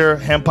on Twitter,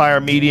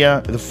 Hempire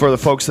Media. For the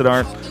folks that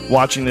aren't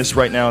watching this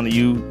right now on the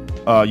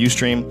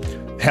UStream,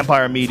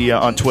 Hempire Media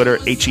on Twitter,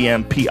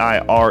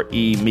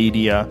 Hempire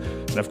Media.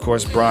 And of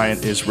course, Brian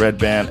is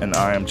Redban, and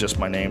I am just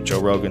my name, Joe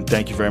Rogan.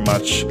 Thank you very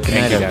much.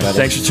 Thank you, guys.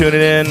 Thanks for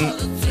tuning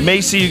in.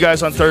 May see you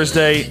guys on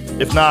Thursday.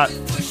 If not,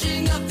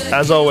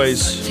 as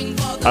always,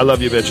 I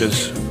love you,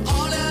 bitches.